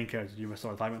your main character. You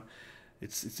start timing.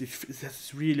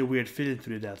 It's really weird feeling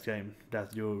to that game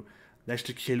that you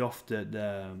actually kill off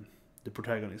the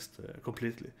protagonist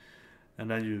completely, and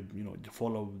then you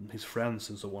follow his friends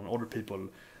and so on, other people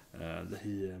that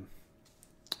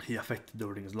he affected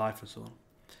during his life and so on.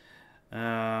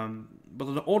 But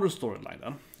on the other storyline,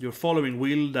 then you're following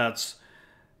Will. That's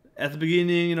at the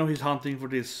beginning, he's hunting for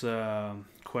this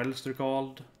quells, they're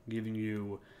called, giving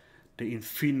you the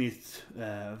infinite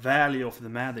value of the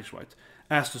magics, right?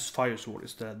 As this fire sword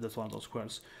is that's one of those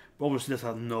quells. But obviously that's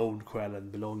a known quell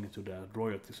and belonging to the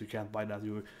royalty, so you can't buy that.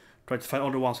 You try to find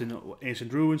other ones in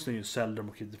ancient ruins, then you sell them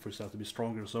or keep them for yourself to be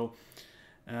stronger. So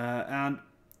and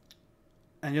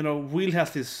Will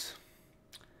has this.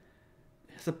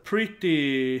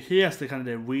 He has the kind of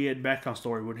the weird background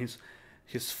story with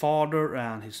his father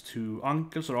and his two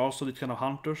uncles are also the kind of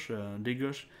hunters,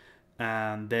 diggers,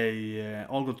 and they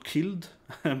all got killed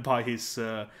by his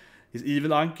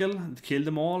evil uncle. It killed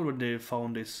them all when they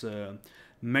found this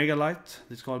megalite.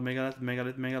 It's called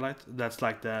megalite. That's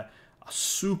like a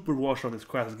super version of this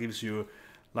quest that gives you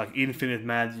like infinite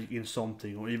magic in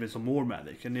something, or even some more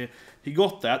magic. And he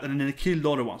got that, and then he killed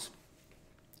the other ones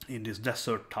in this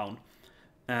desert town.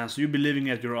 And so you'll be living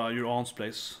at your aunt's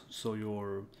place. So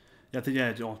your aunt's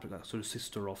place. So the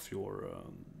sister of your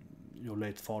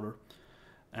late father.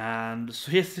 And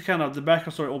so here's the kind of the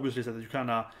background story. Obviously, is that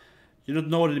you don't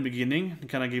know it in the beginning. It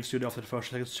kind of gives you after the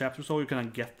first second chapter, so you kind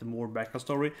of get the more background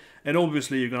story. And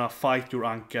obviously, you're gonna fight your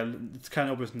uncle. It's kind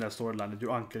of obvious in that storyline that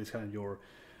your uncle is kind of your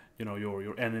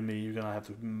enemy. You're gonna have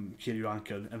to kill your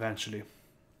uncle eventually.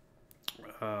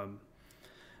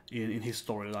 In his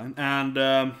storyline, and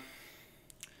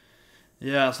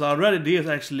yeah, so I already did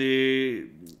actually.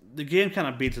 The game kind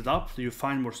of beats it up. So you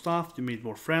find more stuff, you meet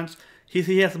more friends.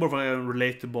 He has more of a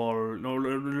relatable,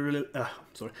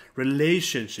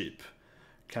 relationship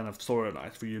kind of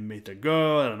storyline where you meet a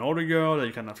girl and another girl, and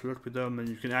you kind of flirt with them, and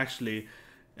you can actually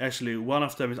one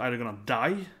of them is either gonna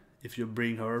die if you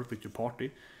bring her with your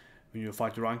party when you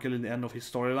fight your uncle in the end of his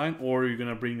storyline, or you're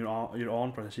gonna bring your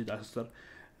aunt and she dies instead.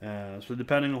 So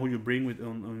depending on who you bring with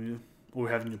or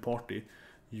have in your party,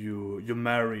 you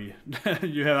marry.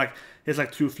 You have it's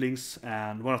like two flings,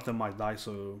 and one of them might die.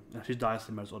 So if she dies,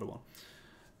 he marries the other one.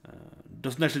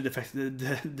 Doesn't actually affect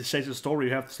the change the story.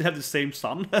 You have the same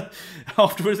son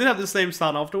afterwards. They have the same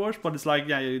son afterwards, but it's like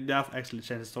you have actually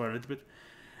changed the story a little bit.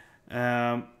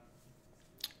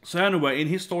 So anyway, in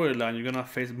his storyline, you're gonna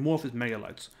face more of these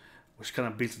megalites, which kind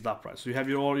of builds it up, right? So you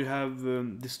have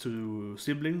these two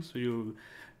siblings. So you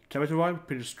character-wise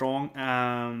pretty strong,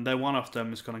 and then one of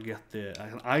them is gonna get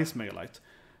an ice megalite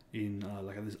in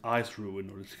this ice ruin,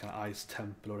 or this kind of ice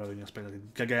temple, or whatever you expect, like a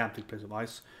gigantic place of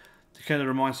ice. It kind of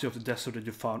reminds you of the desert that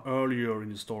you found earlier in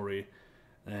the story,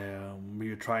 where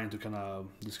you're trying to kind of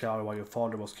discover why your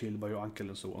father was killed by your uncle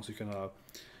and so on. So you kind of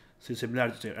see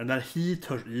similarities there. And then he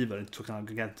turns evil into kind of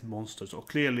gigantic monsters. So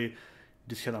clearly,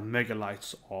 these kind of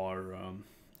megalites are,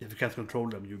 if you can't control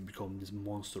them, you become this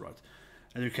monster, right?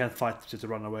 And you can't fight just to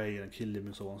run away and kill him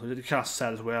and so on. So it's kind of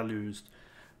sad as well. You just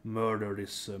murder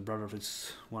this brother of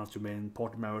his, one of your main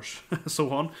party members, so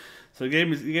on. So the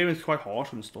game is quite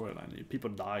harsh on the storyline.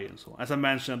 People die and so on. As I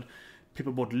mentioned,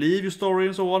 people both leave your story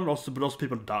and so on, but also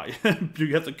people die.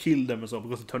 You have to kill them and so on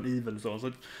because they turn evil and so on.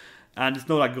 So and it's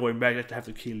not like going back, you have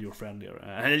to kill your friend here.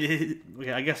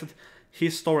 Okay, I guess that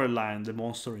his storyline, the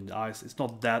monster in the ice, it's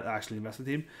not that actually invested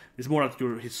in him. It's more like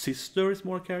his sister is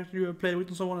more a character you play with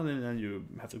and so on, and then you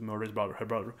have to murder her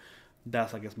brother.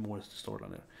 That's, I guess, more is the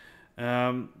storyline there.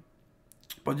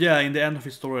 But yeah, in the end of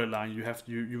his storyline, you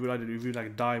will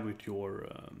die with your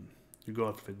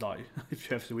girlfriend, die if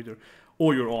you have to with her,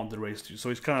 or your aunt that raised you. So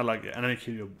it's kind of like, and then you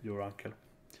kill your uncle.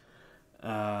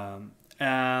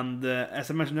 And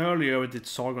as I mentioned earlier with the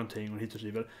Sargon thing when he was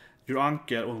evil, your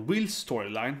uncle on Will's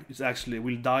storyline is actually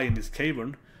will die in this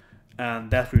cavern,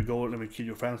 and that's where you go and we kill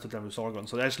your friends to level Sargon.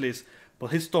 So actually is, but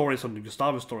his story is on the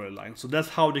Gustavo storyline. So that's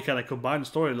how they kind of combine the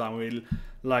storyline with,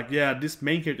 like, yeah, this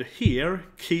main character here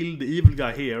killed the evil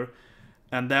guy here,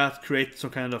 and that creates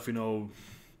some kind of, you know,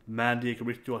 magic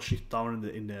ritual shit down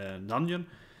in the dungeon,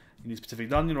 in this specific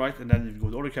dungeon, right? And then you go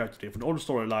to the other character there, for the other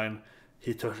storyline,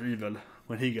 he turns evil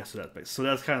when he gets to that place. So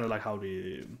that's kind of like how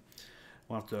they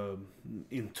want to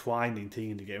entwining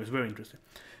thing in the game. It's very interesting.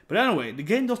 But anyway, the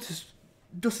game does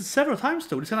it several times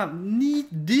though. It's kind of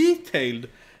neat, detailed,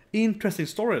 interesting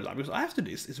storyline. Because after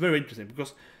this, it's very interesting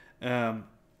because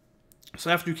so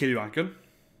after you kill your uncle,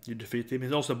 you defeat him.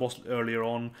 He's also a boss earlier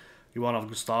on. You're one of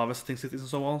Gustavus things and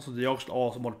so on. So they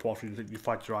also more part you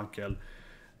fight your uncle,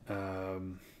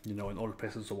 you know, in other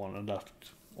places and so on, and that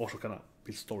also kind of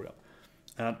builds story up.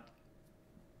 And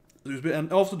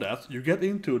after that, you get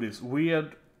into this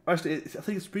weird. Actually, I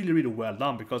think it's really, really well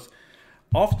done because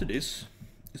after this,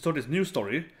 you start this new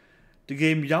story. The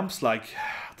game jumps like,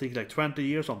 I think like 20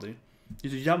 years or something.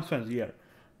 You jump 20 years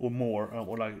or more,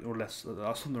 or less,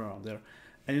 something around there.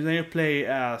 And then you play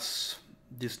as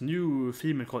this new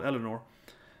female called Eleanor,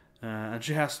 and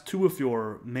she has two of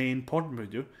your main partners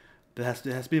with you. That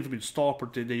has been from the start,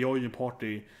 but they join your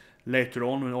party later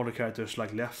on when other characters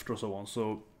like left or so on.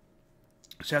 So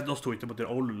she has those two with them, but they're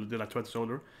older. They're like 20 years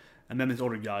older. And then this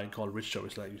other guy called Richard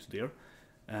is like used there.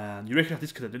 And you recognize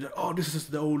this character. Like, oh, this is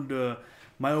the old,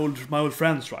 my old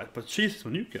friends, right? But she's a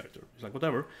new character. It's like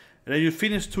whatever. And then you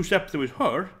finish 2 chapters with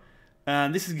her,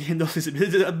 and this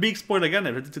is a big spoiler again.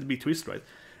 It's a big twist, right?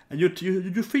 And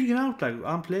you're figuring out like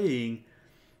I'm playing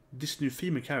this new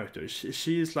female character.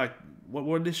 She is like,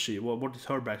 what is she? What is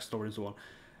her backstory and so on?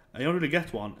 And you don't really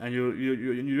get one, and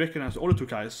you recognize the other 2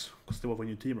 guys because they were on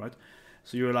your team, right?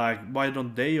 So you're like, why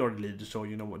don't they are the leaders? So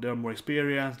you know they're more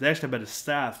experienced. They actually have better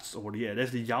stats over the year.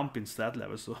 There's the jump in stat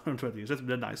levels, so 20 years. That's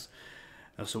nice,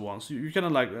 and so on. So you kind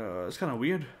of like, it's kind of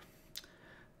weird.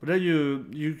 But then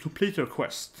you complete your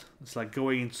quest. It's like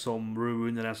going into some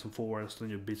ruin and then some forest, and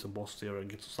you beat some boss there and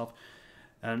get some stuff.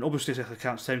 And obviously it's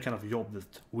the same kind of job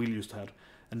that Will used to have,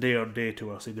 and they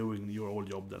too are doing your old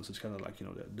job then. So it's kind of like, you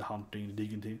know, the hunting, the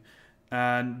digging thing.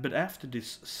 But after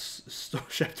this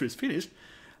chapter is finished,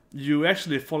 you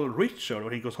actually follow Richard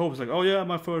when he goes home. It's like, oh yeah,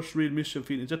 my first real mission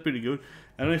finished. That's pretty good.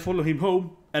 And then you follow him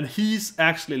home, and he's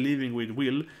actually living with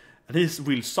Will, and he's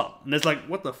Will's son. And it's like,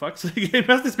 what the fuck? So the game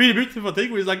has this really beautiful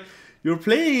thing where it's like, you're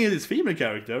playing this female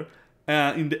character,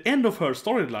 in the end of her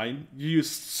storyline, you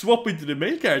swap into the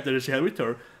male character that she had with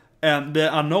her, and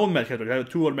the unknown male character. You have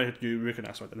 2 other male characters you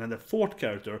recognize, right? And then the 4th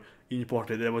character in your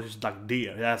party, that was just like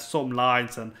there. He has some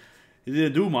lines, and he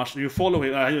didn't do much. You follow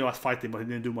him, you was fighting, but he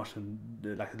didn't do much in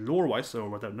like lore-wise or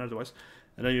whatever, narrative-wise.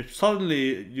 And then you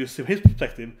suddenly you see his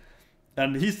perspective,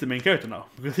 and he's the main character now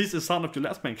because he's the son of your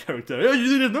last main character. Yeah,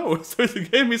 you didn't know. So the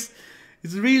game is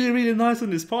really, really nice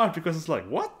on this part because it's like,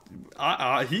 what?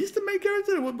 He's the main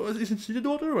character? What, isn't she the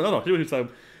daughter? I don't know.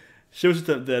 She was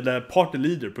the party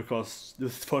leader because it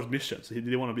was his first mission, so he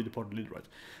didn't want to be the party leader, right?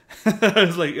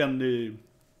 It's like, and he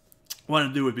wanted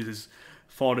to do it with his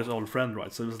father's old friend,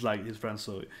 right? So it was like his friend.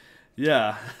 So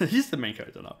yeah, he's the main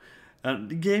character now, and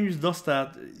the game just does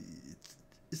that.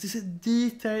 It's just a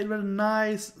detailed, very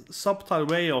nice, subtle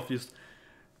way of just,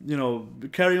 you know,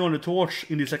 carrying on the torch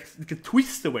in this like a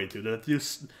twist way to that.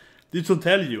 Just they don't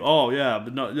tell you, oh yeah,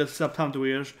 but no, let's have time to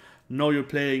years. No, you're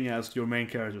playing as your main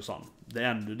character's son. The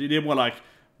end. They were like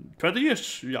 20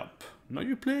 years. Yup. Now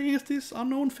you're playing as this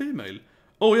unknown female.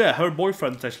 Oh yeah, her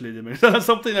boyfriend is actually the main.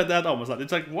 Something like that almost.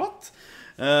 It's like what?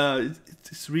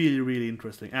 It's really, really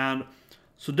interesting. And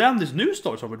so then this new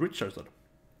story started with Richardson,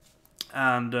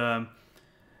 and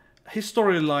his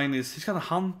storyline is he's kind of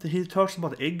hunting. He talks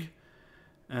about the egg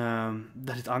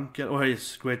that his uncle or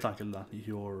his great uncle, that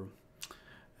your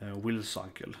Will's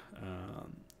uncle,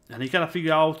 and he kind of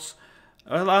figure out.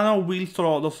 I know Will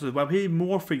thought also, but he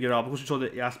more figure out because he saw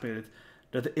the aspect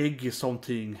that the egg is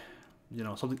something, you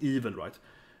know, something evil, right?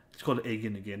 It's called the egg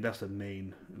in the game. That's the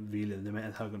main villain, the main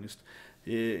antagonist.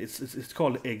 It's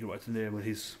called the egg, right? And then when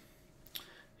his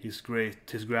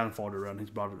grandfather and his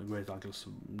brother and great uncles,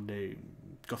 they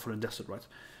got from the desert, right?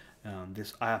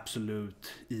 This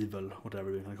absolute evil, whatever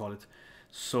you can call it.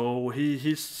 So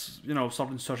he's you know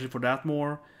starting searching for that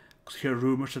more because he heard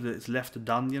rumors that it's left the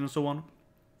dungeon and so on.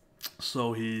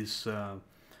 So he's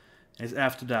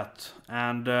after that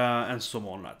and so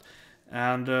on, right?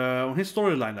 And on his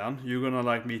storyline, then you're gonna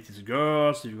like meet these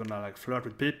girls, you're gonna like flirt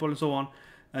with people and so on,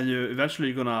 and you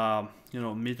eventually gonna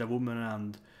meet a woman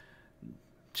and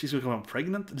she's gonna become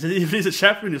pregnant. There's a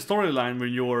chapter in the storyline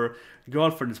when your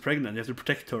girlfriend is pregnant. You have to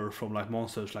protect her from like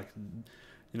monsters like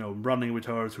running with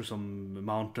her through some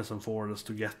mountains and forests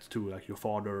to get to like your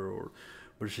father, or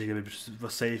where she can be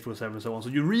safe or whatever and so on. So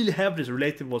you really have this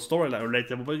relatable storyline,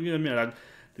 but you know what I mean? Like,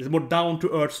 it's more down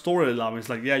to earth storyline. It's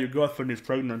like, yeah, your girlfriend is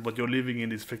pregnant, but you're living in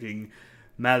this freaking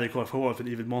magical forest with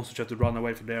even monsters you have to run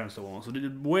away from there and so on. So they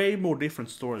did way more different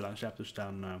storyline chapters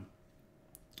than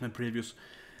previous.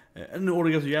 And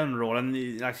Origami in general,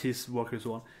 and like his work and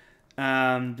so on.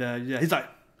 And yeah, he's died.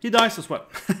 He dies as well.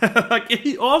 Like,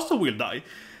 he also will die.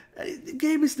 This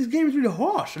game is really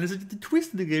harsh, and the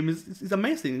twist in the game is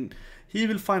amazing. He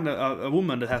will find a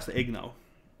woman that has the egg now.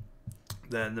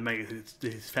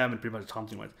 His family pretty much is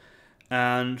hunting with,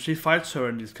 and she fights her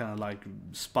in this kind of like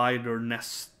spider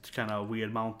nest kind of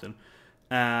weird mountain,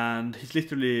 and he's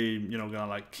literally gonna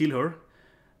like kill her,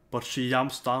 but she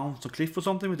jumps down some cliff or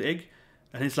something with the egg,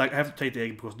 and he's like, I have to take the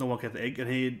egg because no one gets the egg, and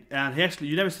he actually,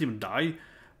 you never see him die,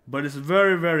 but it's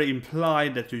very, very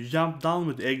implied that you jump down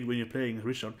with the egg when you're playing as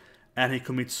Richard, and he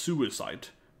commits suicide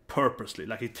purposely.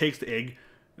 Like, he takes the egg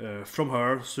from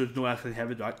her so no one can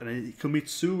have it, right? And he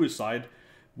commits suicide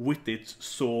with it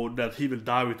so that he will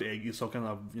die with the egg in some kind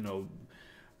of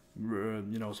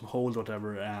some hole or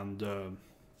whatever, and no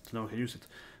one can use it.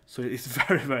 So it's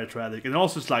very, very tragic. And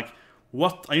also it's like,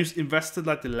 what? I just invested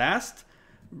like the last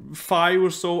 5 or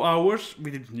so hours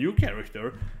with a new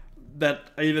character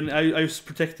that I just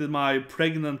protected my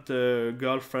pregnant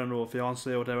girlfriend or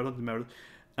fiance or whatever, not married,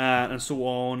 and so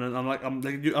on. And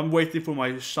I'm waiting for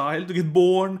my child to get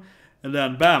born, and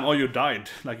then bam, oh, you died.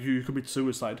 Like, you commit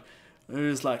suicide. And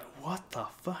it's like, what the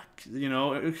fuck?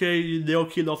 Okay, they all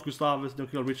killed off Gustavus, they all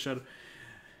killed Richard.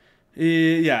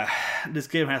 Yeah, this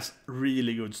game has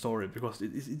really good story because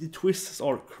the twists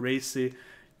are crazy.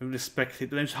 You respect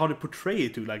it, and then how they portray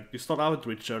it too. Like, you start out with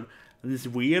Richard in this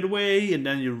weird way, and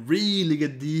then you really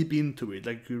get deep into it,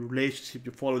 like your relationship,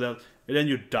 you follow that, and then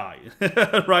you die,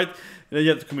 right? And then you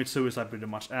have to commit suicide pretty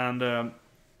much, and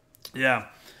yeah,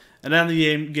 and then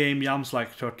the game jumps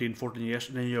like 13-14 years,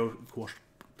 and then you of course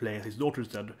play as his daughter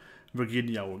instead,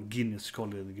 Virginia, or Guinness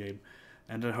called it in the game,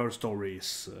 and then her story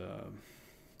is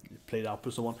played up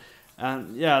and so on.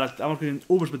 And yeah, like, I'm not going to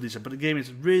oversplit this, but the game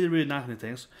is really, really nice in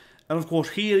things. And of course,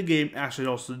 here the game actually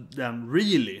also then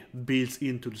really builds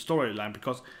into the storyline,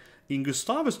 because in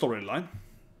Gustavus' storyline,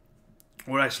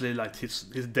 or actually like he's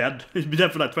dead, he's been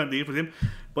dead for like 20 years with him,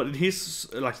 but in his,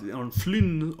 like on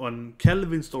Flynn, on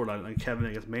Kelvin's storyline, and Kevin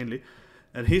I guess mainly,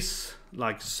 and his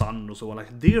like son or so on,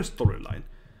 like their storyline,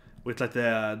 with like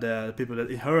the people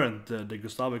that inherit the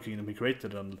Gustavo kingdom he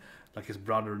created, and like his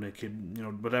brother and the kid,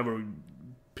 whatever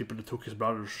people that took his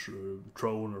brother's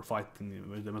throne or fighting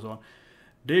with them and so on.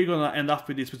 They're gonna end up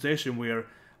with this situation where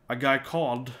a guy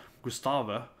called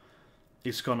Gustave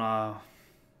is gonna,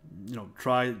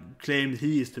 claim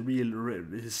he is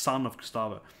his son of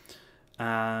Gustave,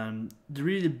 and it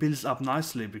really builds up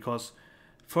nicely because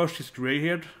first he's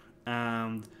gray-haired,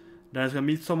 and then he's gonna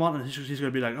meet someone, and he's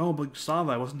gonna be like, oh, but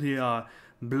Gustave, wasn't he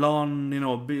blonde,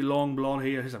 long blonde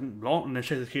hair? He's like, blonde, and then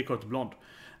changes his haircut to blonde,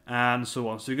 and so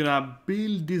on. So you're gonna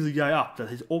build this guy up that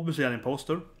he's obviously an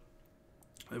imposter.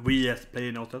 We as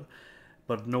player know that,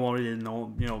 but no one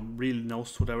really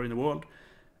knows whatever in the world.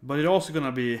 But it's also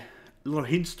gonna be a lot of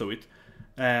hints to it,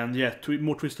 and yeah,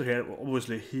 more twister here.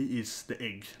 Obviously, he is the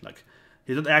egg. Like,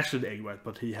 he's not actually the egg, right?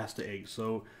 But he has the egg.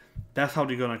 So that's how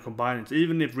they're gonna combine it.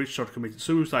 Even if Richard committed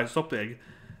suicide to stop the egg,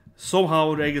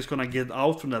 somehow the egg is gonna get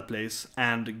out from that place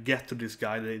and get to this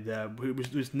guy.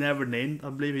 Who's never named. I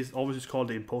believe he's always called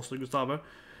the imposter Gustave,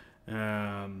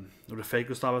 or the fake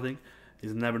Gustave, I think.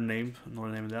 He's never named,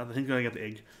 not naming that. I think he's gonna get the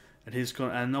egg, and he's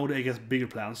gonna. And now the egg has bigger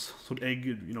plans, so the egg,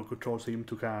 controls him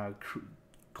to kind of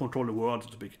control the world, so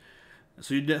to speak.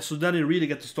 So then you really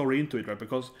get the story into it, right?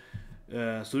 Because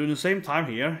so in the same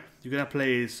time here, you're gonna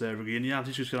play as Virginia, and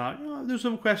she's just gonna do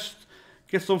some quests,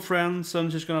 get some friends,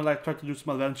 and she's gonna like try to do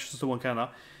some adventures and so on, kinda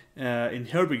in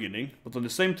her beginning. But at the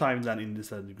same time, then in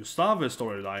this Gustave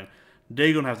storyline,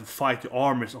 they're gonna have to fight the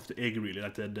armies of the egg, really,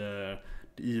 like the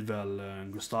evil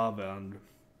Gustave and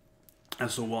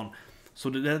so on. So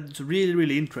that's really,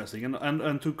 really interesting,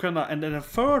 and to kind of and then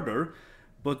further,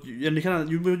 but you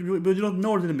don't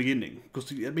know it in the beginning, because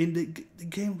the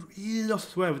game really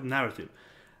does well with narrative,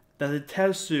 that it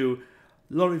tells you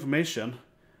a lot of information,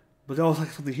 but there's also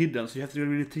like something hidden, so you have to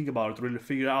really think about it, really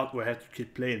figure out where you have to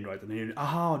keep playing, right? And then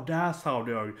that's how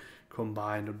they are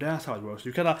combined, or that's how it works.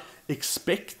 You kind of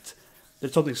expect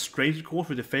there's something strange, of course,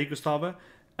 with the fake Gustave.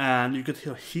 And you could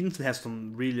hear hints it has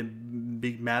some really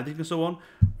big magic and so on,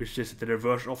 which is the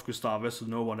reverse of Gustave, so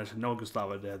no one actually knows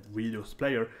Gustave, the video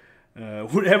player,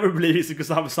 would ever believe he's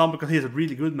Gustave's son, because he has a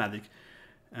really good magic.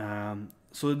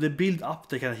 So they build up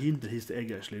the kind of hint that he's the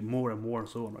egg actually more and more and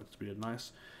so on. Right? It's really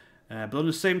nice. But at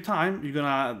the same time, you're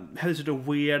gonna have this sort of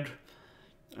weird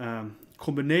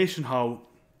combination how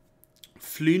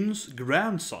Flynn's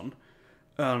grandson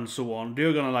and so on,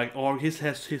 they're gonna like, or his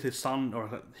son,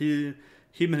 or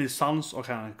him and his sons are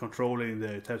kind of controlling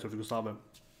the territory of Gustave,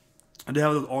 and they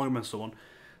have those arguments and so on.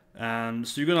 And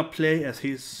so you're gonna play as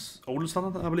his oldest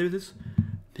son, I believe it is.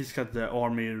 He's got the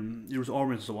army, US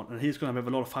army and so on, and he's gonna have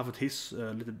a lot of fight with his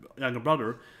little younger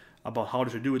brother about how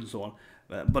they should do it and so on.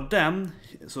 But then,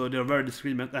 so they're very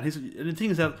disagreement, and the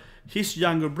thing is that his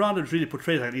younger brother is really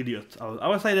portrayed like an idiot. I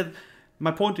would say that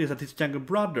my point is that his younger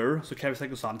brother, so Carrie's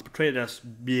second son, is portrayed as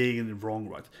being in the wrong,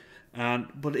 right?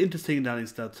 But the interesting then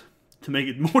is that, to make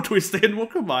it more twisted and more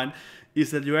combined,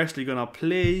 is that you're actually gonna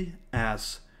play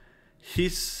as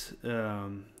his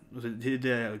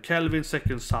the Calvin's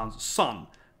second son's son,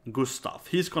 Gustav.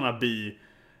 He's gonna be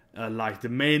like the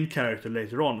main character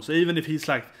later on. So even if he's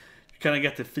like, you kind of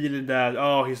get the feeling that,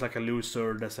 oh, he's like a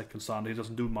loser, the second son, he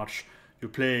doesn't do much. You're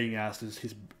playing as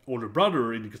his older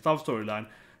brother in the Gustav storyline.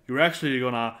 You're actually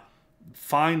gonna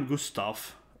find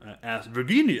Gustav as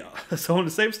Virginia. So on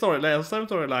the same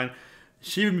storyline,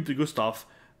 she will meet with Gustav,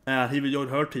 and he will join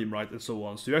her team, right, and so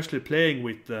on. So you're actually playing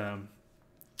with.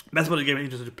 That's what the game is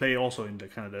interested to play also in the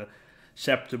kind of the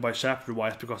chapter by chapter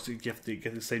wise, because you get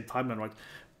the same timeline, right?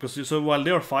 Because so while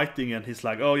they're fighting, and he's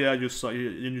like, oh yeah, you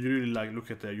really like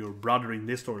look at your brother in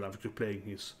this storyline, you're playing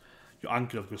your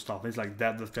uncle of Gustav. He's like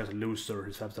that guy's a loser.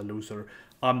 His father's a loser.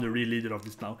 I'm the real leader of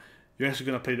this now. You're actually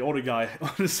gonna play the other guy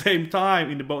on the same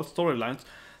time in the both storylines.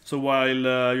 So while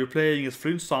you're playing as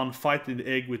Flynn's son fighting the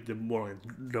egg with the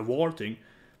war thing,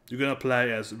 you're gonna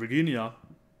play as Virginia,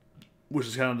 which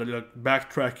is kind of like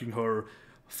backtracking her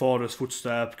father's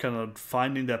footsteps, kind of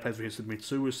finding that place where he commits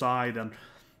suicide and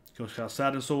kind of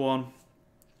sad and so on.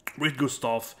 With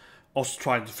Gustav, also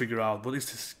trying to figure out what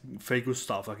is this fake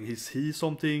Gustav, like is he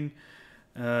something,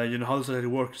 how does it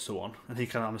work and so on. And he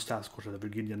kind of understands, of course, that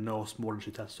Virginia knows more than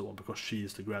she tells so on, because she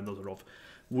is the granddaughter of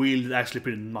Will, actually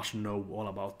pretty much know all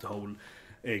about the whole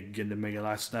egg and the mega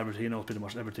lights and everything. He knows pretty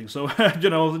much everything. So, it's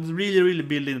really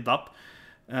building it up.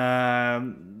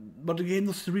 But the game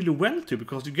does it really well too,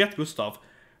 because you get Gustav.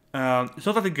 It's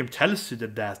not that the game tells you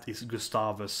that is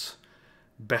Gustav's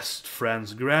best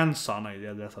friend's grandson.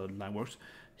 Yeah, that's how the line works.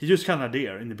 He's just kind of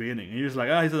there in the beginning. And you're just like,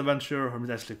 he's an adventurer. I mean,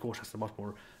 actually, of course, has a much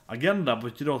more agenda,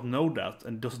 but you don't know that,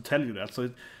 and it doesn't tell you that. So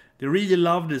they really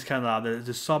love this kind of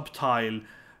the subtle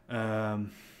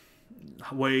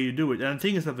way you do it. And the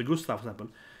thing is that the Gustav, for example,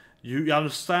 you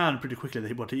understand pretty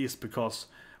quickly what he is, because,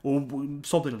 or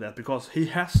something like that, because he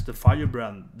has the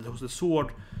firebrand, the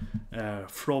sword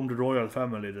from the royal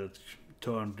family that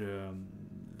turned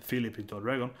Philip into a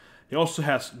dragon. He also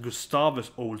has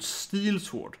Gustav's old steel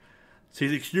sword. So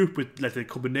he's equipped with like a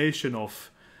combination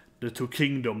of the two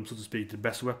kingdoms, so to speak, the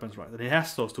best weapons, right? And he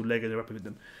has those two legendary weapons with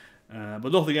him.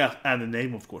 But nothing else, and the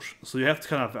name, of course. So you have to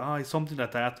kind of, something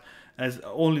like that. And it's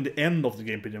only in the end of the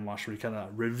game, pretty much, where he kind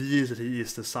of reveals that he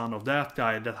is the son of that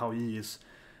guy, that how he is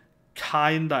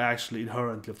kinda actually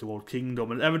inherently of the world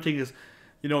kingdom, and everything is,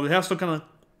 they have some kind of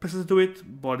presence to it,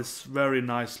 but it's very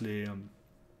nicely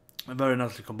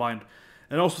combined.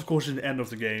 And also, of course, in the end of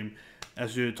the game,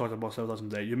 as you talked about several times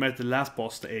today, you met the last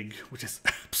boss, the egg, which is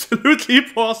absolutely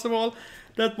impossible.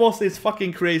 That boss is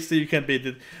fucking crazy. You can't beat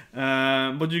it,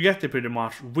 but you get it pretty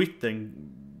much with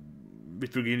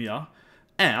Virginia,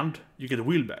 and you get a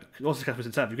wheel back. It also kind of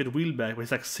insane. You get a wheel back, but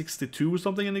it's like 62 or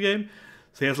something in the game.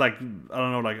 So he has like, I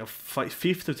don't know, like a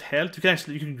fifth of health.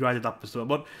 You can grind it up as well,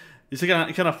 but it's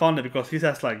kind of funny because he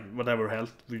has like whatever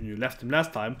health when you left him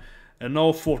last time, and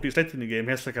now 40 years later in the game, he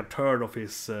has like a third of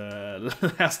his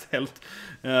last health.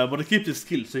 But he keeps his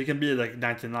skill, so he can be like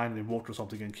 99 in water or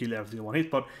something and kill everything in one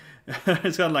hit. But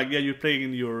it's kind of like, you're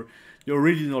playing your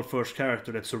original first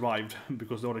character that survived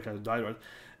because the other character died, right?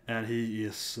 And he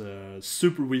is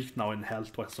super weak now in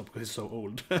health because he's so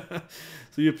old. So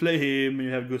you play him, and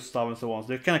you have Gustav and so on. So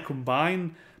they kind of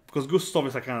combine, because Gustav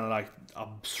is kind of like a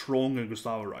stronger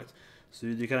Gustav, right? So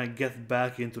you kind of get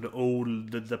back into the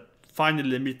old, the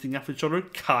finally meeting up with each other,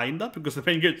 kinda, because the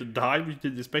main character died, which you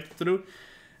didn't expect to do.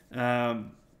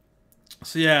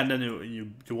 So yeah, and then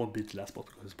you won't beat the last boss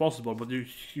because it's possible, but you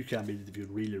can beat it if you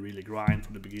really grind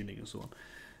from the beginning and so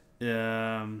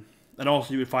on. And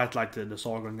also you will fight like the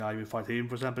Saga guy, you will fight him,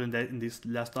 for example, in this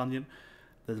last dungeon.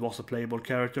 That was a playable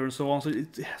character and so on, so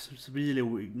it has a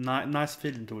really nice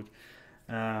feeling to it.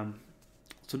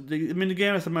 So the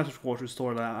game has a massive core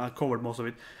story, I covered most of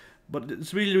it, but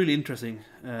it's really interesting.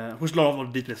 There's a lot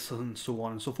of details and so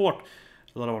on and so forth.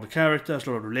 A lot about the characters, a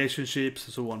lot of relationships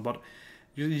and so on, but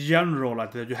in general,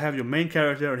 like you have your main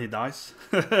character and he dies.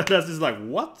 That's just like,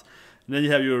 what? And then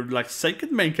you have your like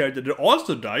second main character that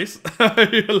also dies.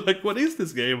 You're like, what is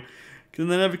this game? Can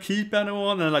they never keep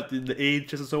anyone? And like the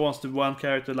ages and so on. So one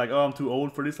character like, oh, I'm too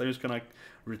old for this. I'm just gonna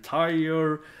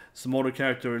retire. Some other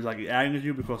character is like angry at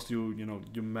you because you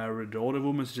married the other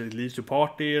woman, so she leaves your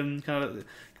party and kind of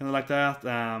like that.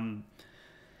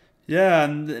 Yeah,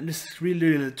 and this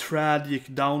really tragic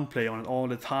downplay on it all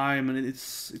the time, and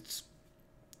it's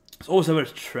also a very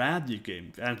tragic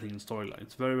game. Anything in storyline,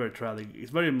 it's very tragic.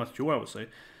 It's very mature, I would say.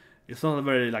 It's not a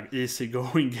very like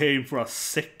easygoing game for a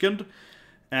second.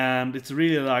 And it's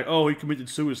really like, oh, he committed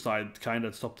suicide, kind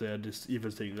of stop this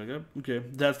evil thing. Like, okay,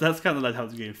 that's kind of like how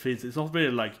the game feels. It's not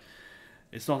very like,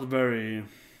 it's not very,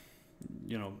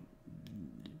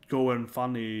 going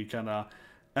funny kind of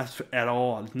at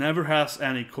all. It never has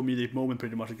any comedic moment,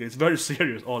 pretty much. It's very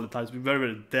serious all the time. It's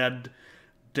very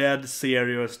dead,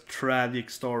 serious, tragic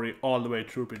story all the way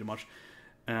through, pretty much.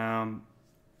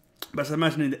 But as I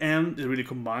mentioned, in the end, it really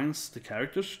combines the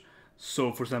characters.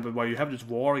 So, for example, while you have this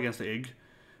war against the egg,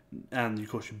 and of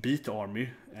course you beat the army,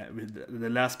 with the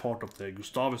last part of the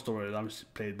Gustav story that was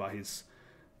played by his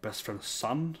best friend's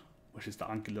son, which is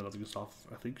the uncle of Gustav,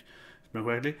 I think, if I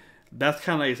remember correctly. That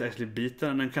kind of is actually beaten,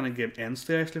 and then kind of game ends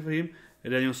there actually for him.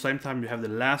 And then at the same time you have the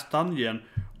last dungeon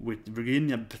with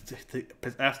Virginia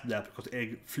after that, because the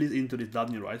egg flees into this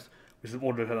dungeon, right? Which is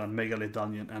ordered kind of megalith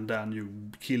dungeon, and then you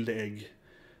kill the egg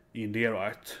in there,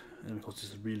 right? And because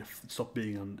it's really stopped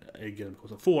being an egg and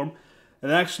because of form.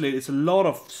 And actually, it's a lot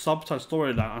of subtitle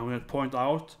storyline I'm going to point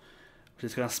out, which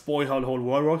is going to spoil how the whole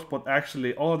world works, but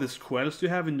actually all these quells you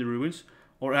have in the ruins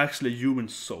are actually human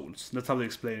souls. That's how they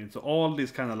explain it. So all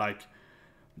these kind of like,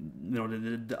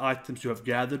 the items you have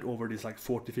gathered over these like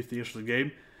 40-50 years of the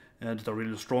game, that are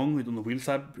really strong on the wheel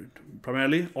side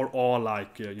primarily, are all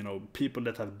like, people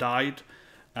that have died.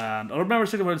 And I don't remember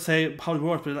exactly what to say how it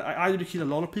works, but I either kill a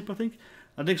lot of people,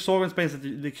 I think Saga explains that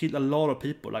they kill a lot of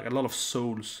people, like a lot of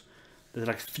souls that are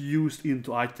like fused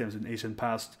into items in ancient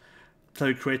past. So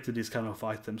you created these kind of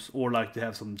items, or like they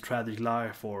have some tragic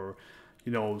life, or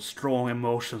strong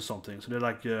emotions, something. So they're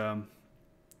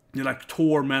like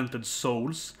tormented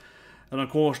souls. And of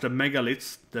course the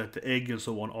megaliths, that the egg and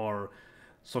so on, are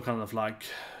so kind of like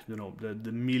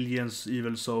the millions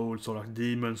evil souls, or like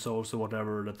demon souls or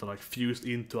whatever, that are like fused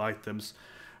into items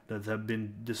that have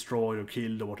been destroyed or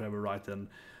killed or whatever, right? And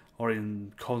are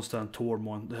in constant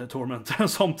torment or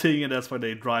something, and that's why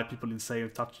they drive people insane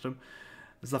and touch them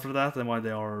and stuff like that, and why they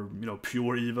are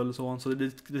pure evil and so on. So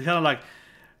it kind of like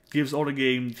gives all the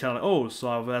game kind of like, oh, so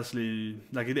I've actually,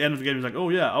 like at the end of the game it's like, oh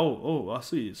yeah, oh I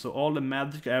see. So all the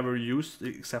magic I ever used,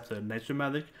 except the nature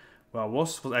magic, where I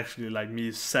was actually like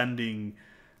me sending,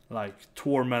 like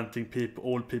tormenting people,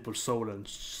 old people's soul, and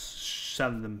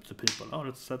send them to people. Oh,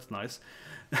 that's nice.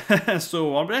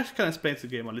 So I'm actually kind of explains the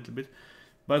game a little bit.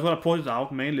 But I want to point it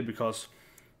out mainly because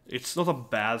it's not a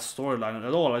bad storyline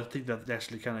at all. I think that it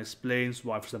actually kind of explains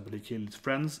why, for example, he killed his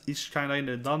friends, each kind of in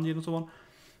the dungeon and so on.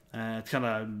 It kind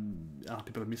of,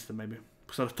 people have missed them maybe.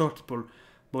 Because I've talked to people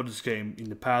about this game in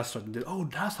the past, and they, oh,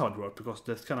 that's how it works, because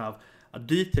that's kind of a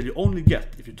detail you only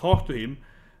get if you talk to him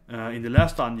in the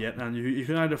last dungeon, and you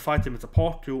can either fight him as a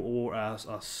party or as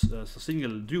a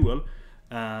single duel.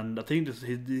 And I think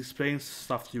he explains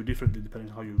stuff to you differently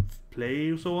depending on how you play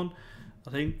and so on, I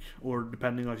think, or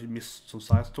depending on if you miss some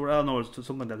side story. I don't know, it's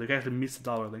something like that. You can actually miss it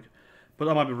out, I think. But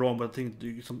I might be wrong, but I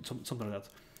think something like that.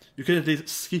 You can at least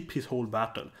skip his whole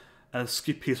battle and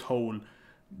skip his whole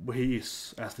where he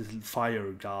is as this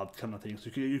fire god kind of thing. So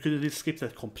you can at least skip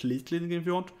that completely in the game if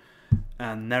you want,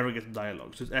 and never get the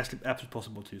dialogue. So it's actually absolutely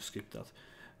possible to skip that.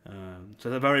 So it's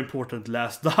a very important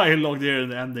last dialogue there in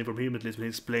the ending from him, at least, when he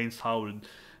explains how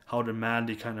the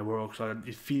magic kind of works, how the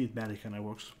infinite magic kind of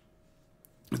works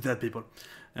with dead people.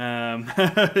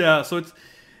 Yeah, so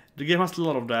the game has a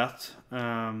lot of that.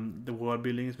 The world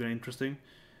building is very interesting.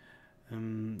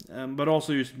 But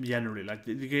also just generally, like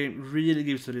the game really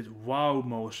gives it this wow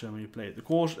motion when you play it. Of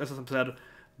course, as I said,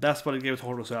 that's why the game is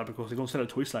hard to sell, because they're gonna sell a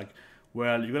twist like,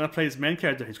 well, you're gonna play this main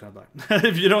character, he's gonna die.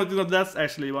 If you don't, that's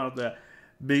actually one of the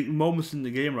big moments in the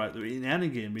game, right? In any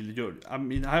game, really good. I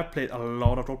mean, I've played a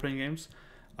lot of role-playing games.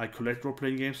 I collect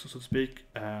role-playing games, so to speak.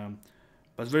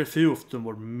 But very few of them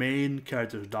were main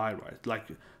characters die, right? Like,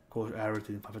 of course,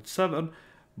 everything in 557.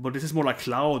 But this is more like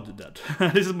Cloud dead.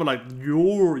 This is more like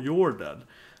you're dead.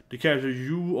 The character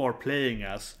you are playing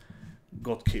as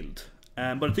got killed.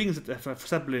 But the thing is that, for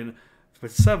example, in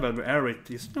 557, where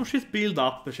Eric is, she's built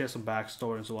up, but she has some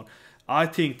backstory and so on. I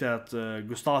think that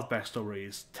Gustav's backstory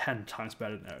is 10 times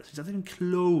better than Eric's. It's not even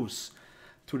close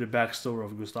to the backstory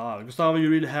of Gustav. Gustav, you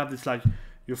really have this like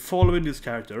you're following this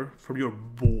character from you're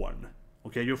born.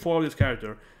 Okay, you're following this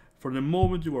character from the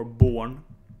moment you are born,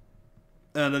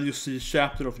 and then you see a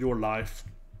chapter of your life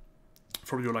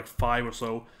from you're like 5 or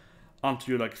so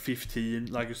until you're like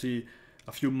 15. Like you see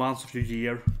a few months of your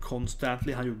year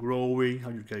constantly, how you're growing, how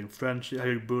you're getting friendship, how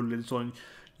you're bullied, and so on.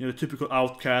 You know, the typical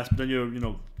outcast, but then you're, you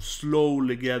know,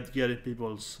 slowly getting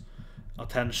people's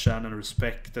attention and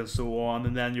respect and so on,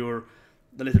 and then you're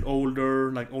a little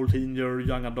older, like old teenager,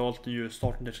 young adult, and you're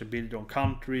starting to actually build your own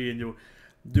country, and you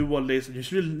do all this, and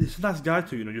it's a nice guy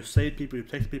too, you know, you save people, you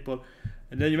protect people,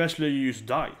 and then eventually you just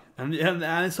die, and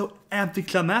it's so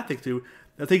anticlimactic too.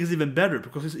 I think it's even better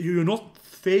because you're not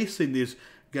facing this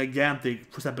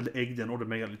gigantic, for example, the Egden or the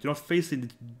Megalith. You're not facing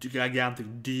the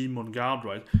gigantic demon god,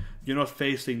 right? You're not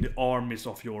facing the armies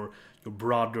of your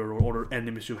brother or other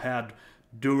enemies you had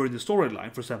during the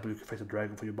storyline. For example, you can face a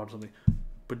dragon for your brother or something,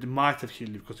 but they might have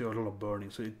killed you because there are a lot of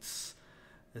burning. So it's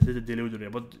a little deluded there,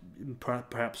 but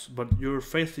perhaps. But you're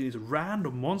facing these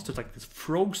random monsters like these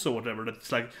frogs or whatever.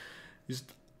 That's like this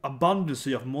abundance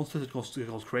of monsters that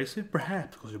goes crazy.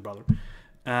 Perhaps because your brother,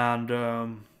 and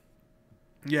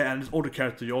yeah, and this other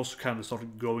character you also kind of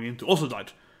started going into also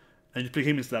died, and you pick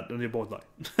him instead, and they both die.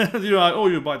 You're like, oh,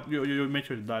 you make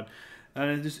sure he died,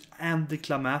 and it's just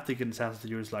anticlimactic in the sense that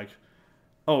you're just like,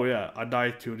 oh yeah, I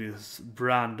died to these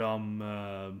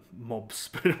random mobs.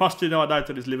 Pretty much, you know, I died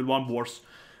to these level 1 boss,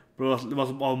 but it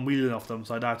was 1 million of them,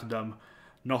 so I died to them,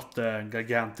 not the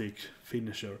gigantic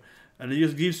finisher. And it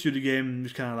just gives you the game,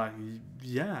 just kind of like,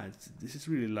 yeah, this is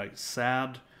really like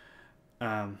sad.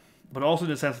 But also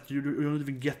in the sense that you don't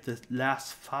even get the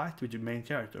last fight with your main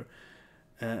character.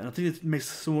 And I think it makes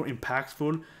it so more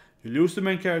impactful. You lose the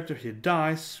main character, he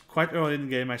dies quite early in the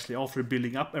game actually, after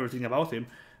building up everything about him.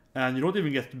 And you don't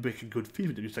even get to make a good feel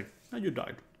with him. It's like, oh, you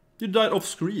died. You died off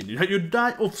screen. You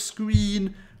died off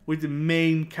screen with the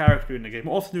main character in the game.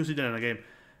 Often you see that in the game.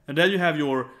 And then you have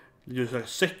your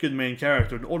second main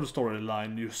character in the other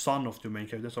storyline, your son of the main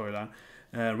character storyline.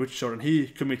 Richard, and he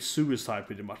commits suicide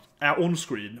pretty much on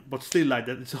screen, but still like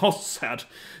that, it's also sad.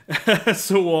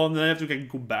 So on, then you have to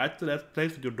go back to that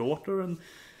place with your daughter, and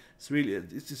it's really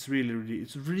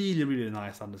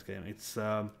nice on this game. It's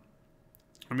I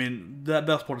mean, the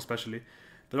best part especially,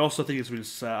 but also I think it's really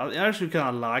sad. I actually kind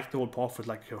of like the whole part of it,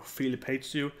 like Philip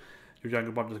hates you, your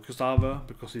younger brother Gustave,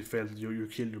 because he felt you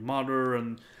killed your mother,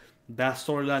 and that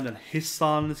storyline, and his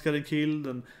son is getting killed,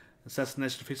 and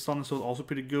assassination of his son is also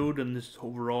pretty good, and this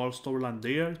overall storyline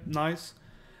there, nice.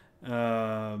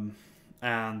 And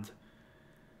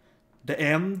the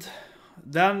end,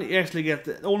 then you actually get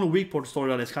the only weak part of the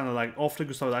storyline is kind of like after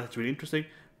Gustav dies, it's really interesting,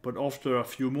 but after a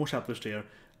few more chapters there,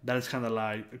 then it's kind of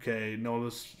like, okay, no,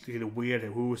 it's really weird.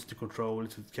 Who is the control?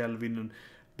 Is it Kelvin? And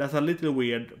that's a little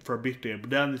weird for a bit there, but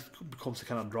then it becomes a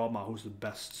kind of drama. Who's the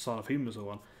best son of him and so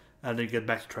on, and then get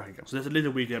back to track again. So that's a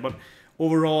little weird there, but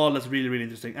overall, that's really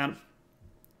interesting. And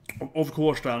of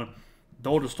course, then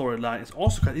the other storyline is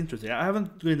also quite interesting. I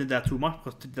haven't gone into that too much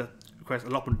because that requires a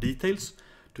lot more details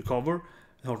to cover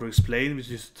and how to explain. Which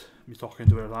is just me talking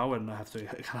to her now, and I have to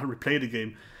kind of replay the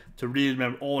game to really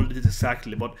remember all of it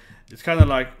exactly. But it's kind of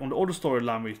like on the other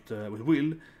storyline with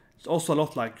Will. It's also a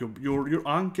lot like your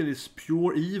uncle is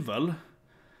pure evil.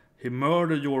 He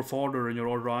murdered your father and your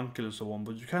older uncle and so on.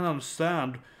 But you kind of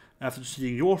understand, after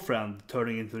seeing your friend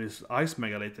turning into this ice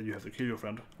megalith, that you have to kill your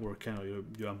friend, or kind of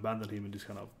you abandon him in this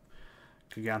kind of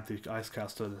gigantic ice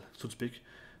castle, so to speak.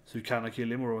 So you kind of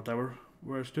kill him or whatever.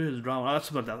 Whereas still he's drowned. That's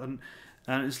about that. And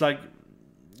it's like,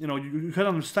 you know, you can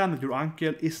understand that your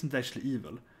uncle isn't actually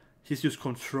evil. He's just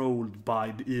controlled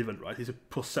by the evil, right? He's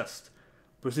possessed.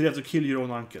 But you have to kill your own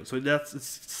uncle. So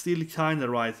it's still kind of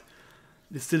right.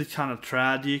 It's still kind of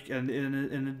tragic, and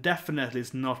it definitely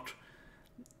is not,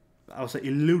 I would say,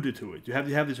 alluded to it. You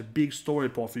have this big story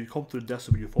part where you come to the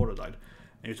desert where your father died,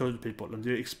 and you talk to people, and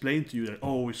they explain to you that,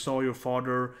 oh, we saw your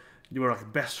father, you were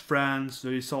like best friends, so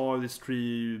you saw these 3,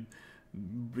 you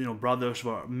know, brothers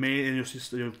were made, and your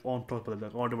sister, your aunt talked about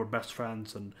that, or they were best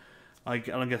friends, and I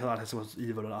don't get how that was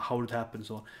evil, and how it happened,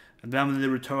 so. And then when they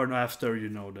return after, you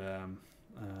know, the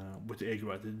with the egg,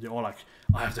 right, they're all like,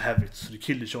 I have to have it, so they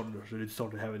killed each other, so they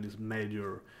started having this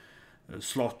major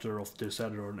slaughter of the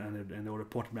settler and the other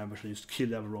party members, and just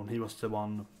killed everyone. He was the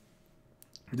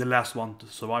last one to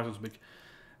survive, so to speak.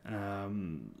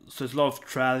 So it's a lot of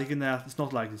tragic in that. It's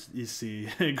not like this easy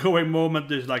going moment.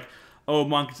 There's like, oh,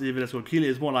 my uncle's evil, let's go kill it.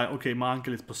 It's more like, okay, my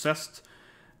uncle is possessed,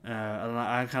 and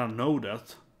I kind of know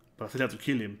that, but I still have to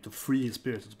kill him to free his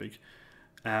spirit, so to speak.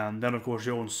 And then, of course,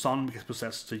 your own son gets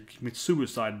possessed, so he commits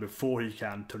suicide before he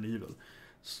can turn evil.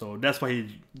 So that's why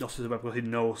he does it, because he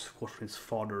knows, of course, from his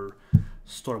father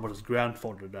story about his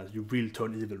grandfather, that you will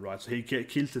turn evil, right? So he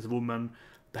kills this woman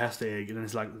that has the egg, and then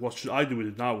he's like, what should I do with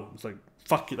it now? It's like,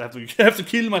 fuck it, I have to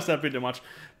kill myself pretty much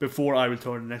before I will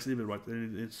turn the next evil, right?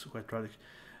 It's quite tragic.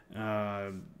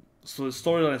 So the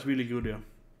storyline is really good here.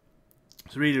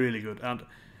 It's really, really good.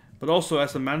 But also,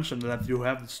 as I mentioned, that you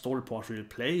have the story part where you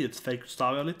play, it's fake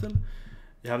Saga a little.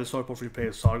 You have the story part where you play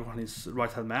as Saga and his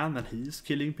right-hand man, and he's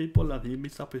killing people, and he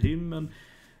meets up with him, and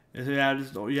you have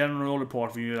this general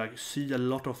part where you like see a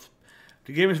lot of...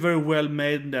 The game is very well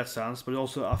made in that sense, but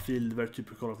also I feel very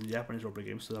typical of the Japanese RPG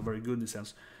games that are very good in this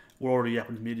sense, or the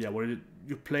Japanese media, where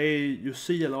you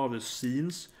see a lot of the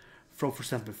scenes from, for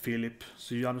example, Philip,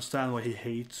 so you understand why he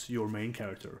hates your main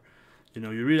character. You know,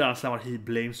 you really understand why he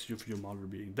blames you for your mother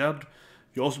being dead.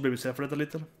 You also blame yourself for that a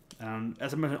little, and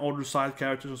as I mentioned, other side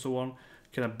characters and so on,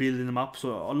 kind of building them up. So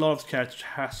a lot of the characters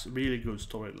has really good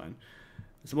storyline.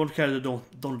 Some other characters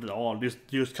don't at all,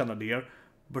 just kind of there,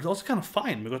 but it's also kind of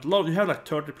fine, because a lot you have like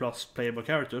 30 plus playable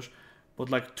characters, but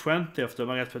like 20 of them,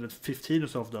 I guess 15 or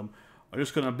so of them, are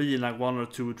just gonna be in like 1 or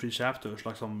 2 or 3 chapters,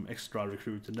 like some extra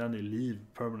recruit, and then they leave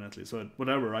permanently. So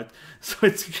whatever, right? So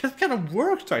it kind of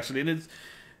worked actually, and it's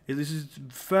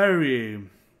very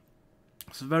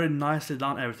nicely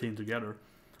done, everything together.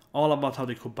 All about how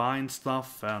they combine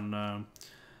stuff, and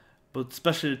but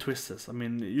especially the twists. I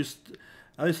mean, just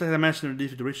like I mentioned in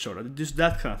Defeat the Richard, just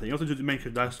that kind of thing. You also do the main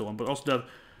character die so on, but also that,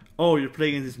 oh, you're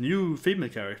playing this new female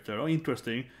character, oh,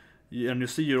 interesting, and you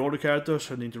see your older characters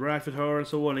and interact with her and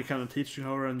so on, and kind of teaching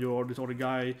her and your this other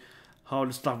guy how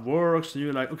the stuff works, and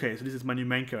you're like, okay, so this is my new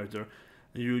main character.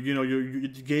 And you know,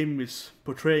 the game is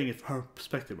portraying it from her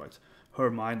perspective, right?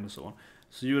 Her mind and so on.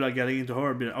 So you're like getting into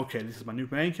her, being like, okay, this is my new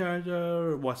main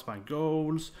character, what's my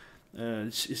goals?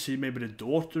 Is she maybe the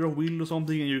daughter of Will or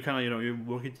something? And you kind of, you know, you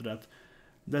work into that.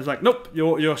 There's like, nope,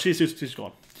 she's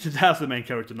gone. That's the main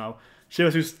character now. She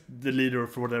was just the leader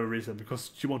for whatever reason,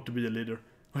 because she wanted to be the leader.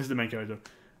 Who's the main character?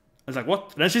 It's like,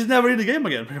 what? And then she's never in the game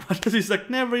again. She's like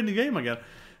never in the game again.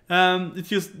 It's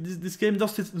just this game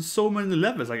does it in so many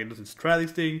levels. Like it does its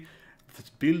strategy thing, its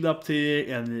build up thing,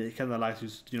 and it kind of like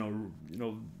just you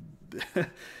know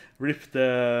rip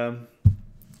the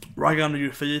rug under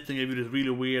your feet and give you this really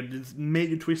weird, this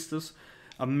major twisters,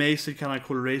 amazing kind of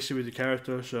coloration with the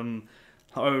characters and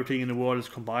how everything in the world is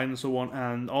combined and so on,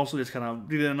 and also this kind of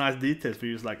really nice details where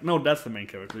you're just like, no, that's the main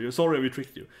character. You're sorry we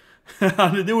tricked you,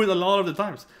 and they do it a lot of the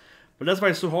times. But that's why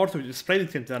it's so hard to explain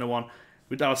it to anyone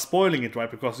without spoiling it, right?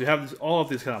 Because you have all of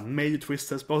these kind of major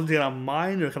twisters, but also kind of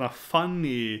minor, kind of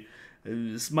funny,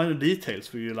 minor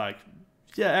details where you're like,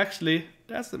 yeah, actually,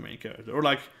 that's the main character, or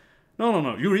like,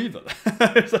 no, you're evil.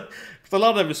 It's a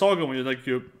lot of the Saga when you're like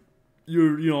you're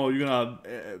gonna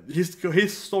his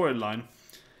storyline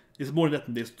is more than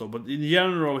this though. But in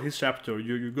general, his chapter,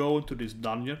 you go into this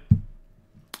dungeon,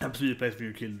 absolutely place where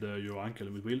you killed your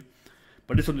uncle with Will.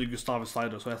 But this one is Gustav's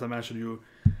side, so as I mentioned, you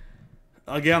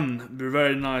again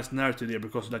very nice narrative there,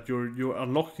 because that you're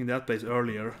unlocking that place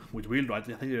earlier with Will, right?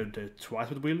 I think you're twice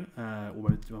with Will, or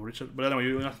with Richard. But anyway,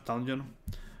 you're in that dungeon,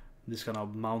 this kind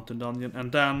of mountain dungeon,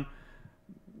 and then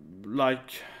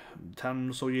like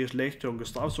 10 or so years later on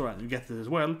Gustav's story, you get it as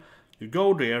well. You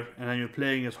go there, and then you're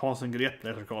playing as Hans and Grete,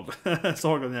 they're called,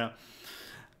 Sargon, yeah.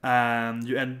 And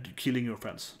you end killing your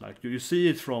friends. Like you see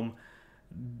it from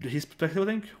his perspective, I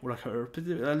think, or like her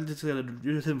perspective.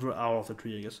 You see him for an hour after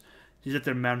 3, I guess. He's at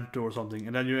their mentor or something,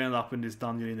 and then you end up in this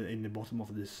dungeon in the bottom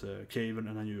of this cave, and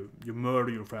then you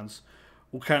murder your friends.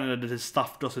 What kind of this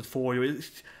stuff does it for you?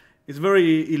 It's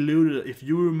very eluded if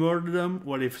you murder them,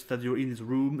 or if that you're in this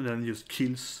room and then it just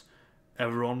kills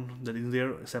everyone that is in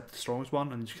there except the strongest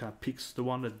one, and it kind of picks the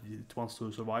one that it wants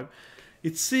to survive.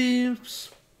 It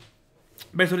seems,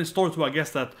 based on the story too, I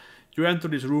guess, that you enter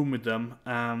this room with them,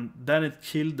 and then it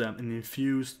killed them and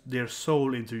infused their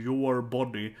soul into your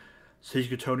body, so you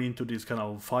could turn into this kind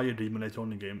of fire demon later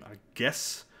on in the game, I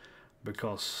guess.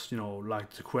 Because, you know,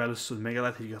 like the Quells and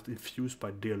Megalith, he got infused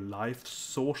by their life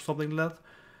source, something like that.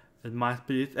 It might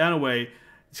be it. Anyway,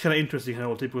 it's kind of interesting,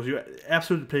 because you're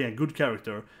absolutely playing a good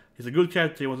character. He's a good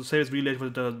character. He wants to save his village,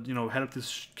 with help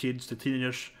these kids, the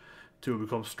teenagers, to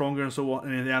become stronger and so on.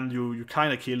 And in the end, you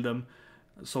kind of kill them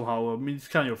somehow. I mean, it's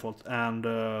kind of your fault. And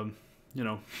then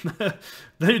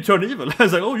you turn evil. I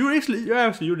was like, oh, you're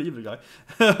the evil guy.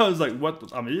 I was like,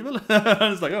 what? I'm evil? I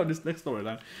was like, oh, this next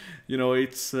storyline.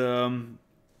 It's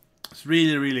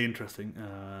really, really interesting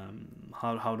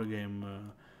how the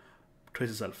game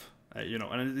portrays itself.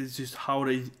 And it's just how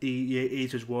the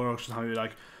ages works, and how you're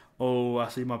like, oh, I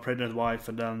see my pregnant wife,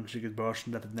 and then she gets burst,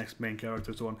 and that's the next main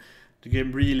character, and so on. The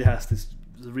game really has this,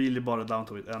 really brought it down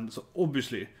to it. And so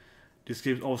obviously, this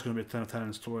game's always going to be a 10 out of 10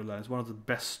 in storyline. It's one of the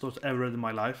best stories I've ever read in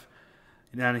my life.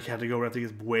 In any category, I think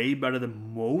it's way better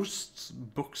than most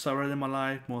books I've read in my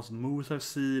life, most movies I've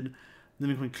seen.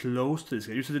 Never even close to this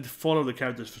game. Usually they follow the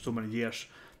characters for so many years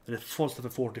that it follows them for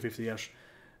 40, 50 years.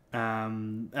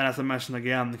 And as I mentioned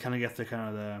again, they kind of get the kind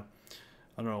of the,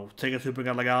 I don't know, take a Super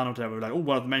Galagano or whatever, like, oh,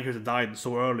 well, the main character died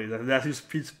so early. That is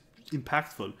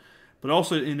impactful. But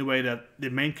also in the way that the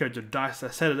main character dies. I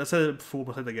said it before,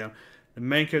 but I said it again. The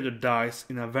main character dies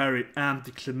in a very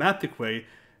anticlimactic way,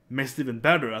 makes it even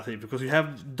better, I think, because you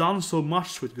have done so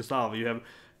much with Gustavo. You have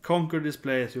conquered this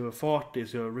place, you have fought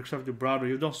this, you have recovered your brother,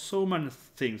 you've done so many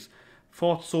things,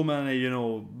 fought so many, you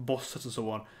know, bosses and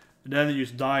so on. And then you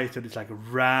just die to this like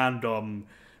random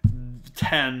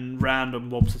 10 random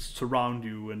mobs that surround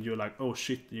you, and you're like, oh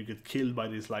shit, you get killed by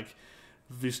this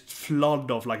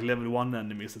flood of like level 1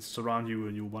 enemies that surround you,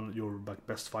 and you're like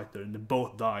best fighter, and they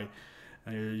both die,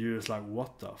 and you're just like,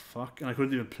 what the fuck? And I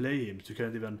couldn't even play him, so you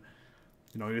can't even,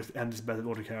 you know, you just end this battle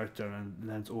with the character and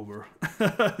then it's over.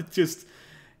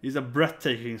 It's a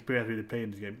breathtaking experience really playing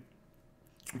this game.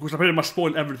 Of course, I pretty much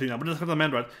spoiled everything now, but that's what I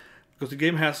meant, right? Because the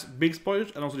game has big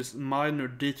spoilers and also these minor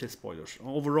detail spoilers.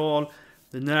 Overall,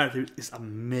 the narrative is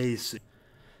amazing.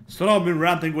 So now I've been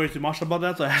ranting way too much about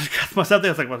that, so I had to cut myself there.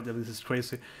 I was like, what, this is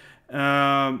crazy.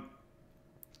 But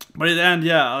in the end,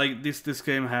 yeah, like this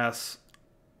game has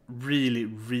really,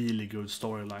 really good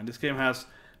storyline. This game has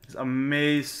this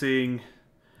amazing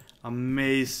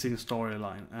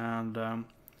storyline, and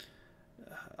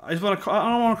I don't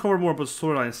want to cover more about the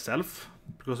storyline itself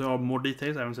because there are more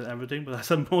details. I haven't said everything, but I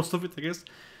said most of it, I guess.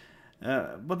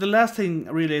 But the last thing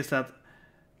really is that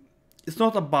it's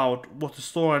not about what the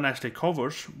storyline actually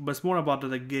covers, but it's more about that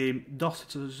the game does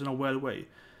it in a well way.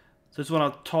 So I just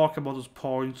want to talk about those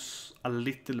points a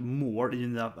little more,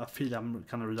 even though I feel I'm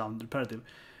kind of redundant, repetitive.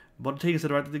 But the thing is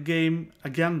that, right, the game,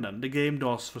 again then, the game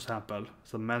does, for example,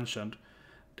 as I mentioned,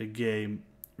 the game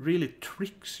really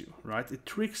tricks you, right? It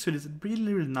tricks you in this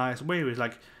really, really nice way where it's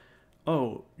like,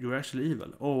 oh, you're actually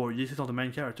evil. Oh, this is not the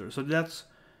main character. So that's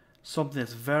something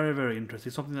that's very, very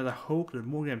interesting. Something that I hope that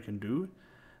more game can do.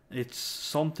 It's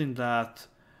something that,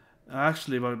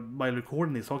 actually, by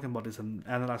recording this, talking about this and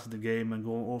analyzing the game and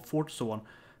going forward and so on,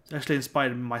 it's actually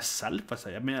inspired myself, I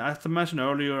say. I mean, as I mentioned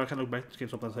earlier, I can look back to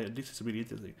games and say, this is really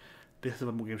interesting. This is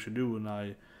what more games should do, and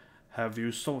I have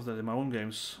used some of that in my own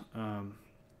games. I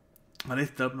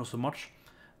didn't help not so much,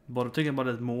 but thinking about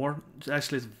it more, it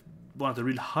actually is one of the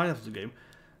real highlights of the game.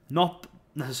 Not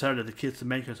necessarily the kids, the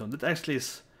main character. That actually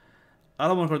is, I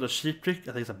don't want to call it a cheap trick,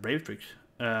 I think it's a brave trick,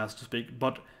 so to speak,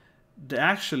 but the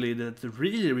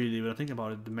really, really, when I think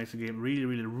about it, that makes the game really,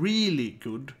 really, really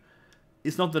good,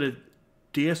 it's not that it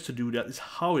dares to do that, it's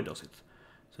how it does it.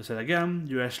 So I said again,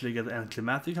 you actually get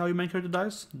anticlimactic how your main character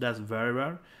dies, that's very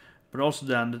rare. But also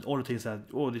then all the things that,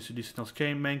 oh, this is not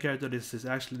main character, this is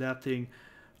actually that thing,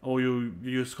 or you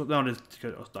use down this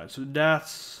character died. So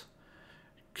that's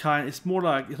it's more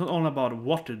like, it's not only about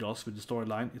what it does with the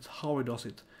storyline, it's how it does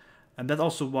it. And that's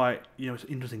also why, you know, it's an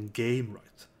interesting game,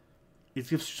 right? It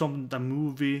gives you something that a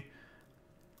movie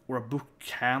or a book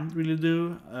can't really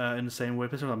do in the same way,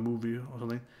 especially a movie or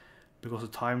something, because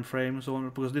of the time frame and so on.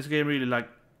 Because this game really, like,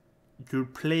 you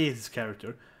play this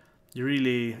character, you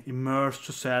really immerse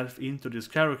yourself into this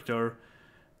character,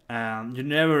 and you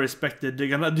never expected they're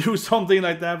gonna do something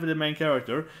like that with the main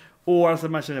character. Or as I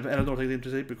mentioned, I don't think it's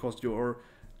interesting because you're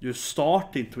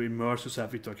starting to immerse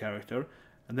yourself into a character,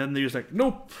 and then they're just like,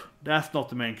 nope, that's not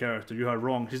the main character, you are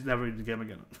wrong, he's never in the game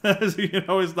again. So, you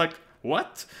know, it's like,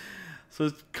 what? So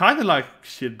it's kind of like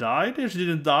she died, or she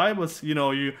didn't die, but you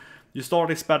know, you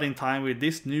start spending time with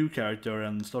this new character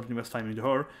and start to invest time into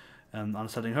her, and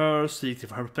understanding her, seeing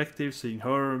from her perspective, seeing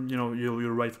her, you know,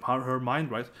 you're right from her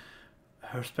mind, right?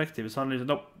 Her perspective is suddenly,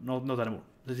 nope, not anymore.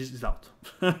 This is out.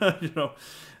 You know,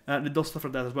 and it does stuff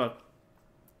like that as well.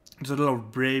 There's a lot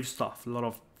of brave stuff, a lot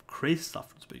of crazy stuff,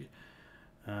 so to speak.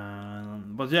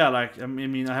 But yeah, like, I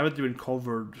mean, I haven't even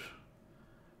covered.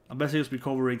 I'm basically just be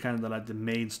covering kind of like the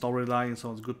main storyline,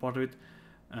 so it's a good part of it.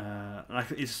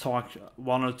 Like, it's talk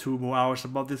 1 or 2 more hours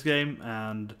about this game,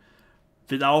 and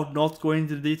without not going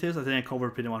into the details, I think I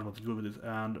covered pretty much what's good with it.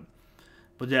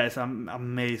 But yeah, it's an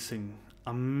amazing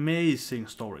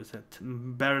story set.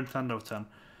 Very 10 out of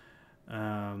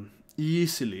 10.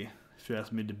 Easily, if you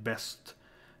ask me, the best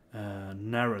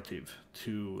narrative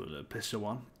to the PlayStation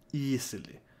 1.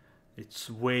 Easily. It's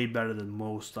way better than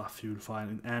most stuff you'll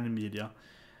find in any media.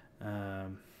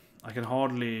 I can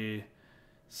hardly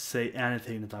say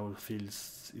anything that I would feel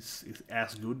is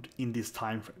as good in this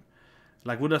time frame.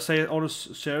 Like, would I say all the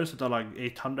series that are like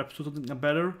 800 episodes or something are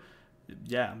better?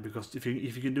 Yeah, because if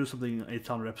you can do something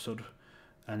 800 episode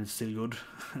and it's still good.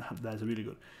 That's really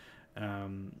good.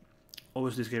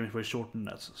 Obviously, this game is very short than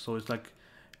that, so it's like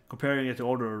comparing it to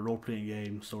other role-playing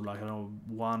games, or like, I don't know,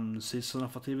 one season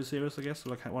of a TV series, I guess,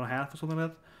 or like 1.5 or something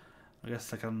like that. I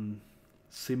guess like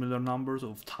similar numbers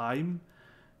of time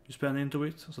you spend into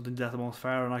it, so I think that's the most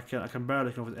fair, and I can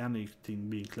barely come up with anything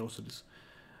being close to this.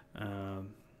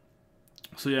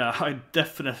 So yeah, I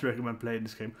definitely recommend playing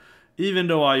this game, even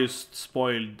though I just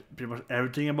spoiled pretty much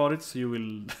everything about it, so you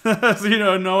will so you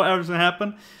know everything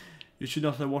happened. You should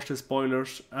not have watched the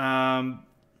spoilers.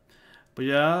 But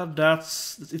yeah,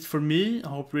 that's it for me. I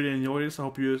hope you really enjoy this. I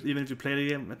hope you, even if you play the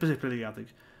game, especially play the game,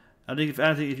 I think if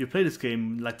anything, if you played this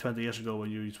game like 20 years ago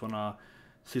and you just wanna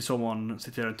see someone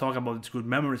sit here and talk about its good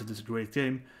memories of this great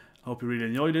game, I hope you really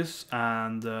enjoy this,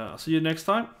 and I'll see you next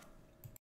time.